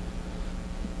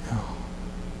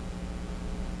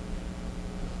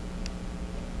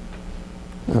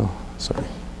 Oh, sorry.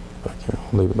 Back here.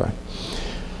 I'll leave it back.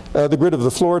 The grid of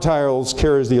the floor tiles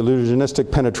carries the illusionistic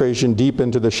penetration deep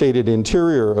into the shaded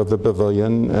interior of the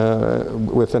pavilion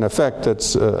with an effect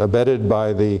that's abetted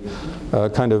by the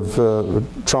kind of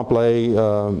trempe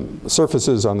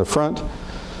surfaces on the front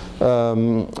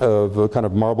of kind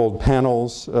of marbled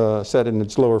panels set in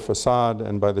its lower facade,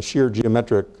 and by the sheer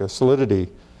geometric solidity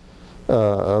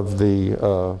of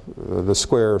the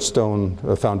square stone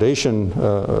foundation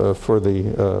for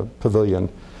the pavilion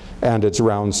and its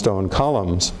round stone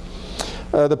columns.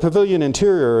 The pavilion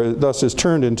interior thus is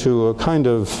turned into a kind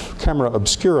of camera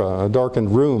obscura, a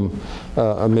darkened room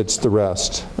amidst the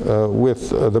rest, with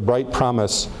the bright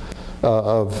promise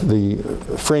of the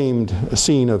framed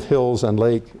scene of hills and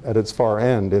lake at its far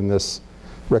end in this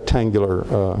rectangular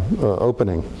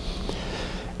opening.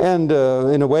 And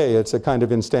in a way, it's a kind of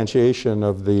instantiation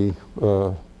of the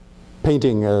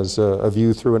painting as a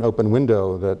view through an open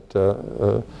window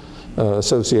that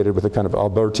associated with a kind of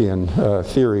Albertian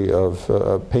theory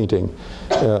of painting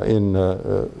in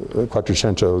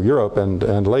Quattrocento Europe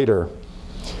and later.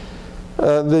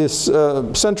 This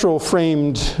central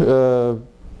framed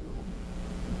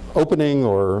opening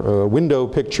or window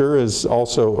picture is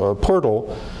also a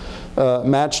portal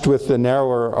matched with the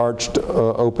narrower arched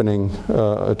opening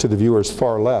to the viewer's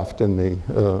far left in the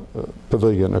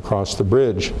pavilion across the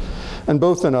bridge. And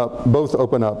both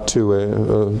open up to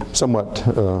a somewhat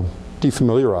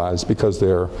defamiliarized, because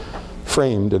they're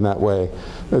framed in that way,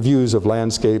 views of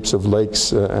landscapes of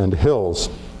lakes and hills.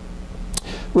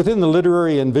 Within the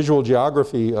literary and visual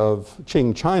geography of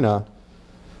Qing China,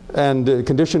 and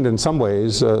conditioned in some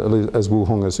ways, as Wu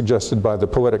Hong has suggested, by the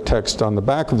poetic text on the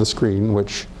back of the screen,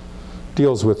 which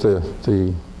deals with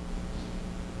the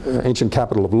ancient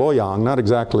capital of Luoyang, not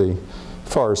exactly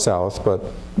far south, but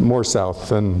more south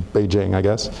than Beijing, I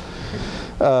guess.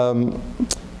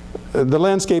 The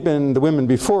landscape and the women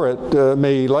before it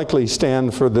may likely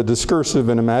stand for the discursive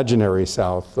and imaginary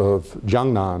south of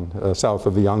Jiangnan, south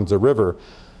of the Yangtze River,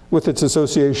 with its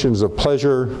associations of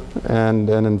pleasure and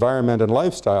an environment and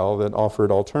lifestyle that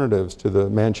offered alternatives to the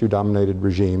Manchu-dominated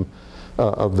regime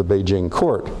of the Beijing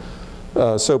court.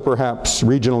 So perhaps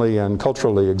regionally and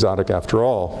culturally exotic after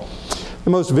all. The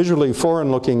most visually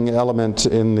foreign-looking element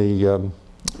in the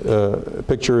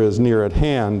picture is near at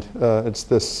hand. It's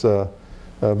this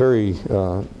very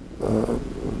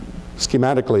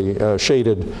schematically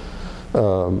shaded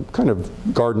kind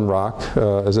of garden rock,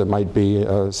 as it might be,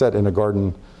 set in a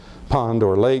garden pond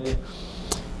or lake,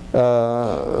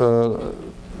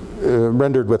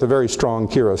 rendered with a very strong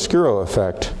chiaroscuro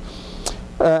effect.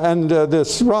 And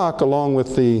this rock, along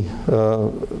with the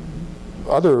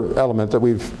other element that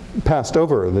we've passed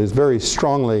over, these very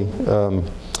strongly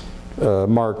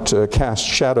marked cast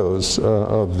shadows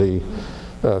of the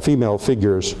female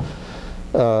figures,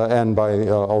 and by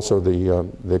also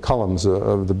the columns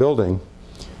of the building.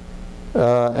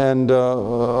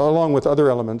 Along with other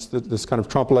elements, this kind of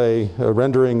trempe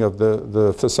rendering of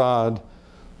the facade,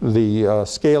 the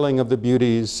scaling of the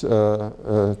beauties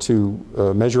to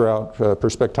measure out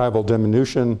perspectival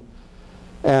diminution,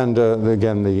 And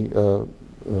again, the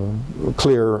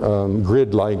clear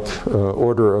grid-like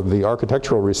order of the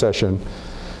architectural recession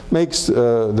makes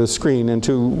the screen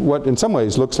into what in some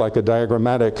ways looks like a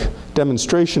diagrammatic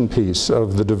demonstration piece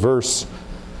of the diverse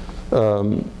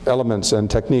elements and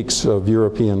techniques of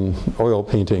European oil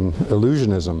painting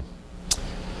illusionism.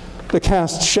 The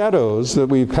cast shadows that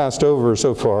we've passed over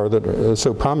so far, that are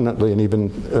so prominently and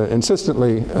even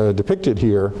insistently depicted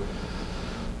here,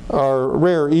 are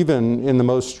rare even in the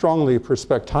most strongly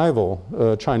perspectival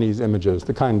Chinese images,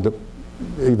 the kind that,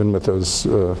 even with those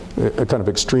kind of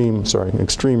extreme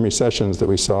recessions that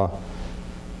we saw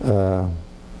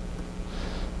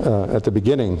at the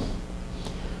beginning.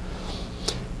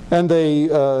 And they,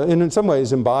 in some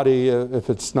ways, embody, if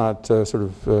it's not sort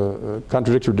of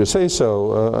contradictory to say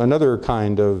so, another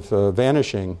kind of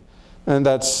vanishing. And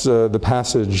that's the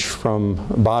passage from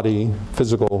body,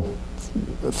 physical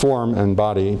form and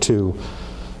body, to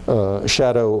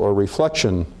shadow or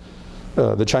reflection.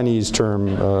 The Chinese term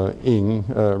ying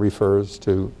refers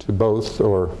to both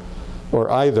or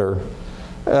either.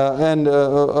 And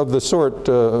of the sort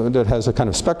that has a kind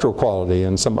of spectral quality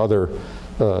in some other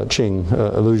Qing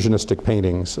illusionistic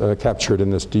paintings captured in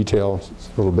this detail. It's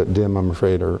a little bit dim, I'm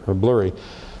afraid, or blurry,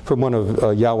 from one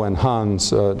of Yao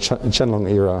Wenhan's Qianlong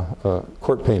era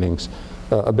court paintings,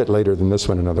 a bit later than this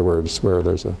one, in other words, where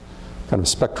there's a kind of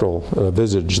spectral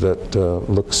visage that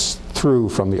looks through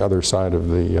from the other side of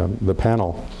the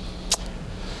panel.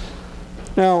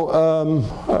 Now,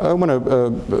 I want to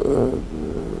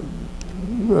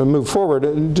move forward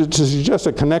to suggest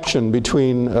a connection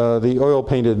between the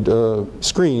oil-painted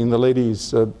screen, the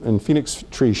ladies in phoenix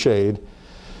tree shade,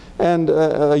 and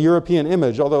a European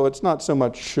image, although it's not so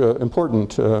much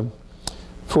important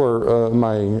for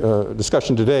my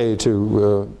discussion today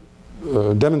to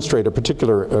demonstrate a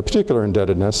particular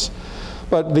indebtedness.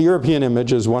 But the European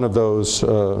image is one of those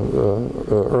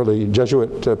early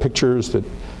Jesuit pictures that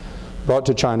brought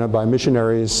to China by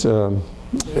missionaries.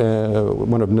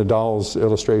 One of Nadal's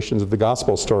illustrations of the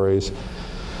gospel stories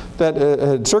that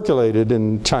had circulated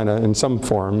in China in some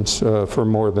forms for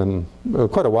more than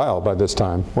quite a while by this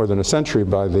time, more than a century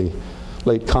by the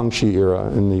late Kangxi era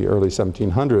in the early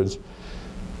 1700s,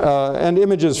 and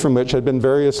images from which had been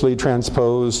variously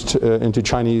transposed into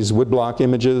Chinese woodblock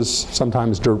images,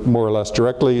 sometimes more or less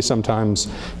directly, sometimes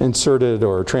inserted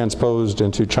or transposed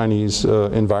into Chinese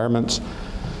environments.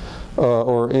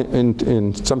 Or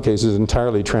in some cases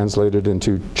entirely translated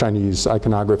into Chinese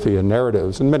iconography and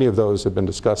narratives. And many of those have been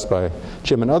discussed by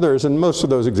Jim and others, and most of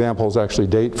those examples actually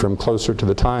date from closer to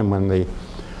the time when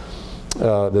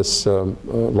this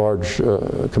large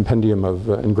compendium of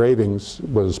engravings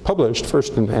was published,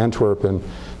 first in Antwerp in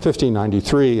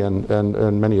 1593,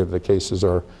 and many of the cases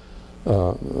are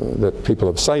that people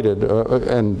have cited,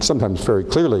 and sometimes very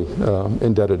clearly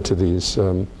indebted to these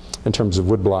in terms of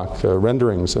woodblock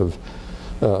renderings of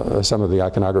some of the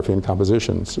iconography and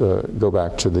compositions go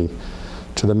back to the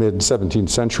mid-17th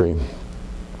century.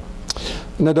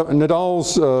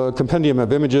 Nadal's compendium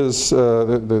of images,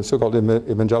 the so-called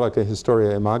Evangelica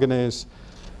Historia Imagines,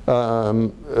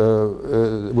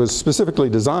 was specifically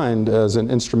designed as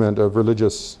an instrument of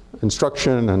religious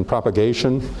instruction and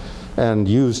propagation, and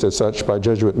used as such by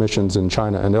Jesuit missions in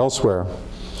China and elsewhere.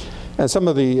 And some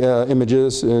of the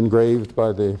images engraved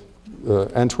by the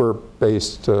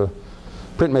Antwerp-based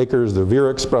printmakers, the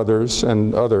Vierix brothers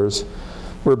and others,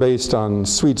 were based on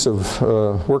suites of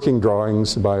working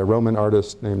drawings by a Roman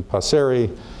artist named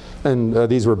Passeri, and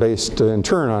these were based in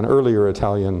turn on earlier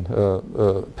Italian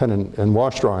pen and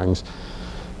wash drawings,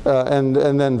 and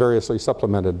then variously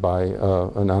supplemented by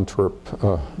an Antwerp,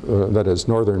 that is,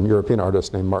 Northern European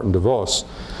artist named Martin de Vos.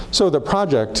 So the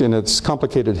project, in its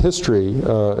complicated history,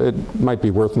 it might be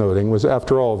worth noting, was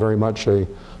after all very much a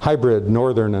hybrid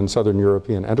Northern and Southern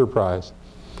European enterprise.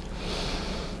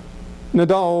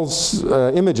 Nadal's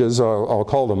images, I'll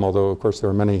call them, although of course there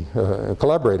are many,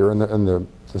 collaborator, and the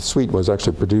suite was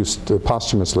actually produced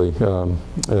posthumously,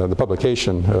 the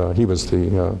publication. He was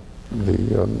the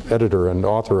editor and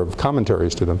author of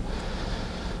commentaries to them.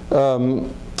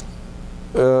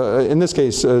 In this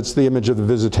case, it's the image of the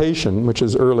Visitation, which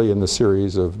is early in the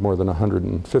series of more than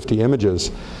 150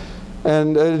 images.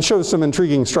 And it shows some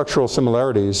intriguing structural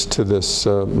similarities to this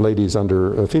Ladies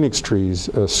Under Phoenix Trees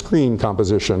screen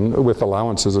composition, with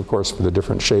allowances, of course, for the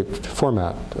different shaped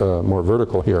format, more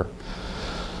vertical here.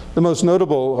 The most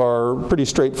notable are pretty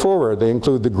straightforward. They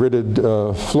include the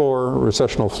gridded floor,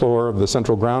 recessional floor of the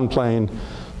central ground plane,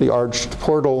 the arched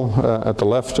portal at the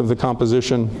left of the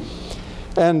composition,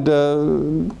 And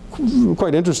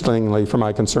quite interestingly, for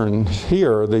my concern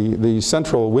here, the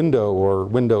central window or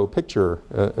window picture,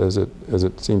 as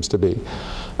it seems to be,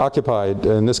 occupied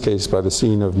in this case by the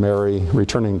scene of Mary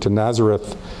returning to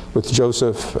Nazareth with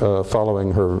Joseph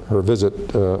following her visit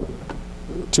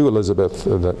to Elizabeth,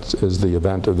 that is the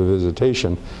event of the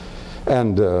visitation,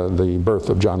 and the birth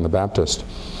of John the Baptist.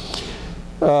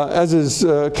 As is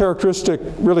characteristic,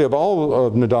 really, of all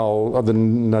of the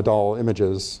Nadal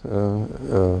images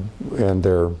and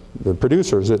their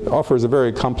producers, it offers a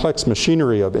very complex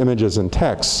machinery of images and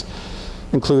texts,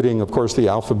 including, of course, the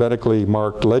alphabetically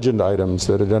marked legend items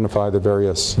that identify the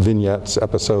various vignettes,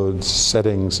 episodes,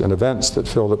 settings, and events that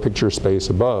fill the picture space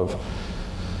above.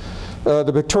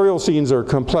 The pictorial scenes are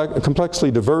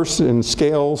complexly diverse in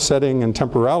scale, setting, and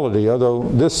temporality, although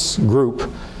this group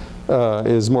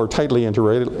is more tightly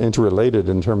interrelated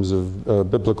in terms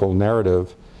of biblical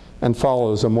narrative and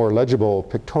follows a more legible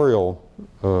pictorial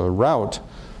route,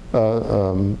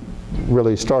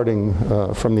 really starting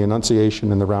from the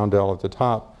Annunciation in the roundel at the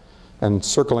top and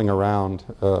circling around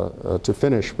to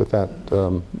finish with that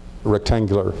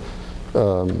rectangular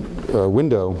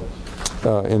window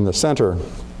in the center.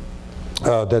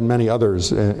 Than many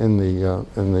others in the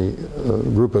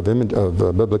group of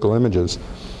biblical images.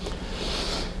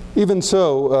 Even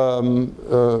so,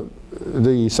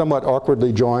 the somewhat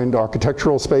awkwardly joined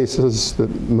architectural spaces that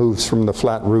moves from the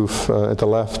flat roof at the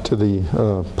left to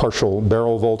the partial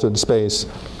barrel vaulted space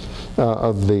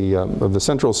of the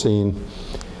central scene,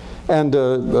 and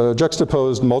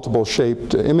juxtaposed multiple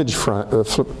shaped image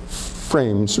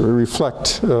frames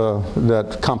reflect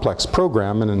that complex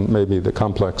program and maybe the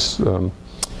complex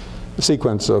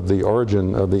sequence of the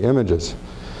origin of the images.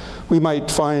 We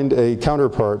might find a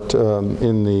counterpart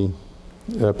in the,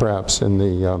 perhaps in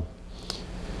the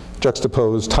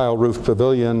juxtaposed tile roof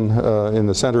pavilion in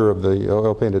the center of the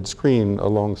oil-painted screen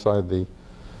alongside the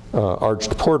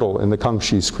arched portal in the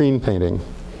Kangxi screen painting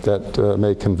that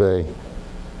may convey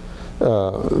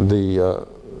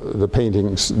the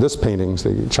paintings,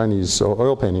 the Chinese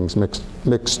oil paintings,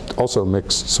 also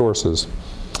mixed sources.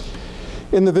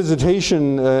 In the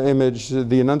visitation image,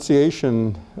 the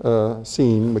Annunciation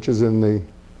scene, which is in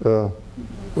the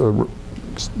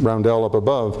roundel up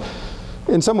above,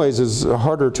 in some ways is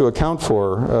harder to account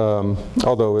for,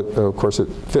 although of course it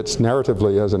fits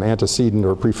narratively as an antecedent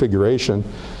or prefiguration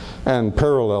and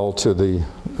parallel to the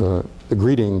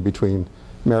greeting between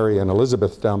Mary and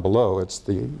Elizabeth down below. It's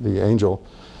the angel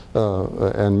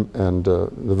and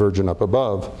the Virgin up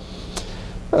above.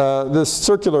 This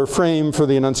circular frame for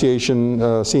the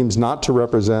Annunciation seems not to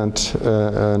represent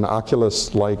an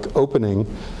oculus-like opening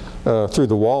through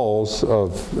the walls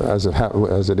of, as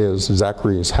it is,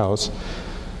 Zachary's house.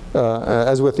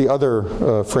 As with the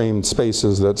other framed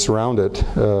spaces that surround it,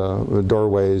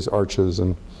 doorways, arches,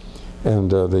 and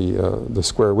the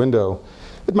square window,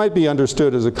 it might be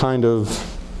understood as a kind of,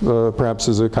 perhaps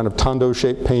as a kind of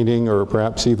tondo-shaped painting, or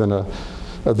perhaps even a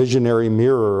visionary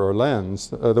mirror or lens,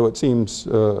 though it seems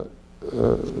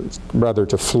rather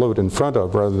to float in front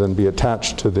of rather than be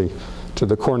attached to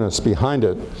the cornice behind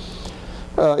it,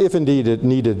 if indeed it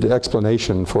needed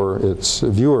explanation for its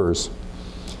viewers.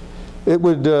 It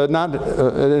would not,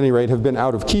 at any rate, have been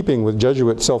out of keeping with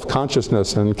Jesuit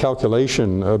self-consciousness and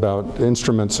calculation about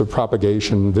instruments of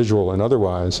propagation, visual and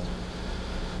otherwise,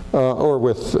 or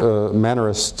with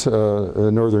Mannerist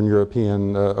Northern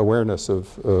European awareness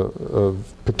of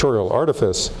pictorial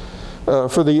artifice,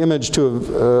 for the image to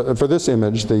have, for this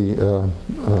image, the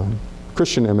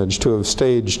Christian image, to have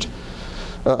staged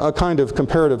a kind of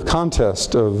comparative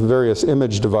contest of various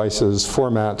image devices,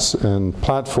 formats, and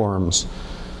platforms,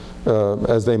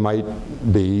 as they might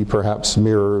be, perhaps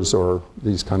mirrors or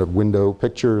these kind of window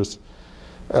pictures,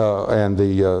 and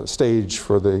the stage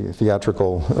for the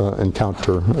theatrical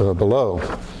encounter below.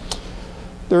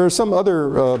 There are some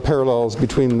other parallels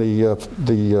between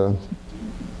the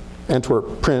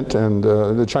Antwerp print and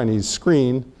the Chinese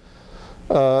screen.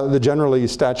 The generally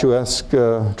statuesque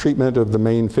treatment of the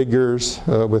main figures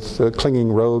with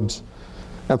clinging robes,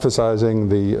 emphasizing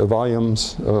the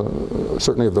volumes,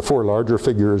 certainly of the four larger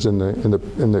figures in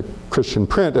the Christian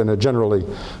print, and a generally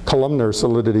columnar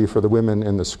solidity for the women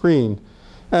in the screen,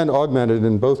 and augmented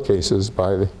in both cases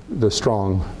by the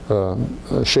strong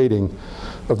shading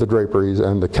of the draperies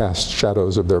and the cast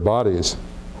shadows of their bodies.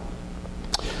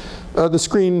 The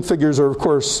screen figures are, of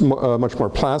course, much more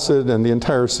placid, and the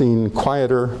entire scene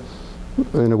quieter,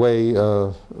 in a way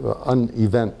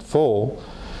uneventful.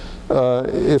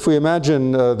 If we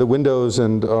imagine the windows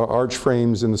and arch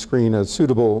frames in the screen as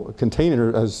suitable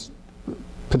as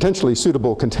potentially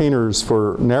suitable containers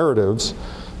for narratives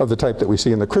of the type that we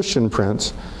see in the Christian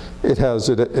prints, it has,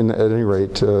 at any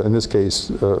rate, in this case,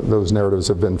 those narratives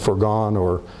have been foregone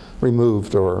or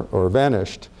removed or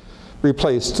vanished,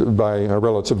 replaced by a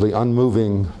relatively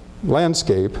unmoving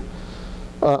landscape,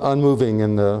 unmoving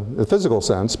in the physical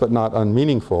sense, but not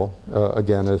unmeaningful,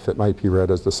 again, if it might be read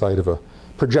as the site of a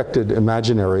projected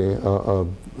imaginary of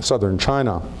southern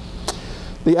China.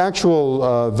 The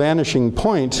actual vanishing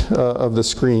point of the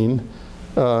screen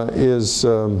is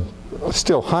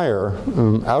still higher,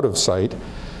 out of sight,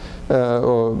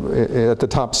 at the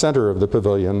top center of the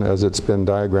pavilion, as it's been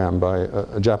diagrammed by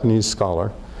a Japanese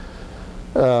scholar.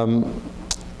 In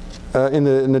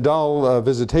the Nadal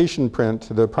visitation print,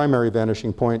 the primary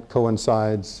vanishing point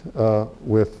coincides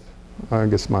with, I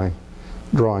guess my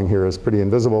drawing here is pretty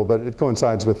invisible, but it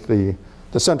coincides with the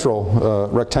central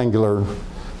rectangular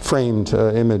framed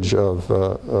image of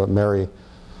Mary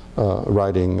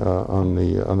riding on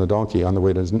the donkey on the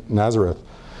way to Nazareth.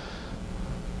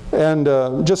 And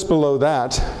just below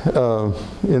that,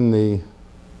 in the,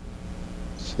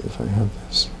 let's see if I have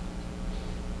this,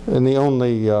 in the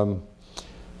only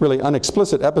really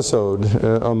unexplicit episode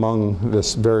among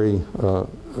this very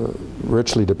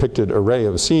richly depicted array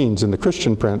of scenes in the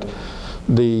Christian print,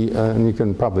 and you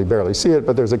can probably barely see it,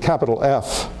 but there's a capital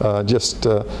F just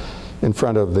in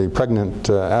front of the pregnant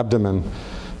abdomen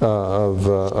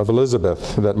of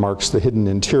Elizabeth that marks the hidden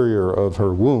interior of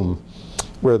her womb,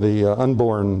 where the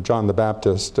unborn John the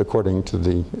Baptist, according to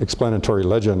the explanatory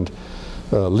legend,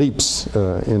 leaps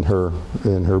in her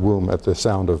womb at the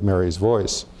sound of Mary's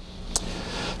voice.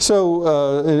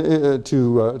 So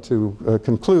to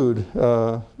conclude,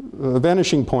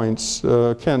 vanishing points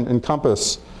can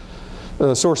encompass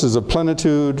sources of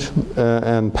plenitude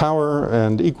and power,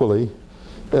 and equally,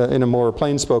 in a more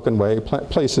plain-spoken way,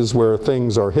 places where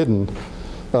things are hidden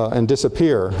and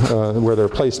disappear, where they're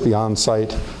placed beyond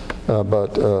sight,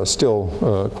 but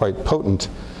still quite potent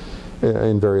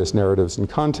in various narratives and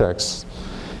contexts.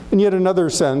 In yet another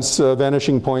sense,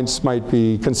 vanishing points might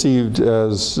be conceived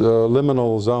as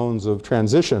liminal zones of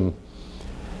transition,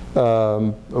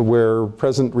 where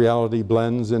present reality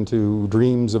blends into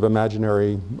dreams of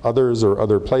imaginary others or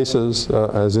other places,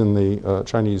 as in the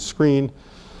Chinese screen,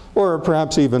 or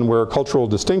perhaps even where cultural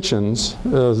distinctions,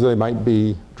 as they might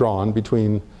be drawn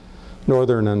between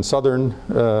northern and southern,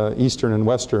 eastern and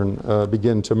western,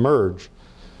 begin to merge.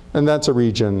 And that's a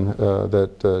region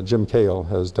that Jim Cahill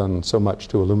has done so much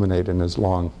to illuminate in his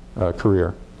long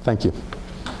career. Thank you.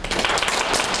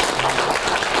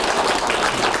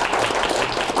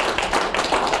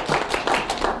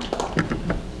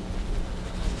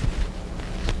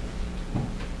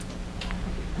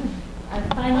 Our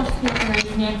final speaker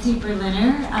is Nancy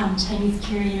Berliner, Chinese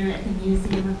curator at the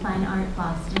Museum of Fine Art,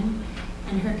 Boston,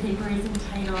 and her paper is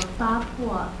entitled Fa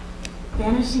Po,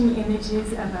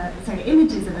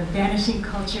 images of a vanishing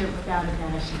culture without a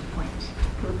vanishing point.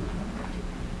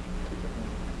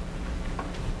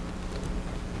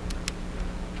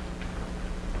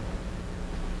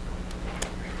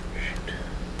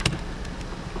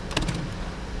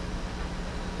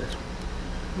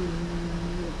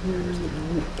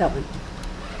 That one.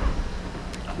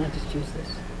 I'll just use this.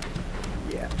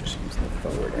 Yeah, just use the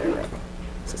forward arrow.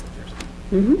 This is the first one.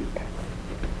 Mm-hmm.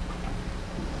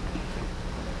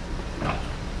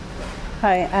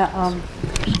 Hi,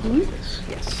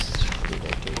 Yes.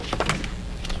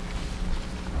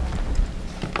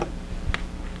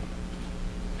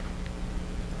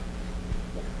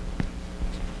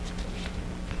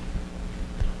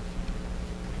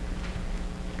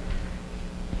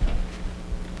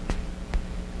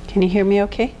 Can you hear me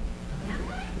okay?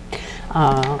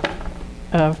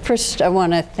 First, I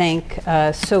want to thank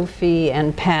Sophie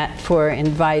and Pat for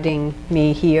inviting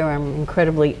me here. I'm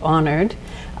incredibly honored.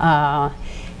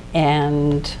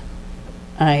 And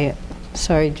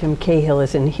sorry Jim Cahill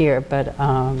isn't here, but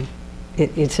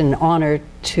it's an honor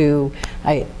to,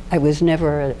 I was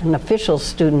never an official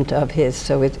student of his,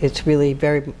 so it's really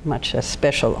very much a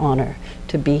special honor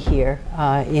to be here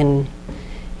in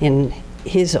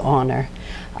his honor.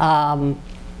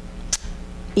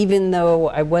 Even though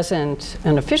I wasn't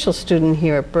an official student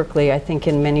here at Berkeley, I think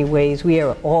in many ways we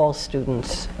are all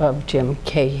students of Jim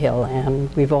Cahill, and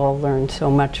we've all learned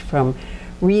so much from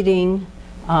reading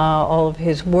all of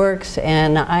his works.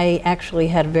 And I actually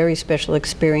had a very special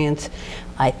experience.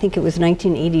 I think it was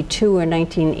 1982 or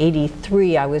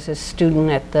 1983. I was a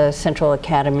student at the Central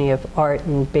Academy of Art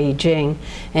in Beijing,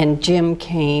 and Jim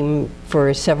came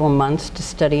for several months to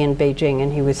study in Beijing,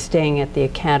 and he was staying at the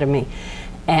academy.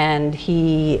 And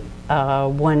he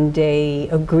one day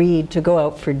agreed to go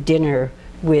out for dinner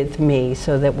with me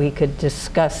so that we could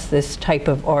discuss this type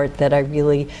of art that I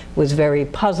really was very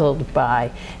puzzled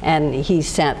by. And he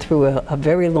sat through a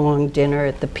very long dinner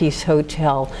at the Peace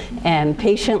Hotel and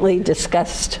patiently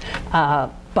discussed Ba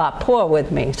Po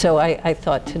with me. So I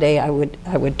thought today I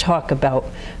would talk about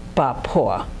Ba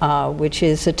Po, which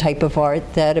is a type of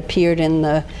art that appeared in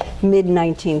the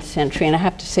mid-19th century. And I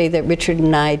have to say that Richard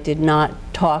and I did not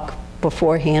talk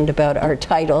beforehand about our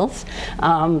titles,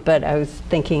 but I was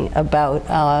thinking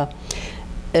about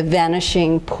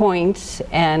vanishing points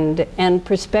and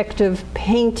perspective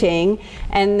painting,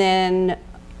 and then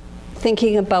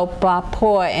thinking about Ba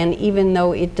Po, and even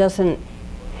though it doesn't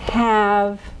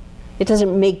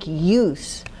make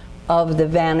use of the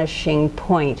vanishing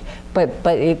point, but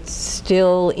it's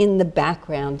still in the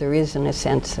background. There is, in a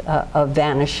sense, a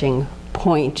vanishing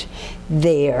point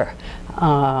there.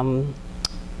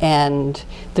 And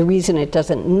the reason it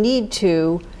doesn't need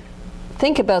to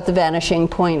think about the vanishing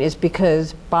point is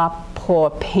because Ba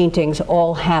Po paintings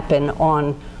all happen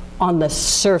on the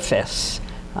surface,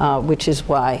 which is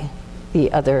why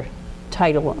the other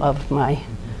title of my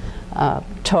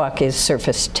talk is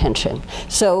Surface Tension.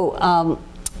 So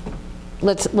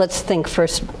let's think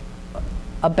first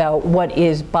about what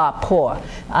is Ba Po.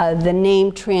 The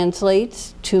name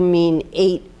translates to mean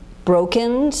 8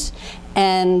 brokens,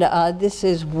 and this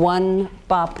is one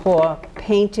Ba Po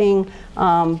painting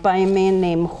by a man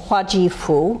named Hua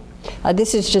Jifu.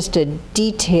 This is just a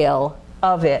detail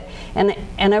of it,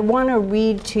 and I want to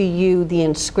read to you the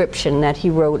inscription that he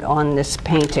wrote on this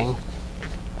painting.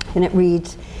 And it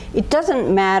reads, "It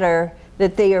doesn't matter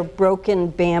that they are broken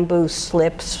bamboo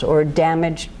slips or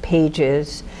damaged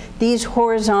pages. These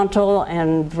horizontal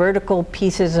and vertical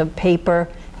pieces of paper,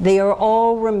 they are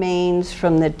all remains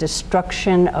from the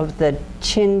destruction of the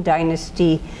Qin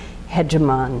dynasty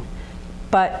hegemon.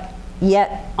 But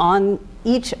yet on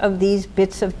each of these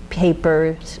bits of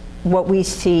paper, what we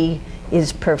see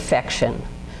is perfection."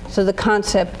 So the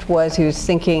concept was, he was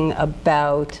thinking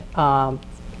about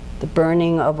the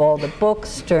burning of all the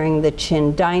books during the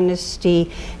Qin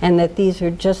dynasty, and that these are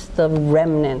just the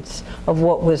remnants of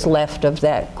what was left of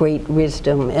that great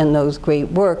wisdom and those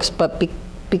great works. But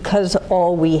because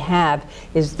all we have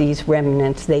is these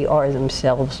remnants, they are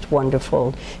themselves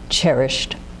wonderful,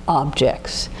 cherished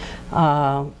objects.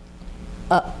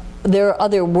 There are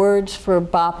other words for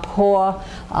Ba Po.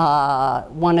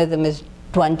 One of them is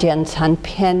Duanjian San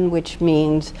Pen, which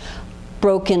means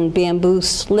broken bamboo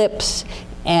slips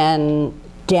and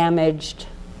damaged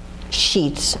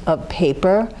sheets of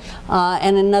paper.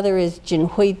 And another is Jin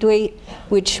Hui Dui,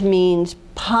 which means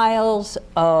piles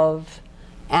of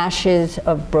ashes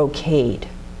of brocade.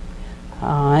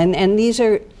 And these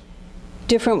are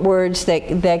different words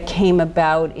that came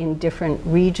about in different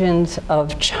regions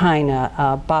of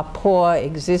China. Ba Po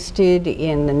existed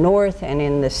in the north and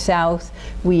in the south.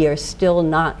 We are still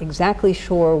not exactly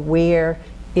sure where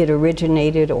it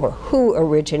originated or who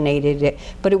originated it,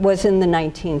 but it was in the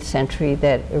 19th century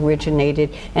that originated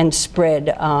and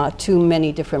spread to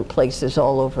many different places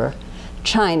all over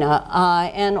China,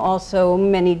 and also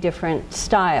many different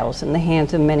styles in the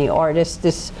hands of many artists.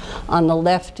 This on the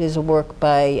left is a work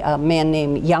by a man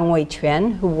named Yang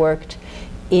Weiquan, who worked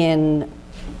in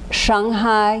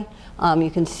Shanghai.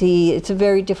 You can see it's a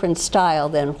very different style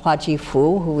than Hua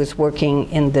Jifu, who was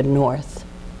working in the north.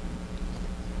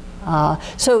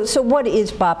 So what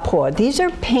is Ba Po? These are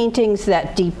paintings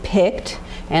that depict,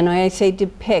 and when I say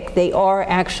depict, they are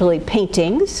actually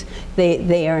paintings.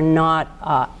 They are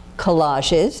not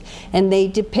collages, and they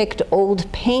depict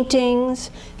old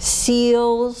paintings,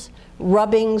 seals,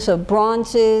 rubbings of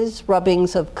bronzes,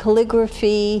 rubbings of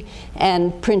calligraphy,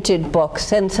 and printed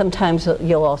books. And sometimes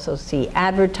you'll also see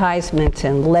advertisements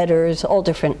and letters, all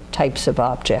different types of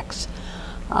objects.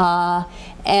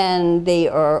 And they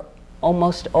are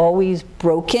almost always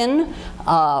broken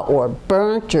or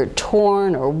burnt or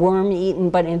torn or worm-eaten,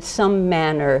 but in some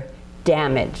manner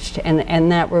damaged.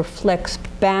 And that reflects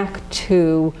back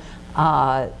to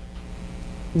the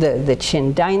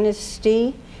Qin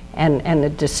dynasty and the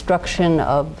destruction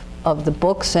of the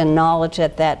books and knowledge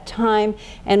at that time,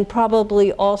 and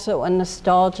probably also a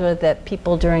nostalgia that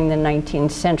people during the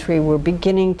 19th century were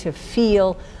beginning to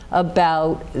feel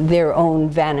about their own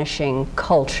vanishing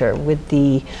culture with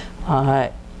the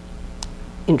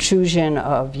intrusion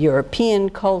of European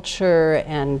culture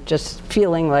and just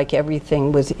feeling like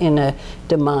everything was in a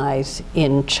demise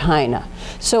in China.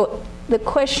 So the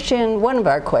question, one of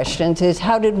our questions is,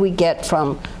 how did we get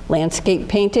from landscape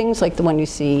paintings like the one you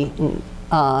see in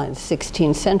the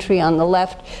 16th century on the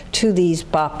left to these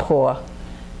Ba Po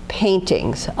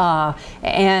paintings?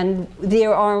 And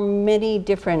there are many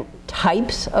different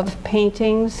types of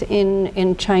paintings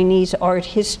in Chinese art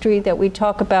history that we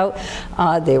talk about.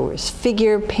 There was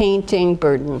figure painting,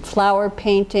 bird and flower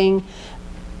painting,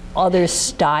 other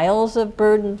styles of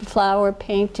bird and flower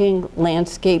painting,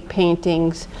 landscape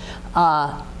paintings,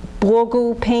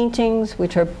 Borgu paintings,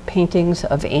 which are paintings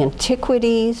of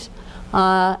antiquities,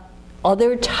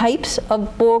 other types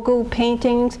of Borgu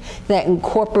paintings that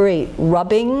incorporate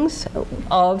rubbings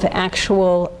of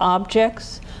actual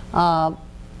objects,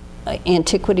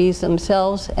 antiquities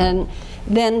themselves, and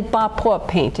then Ba-Po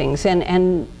paintings.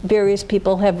 And various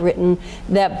people have written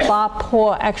that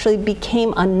Ba-Po actually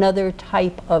became another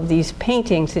type of these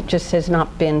paintings. It just has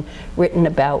not been written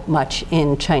about much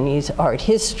in Chinese art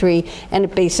history, and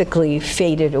it basically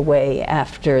faded away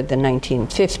after the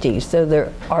 1950s, though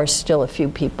there are still a few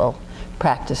people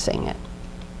practicing it.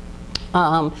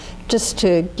 Just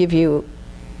to give you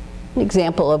an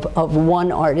example of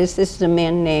one artist, this is a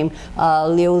man named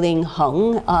Liu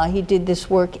Lingheng. He did this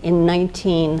work in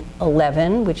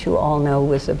 1911, which you all know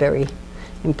was a very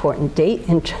important date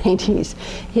in Chinese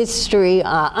history.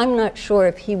 I'm not sure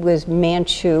if he was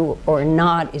Manchu or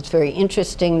not. It's very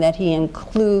interesting that he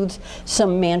includes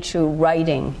some Manchu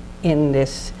writing in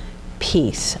this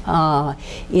piece.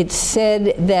 It's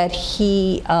said that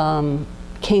he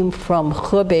came from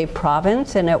Hebei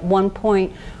province, and at one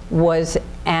point was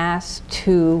asked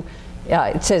to,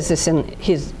 it says this in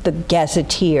the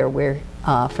Gazetteer, where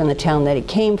from the town that he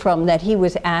came from, that he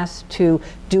was asked to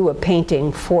do a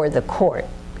painting for the court.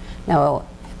 Now,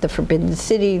 at the Forbidden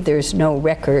City, there's no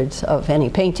records of any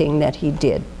painting that he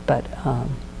did, but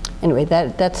anyway,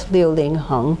 that's Liu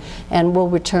Lingheng, and we'll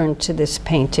return to this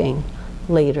painting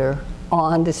later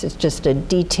on. This is just a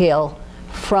detail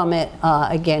from it.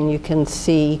 Again, you can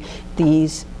see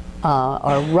these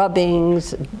are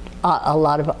rubbings, a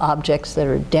lot of objects that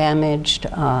are damaged,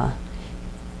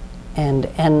 and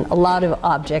a lot of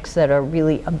objects that are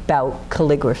really about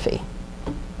calligraphy.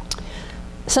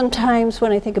 Sometimes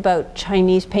when I think about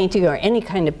Chinese painting or any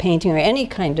kind of painting or any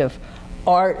kind of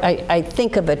art, I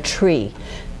think of a tree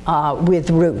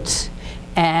with roots,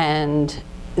 and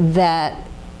that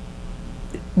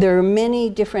there are many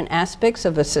different aspects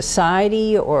of a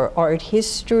society or art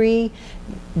history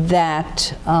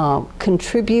that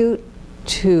contribute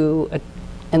to,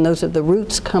 and those are the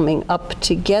roots coming up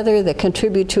together, that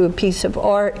contribute to a piece of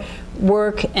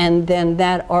artwork, and then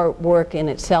that artwork in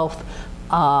itself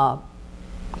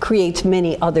creates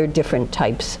many other different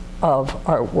types of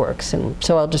artworks. And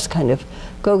so I'll just kind of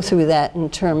go through that in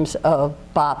terms of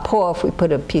Ba-Po. If we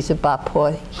put a piece of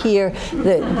Ba-Po here,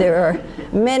 there are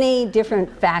many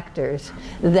different factors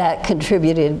that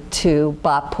contributed to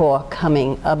Ba-Po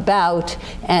coming about,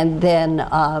 and then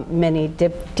many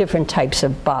different types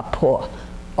of Ba-Po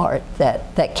art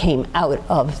that came out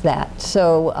of that.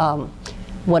 So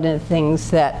one of the things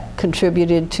that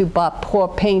contributed to Ba-Po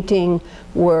painting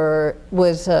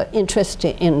was interest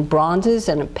in bronzes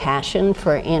and a passion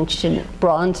for ancient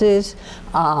bronzes,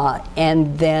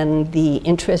 and then the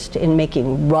interest in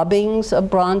making rubbings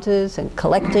of bronzes and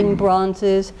collecting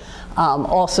bronzes.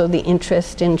 Also the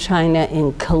interest in China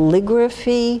in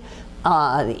calligraphy,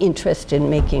 the interest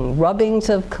in making rubbings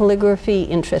of calligraphy,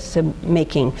 interest in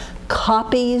making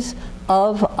copies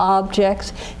of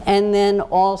objects, and then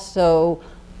also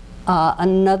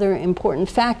another important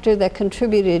factor that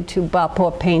contributed to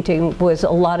Ba-Po painting was a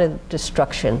lot of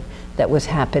destruction that was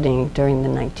happening during the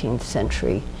 19th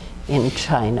century in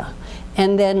China.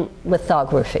 And then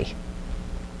lithography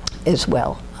as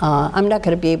well. I'm not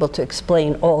going to be able to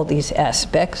explain all these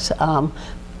aspects,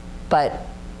 but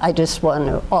I just want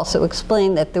to also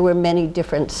explain that there were many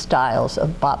different styles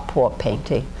of Ba-Po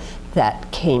painting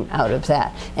that came out of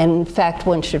that. And in fact,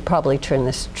 one should probably turn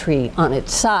this tree on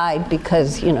its side,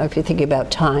 because, you know, if you're thinking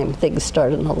about time, things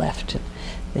start on the left,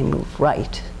 they move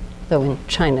right. Though in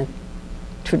China,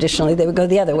 traditionally, they would go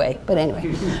the other way. But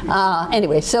anyway,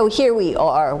 anyway, so here we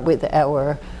are with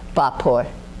our Ba-Po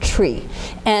tree.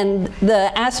 And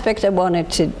the aspect I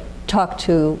wanted to talk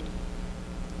to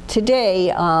today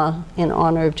in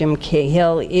honor of Jim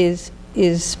Cahill is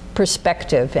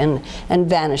perspective and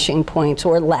vanishing points,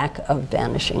 or lack of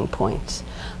vanishing points.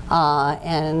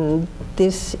 And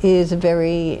this is a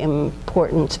very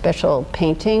important special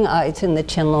painting. It's in the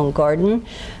Qianlong Garden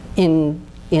in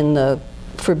the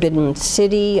Forbidden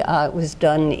City. It was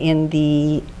done in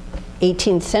the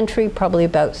 18th century, probably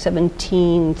about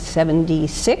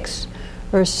 1776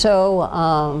 or so,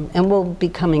 and we'll be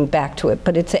coming back to it.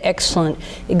 But it's an excellent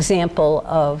example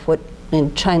of what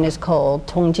in China is called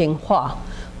Tongjinghua,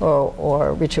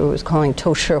 or Richard was calling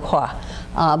Toshihua.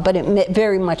 But it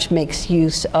very much makes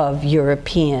use of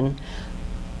European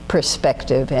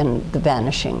perspective and the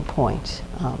vanishing point,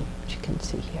 which you can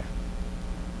see here.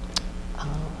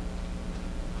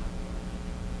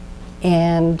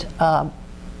 And Ba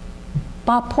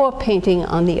Po painting,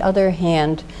 on the other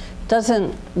hand,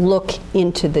 doesn't look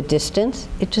into the distance.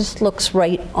 It just looks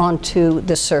right onto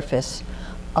the surface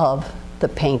of the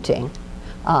painting,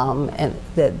 and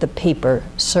the paper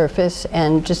surface,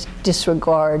 and just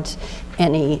disregards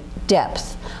any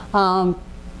depth.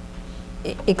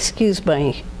 Excuse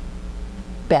my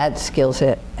bad skills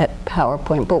at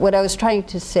PowerPoint, but what I was trying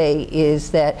to say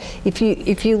is that if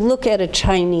you look at a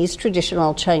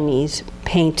traditional Chinese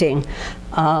painting,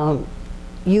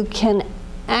 you can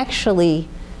actually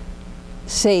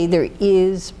say there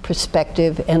is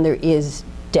perspective and there is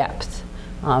depth.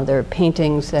 There are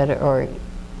paintings that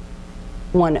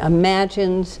one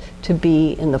imagines to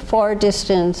be in the far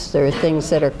distance. There are things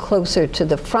that are closer to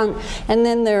the front, and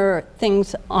then there are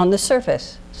things on the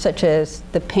surface, such as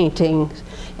the paintings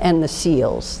and the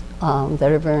seals that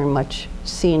are very much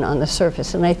seen on the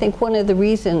surface. And I think one of the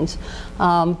reasons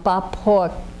Ba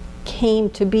Po came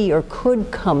to be, or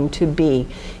could come to be,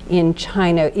 in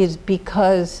China is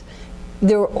because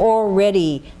there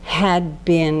already had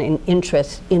been an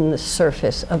interest in the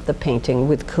surface of the painting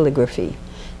with calligraphy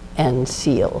and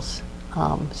seals.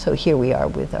 So here we are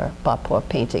with our Ba Po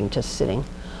painting just sitting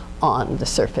on the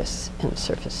surface and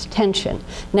surface tension.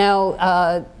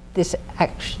 Now,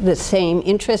 the same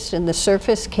interest in the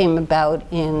surface came about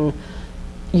in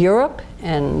Europe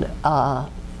and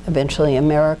eventually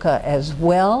America as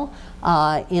well.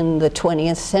 In the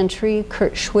 20th century,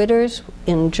 Kurt Schwitters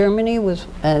in Germany was,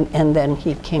 and then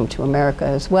he came to America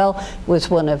as well, was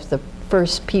one of the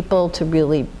first people to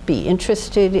really be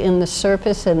interested in the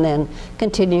surface, and then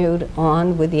continued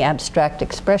on with the abstract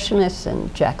expressionists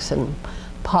and Jackson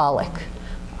Pollock.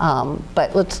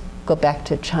 But let's go back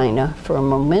to China for a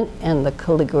moment and the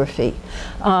calligraphy.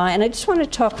 And I just want to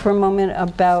talk for a moment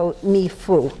about Mi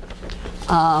Fu.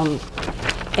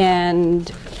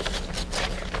 And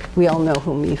we all know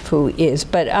who Mi Fu is,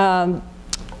 but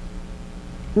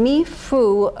Mi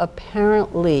Fu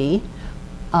apparently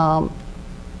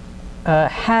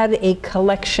had a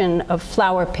collection of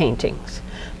flower paintings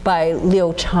by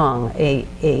Liu Chang,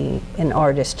 an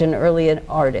artist, an early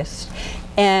artist.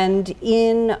 And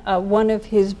in one of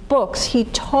his books, he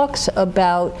talks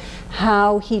about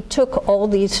how he took all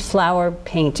these flower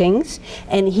paintings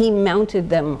and he mounted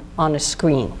them on a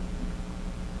screen.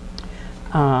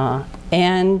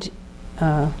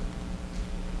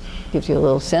 Gives you a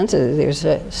little sense. There's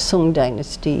a Sung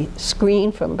Dynasty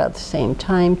screen from about the same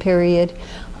time period.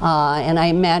 And I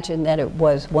imagine that it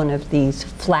was one of these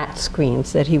flat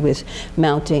screens that he was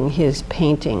mounting his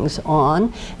paintings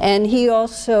on. And he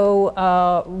also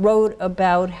wrote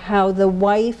about how the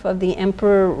wife of the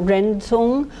Emperor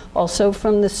Renzong, also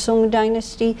from the Sung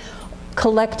Dynasty,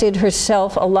 collected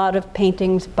herself a lot of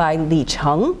paintings by Li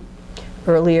Cheng,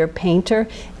 earlier painter,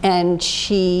 and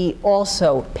she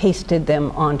also pasted them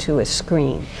onto a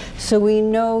screen. So we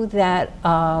know that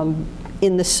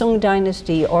in the Sung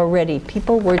Dynasty already,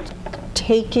 people were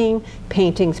taking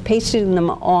paintings, pasting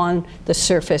them on the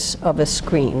surface of a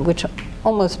screen, which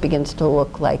almost begins to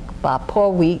look like Ba Po.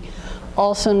 We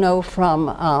also know from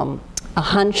a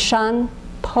Han Shan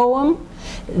poem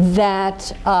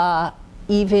that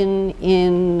even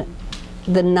in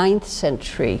the 9th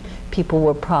century, people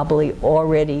were probably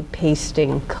already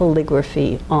pasting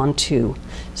calligraphy onto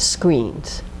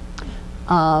screens.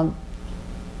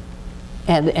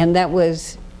 And that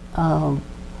was,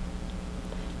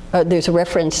 there's a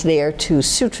reference there to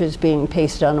sutras being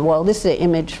pasted on the wall. This is an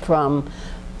image from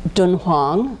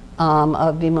Dunhuang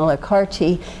of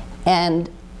Vimalakirti, and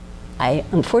I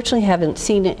unfortunately haven't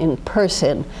seen it in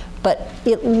person, but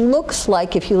it looks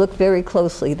like, if you look very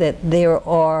closely, that there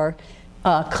are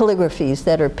calligraphies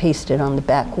that are pasted on the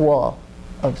back wall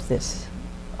of the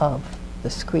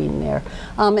screen there.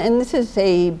 And this is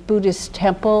a Buddhist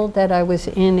temple that I was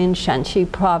in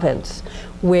Shanxi province,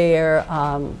 where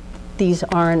these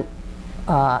aren't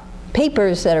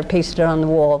papers that are pasted on the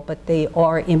wall, but they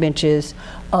are images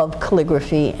of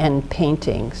calligraphy and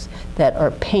paintings that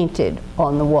are painted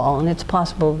on the wall. And it's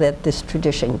possible that this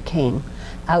tradition came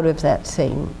out of that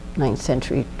same 9th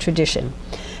century tradition.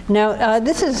 Now,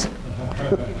 this is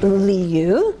Li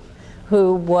Yu,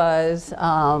 who was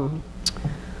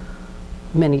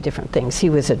many different things. He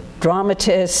was a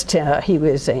dramatist, he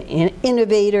was an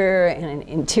innovator and an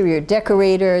interior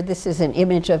decorator. This is an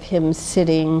image of him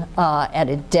sitting at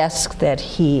a desk that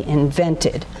he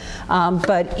invented.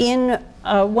 But in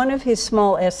one of his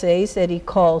small essays that he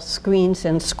calls Screens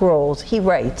and Scrolls, he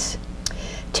writes,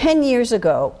 10 years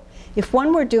ago, if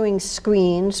one were doing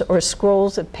screens or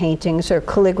scrolls of paintings or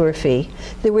calligraphy,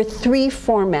 there were three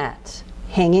formats: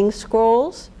 hanging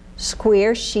scrolls,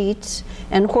 square sheets,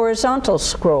 and horizontal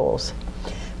scrolls.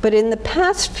 But in the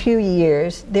past few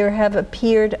years, there have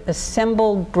appeared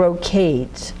assembled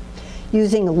brocades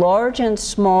using large and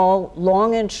small,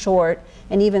 long and short,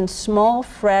 and even small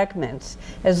fragments.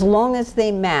 As long as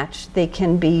they match, they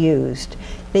can be used.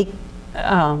 They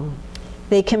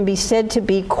can be said to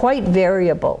be quite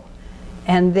variable,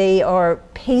 and they are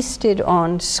pasted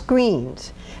on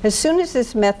screens. As soon as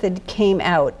this method came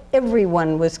out,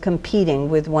 everyone was competing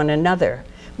with one another.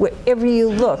 Wherever you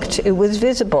looked, it was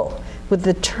visible. With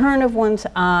the turn of one's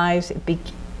eyes, it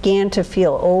began to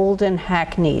feel old and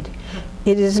hackneyed.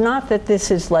 It is not that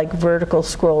this is like vertical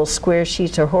scrolls, square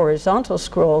sheets, or horizontal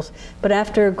scrolls, but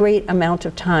after a great amount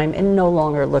of time, it no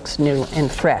longer looks new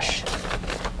and fresh.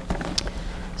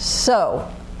 So,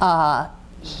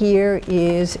 here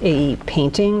is a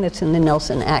painting that's in the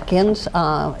Nelson Atkins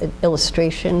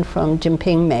illustration from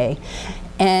Jinping Mei.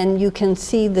 And you can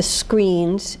see the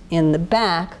screens in the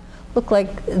back look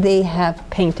like they have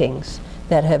paintings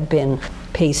that have been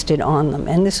pasted on them.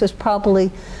 And this is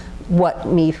probably what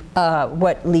Li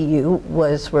Yu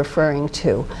was referring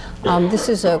to. This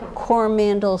is a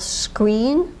Coromandel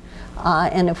screen,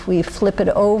 and if we flip it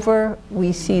over,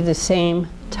 we see the same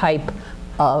type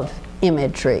of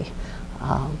imagery.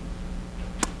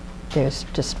 There's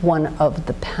just one of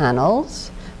the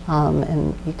panels,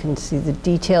 and you can see the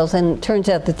details. And it turns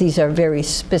out that these are very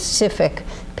specific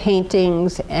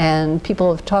paintings, and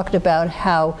people have talked about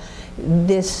how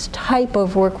this type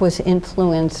of work was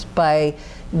influenced by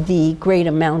the great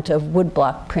amount of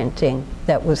woodblock printing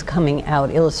that was coming out,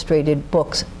 illustrated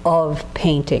books of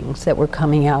paintings that were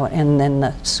coming out, and then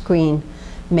the screen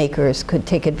makers could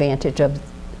take advantage of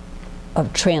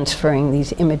transferring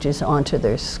these images onto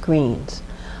their screens.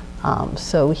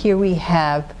 So here we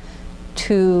have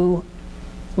two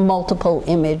multiple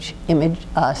image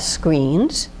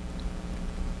screens.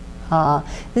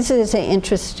 This is an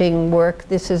interesting work.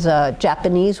 This is a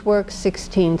Japanese work,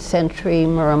 16th century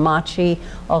Muromachi,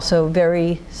 also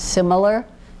very similar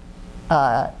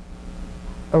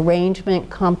arrangement,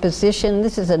 composition.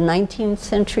 This is a 19th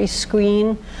century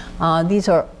screen. These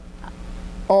are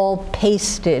all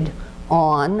pasted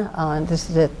on. This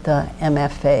is at the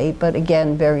MFA, but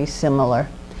again, very similar.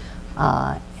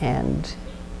 And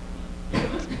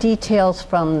details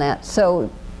from that. So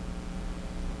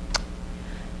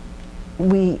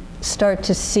we start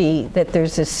to see that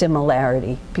there's a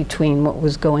similarity between what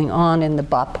was going on in the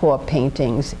Bapor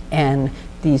paintings and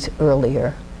these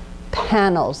earlier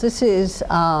panels. This is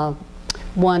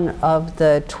one of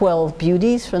the 12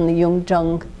 beauties from the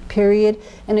Yongzheng period.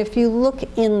 And if you look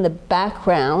in the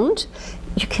background,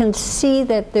 you can see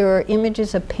that there are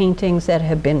images of paintings that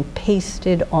have been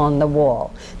pasted on the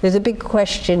wall. There's a big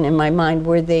question in my mind: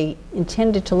 were they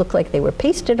intended to look like they were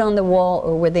pasted on the wall,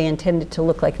 or were they intended to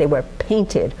look like they were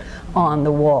painted on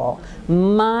the wall?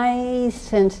 My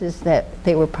sense is that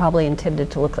they were probably intended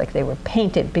to look like they were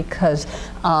painted, because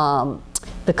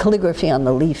the calligraphy on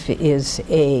the leaf is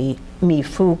a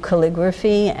Mifu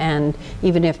calligraphy, and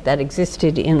even if that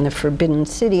existed in the Forbidden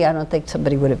City, I don't think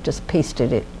somebody would have just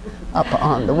pasted it up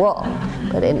on the wall.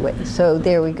 But anyway, so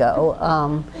there we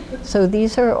go. So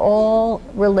these are all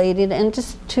related, and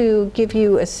just to give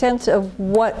you a sense of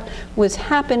what was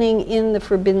happening in the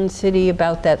Forbidden City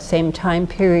about that same time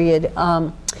period,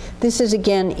 this is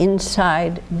again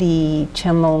inside the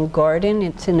Qianlong Garden.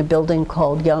 It's in a building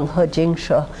called Yanghe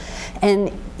Jingshe.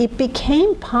 And it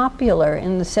became popular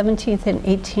in the 17th and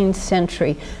 18th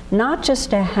century, not just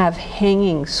to have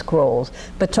hanging scrolls,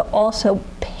 but to also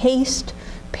paste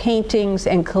paintings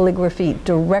and calligraphy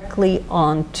directly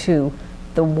onto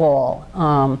the wall.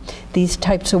 These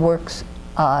types of works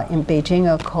in Beijing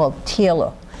are called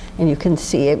tielo. And you can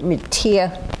see it,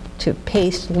 tia, to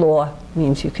paste, law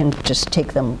means you can just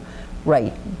take them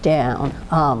right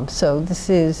down. So this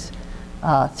is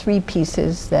 3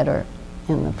 pieces that are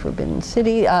in the Forbidden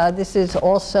City. This is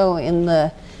also in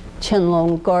the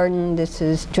Qianlong Garden. This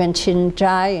is Zhuanqin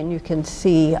Zhai, and you can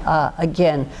see,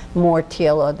 again, more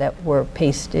tielo that were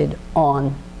pasted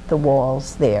on the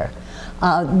walls there.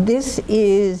 This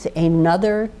is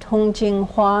another Tongjing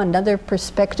Hua, another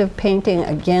perspective painting,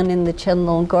 again in the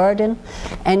Qianlong Garden.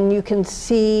 And you can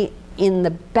see in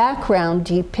the background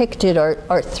depicted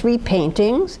are 3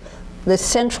 paintings. The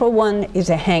central one is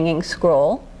a hanging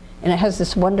scroll, and it has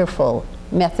this wonderful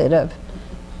method of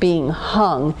being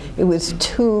hung. It was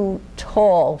too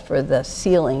tall for the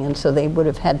ceiling, and so they would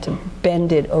have had to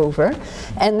bend it over.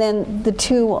 And then the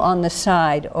 2 on the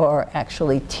side are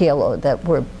actually tielo that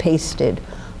were pasted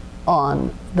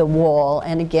on the wall.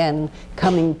 And again,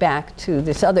 coming back to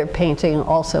this other painting,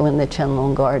 also in the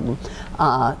Qianlong Garden,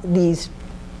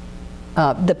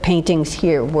 the paintings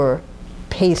here were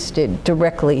pasted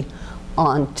directly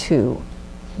onto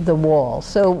the wall.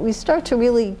 So we start to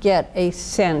really get a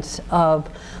sense of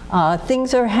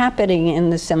things are happening in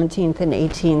the 17th and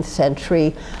 18th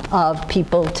century of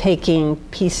people taking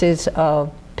pieces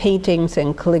of paintings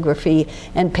and calligraphy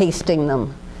and pasting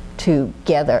them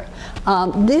together.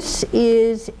 This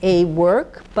is a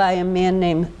work by a man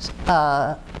named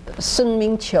Sun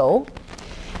Ming-chiu.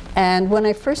 And when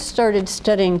I first started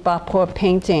studying Ba-po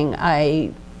painting,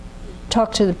 I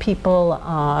talked to the people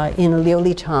in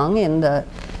Liulichang, in the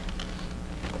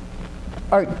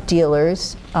art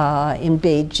dealers in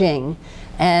Beijing,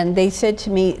 and they said to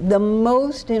me the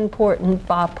most important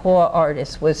Ba-po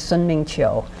artist was Sun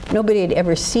Ming-chiu. Nobody had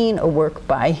ever seen a work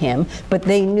by him, but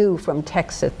they knew from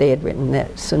texts that they had written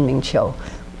that Sun Ming-chiu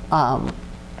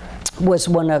was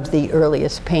one of the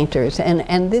earliest painters.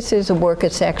 And this is a work,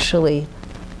 it's actually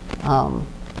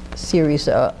series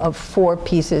of 4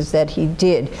 pieces that he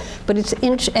did. But it's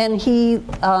and he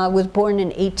was born in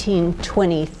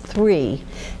 1823.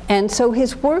 And so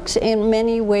his works in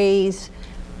many ways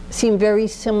seem very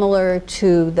similar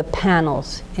to the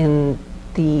panels in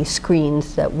the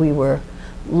screens that we were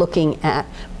looking at.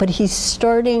 But he's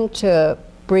starting to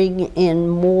bring in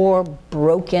more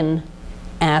broken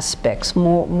aspects,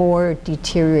 more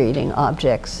deteriorating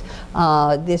objects.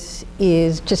 This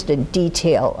is just a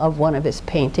detail of one of his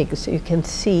paintings, so you can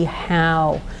see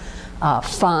how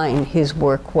fine his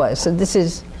work was. So this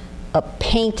is a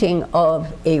painting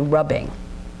of a rubbing.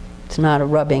 It's not a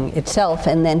rubbing itself,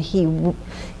 and then he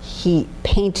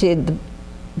painted the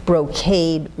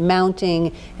brocade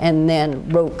mounting and then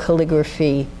wrote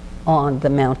calligraphy on the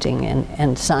mounting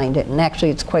and signed it. And actually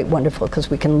it's quite wonderful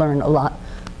because we can learn a lot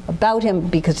about him,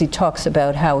 because he talks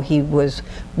about how he was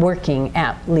working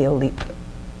at a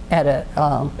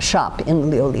shop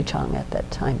in Liulichang at that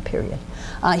time period.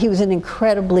 He was an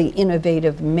incredibly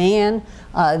innovative man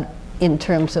in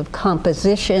terms of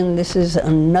composition. This is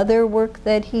another work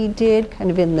that he did,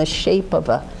 kind of in the shape of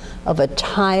a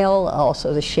tile,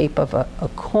 also the shape of a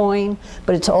coin,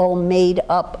 but it's all made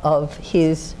up of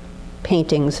his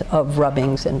paintings of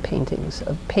rubbings and paintings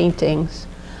of paintings.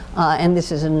 And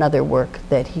this is another work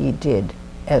that he did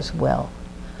as well.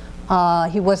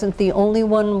 He wasn't the only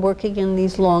one working in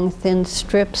these long, thin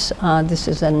strips. This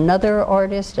is another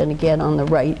artist, and again on the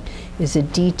right is a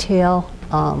detail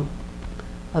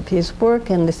of his work,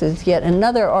 and this is yet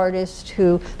another artist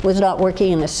who was not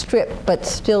working in a strip, but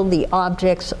still the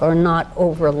objects are not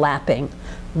overlapping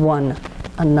one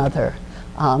another.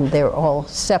 They're all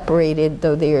separated,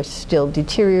 though they are still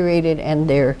deteriorated, and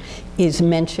there is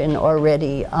mention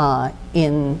already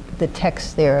in the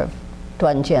text there of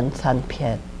Duanjian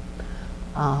Sanpian.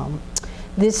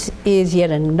 This is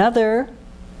yet another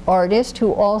artist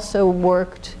who also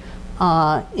worked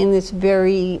in this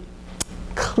very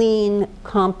clean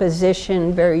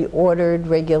composition, very ordered,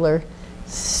 regular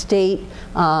state.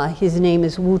 His name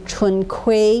is Wu Chun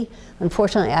Kui.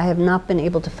 Unfortunately, I have not been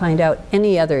able to find out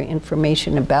any other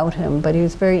information about him, but he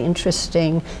was very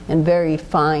interesting and very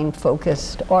fine,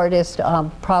 focused artist,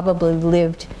 probably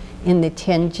lived in the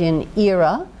Tianjin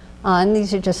era. And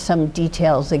these are just some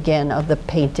details, again, of the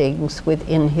paintings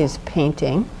within his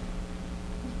painting.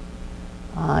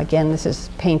 Again, this is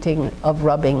painting of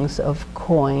rubbings of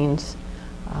coins.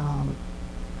 And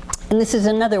this is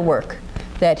another work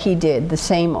that he did, the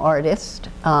same artist,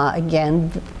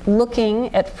 again,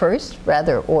 looking at first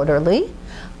rather orderly,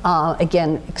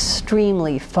 again,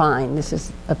 extremely fine. This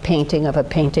is a painting of a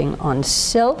painting on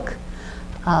silk,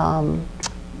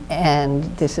 and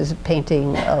this is a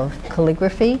painting of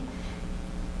calligraphy.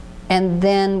 And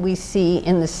then we see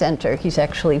in the center, he's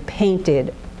actually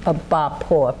painted a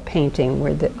Ba-po painting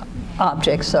where the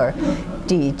objects are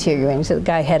deteriorating. So the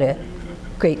guy had a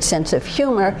great sense of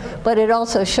humor, but it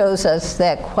also shows us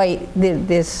that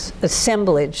this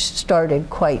assemblage started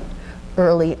quite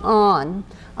early on.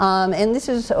 And this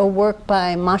is a work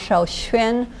by Ma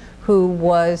Shaoxuan, who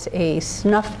was a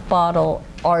snuff bottle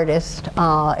artist,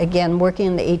 again, working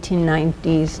in the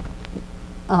 1890s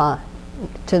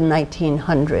to the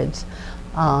 1900s,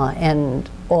 and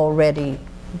already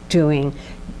doing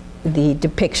the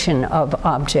depiction of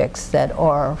objects that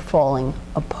are falling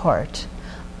apart.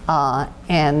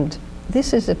 And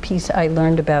this is a piece I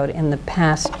learned about in the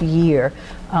past year,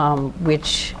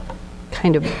 which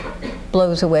kind of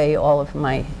blows away all of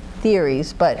my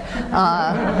theories, but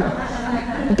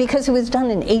because it was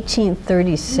done in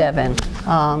 1837.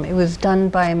 It was done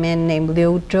by a man named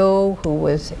Liu Zhou, who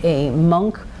was a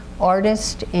monk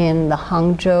artist in the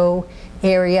Hangzhou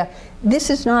area. This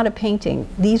is not a painting.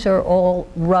 These are all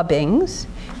rubbings,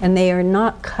 and they are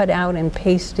not cut out and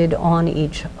pasted on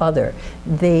each other.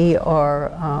 They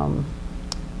are,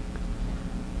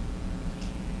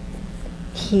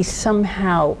 he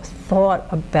somehow thought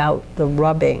about the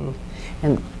rubbing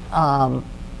and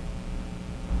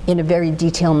in a very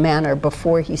detailed manner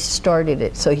before he started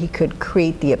it, so he could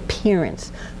create the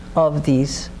appearance of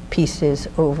these pieces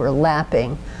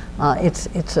overlapping.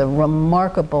 It's a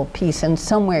remarkable piece, and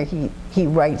somewhere he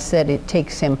writes that it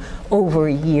takes him over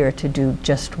a year to do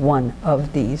just one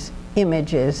of these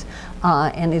images,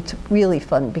 and it's really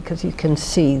fun because you can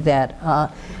see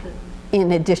that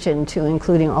in addition to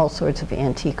including all sorts of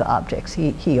antique objects,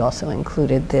 he also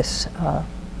included this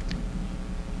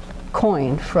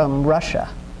coin from Russia.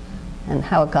 And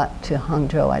how it got to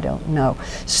Hangzhou, I don't know.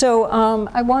 So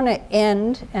I want to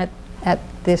end at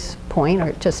this point,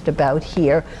 or just about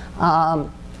here,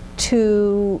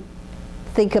 to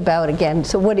think about again,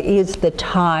 so what is the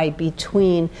tie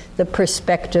between the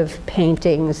perspective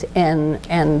paintings and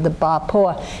the Ba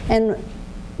Po? And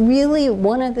really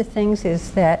one of the things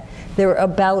is that they're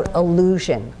about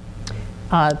illusion.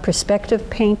 Perspective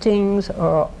paintings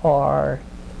are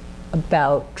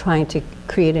about trying to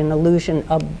create an illusion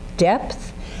of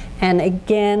depth. And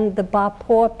again, the Ba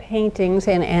Po paintings,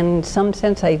 and in some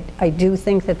sense I do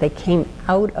think that they came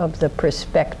out of the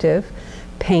perspective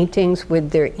paintings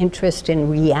with their interest in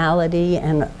reality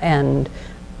and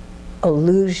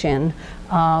illusion.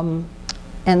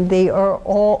 And they are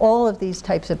all of these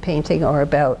types of painting are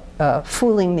about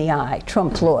fooling the eye,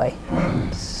 trompe l'oeil.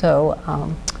 So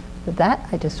with that,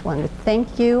 I just want to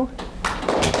thank you.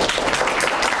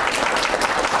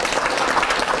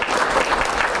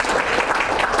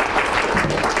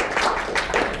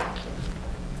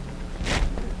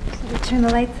 Turn the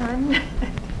lights on.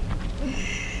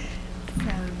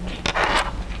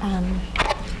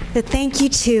 So thank you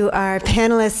to our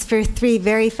panelists for 3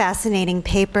 very fascinating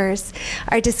papers.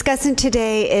 Our discussant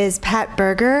today is Pat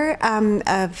Berger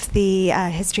of the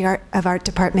History of Art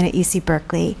Department at UC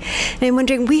Berkeley. And I'm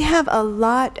wondering, we have a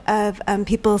lot of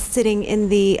people sitting in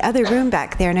the other room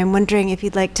back there, and I'm wondering if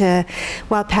you'd like to,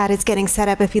 while Pat is getting set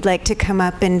up, if you'd like to come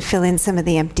up and fill in some of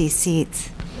the empty seats.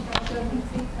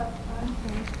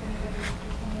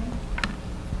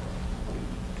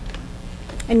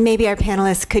 And maybe our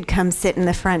panelists could come sit in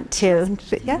the front too.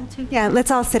 Yeah, yeah.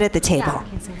 Let's all sit at the table.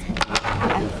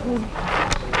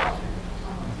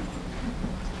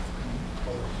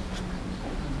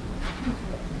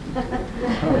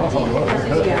 Yeah.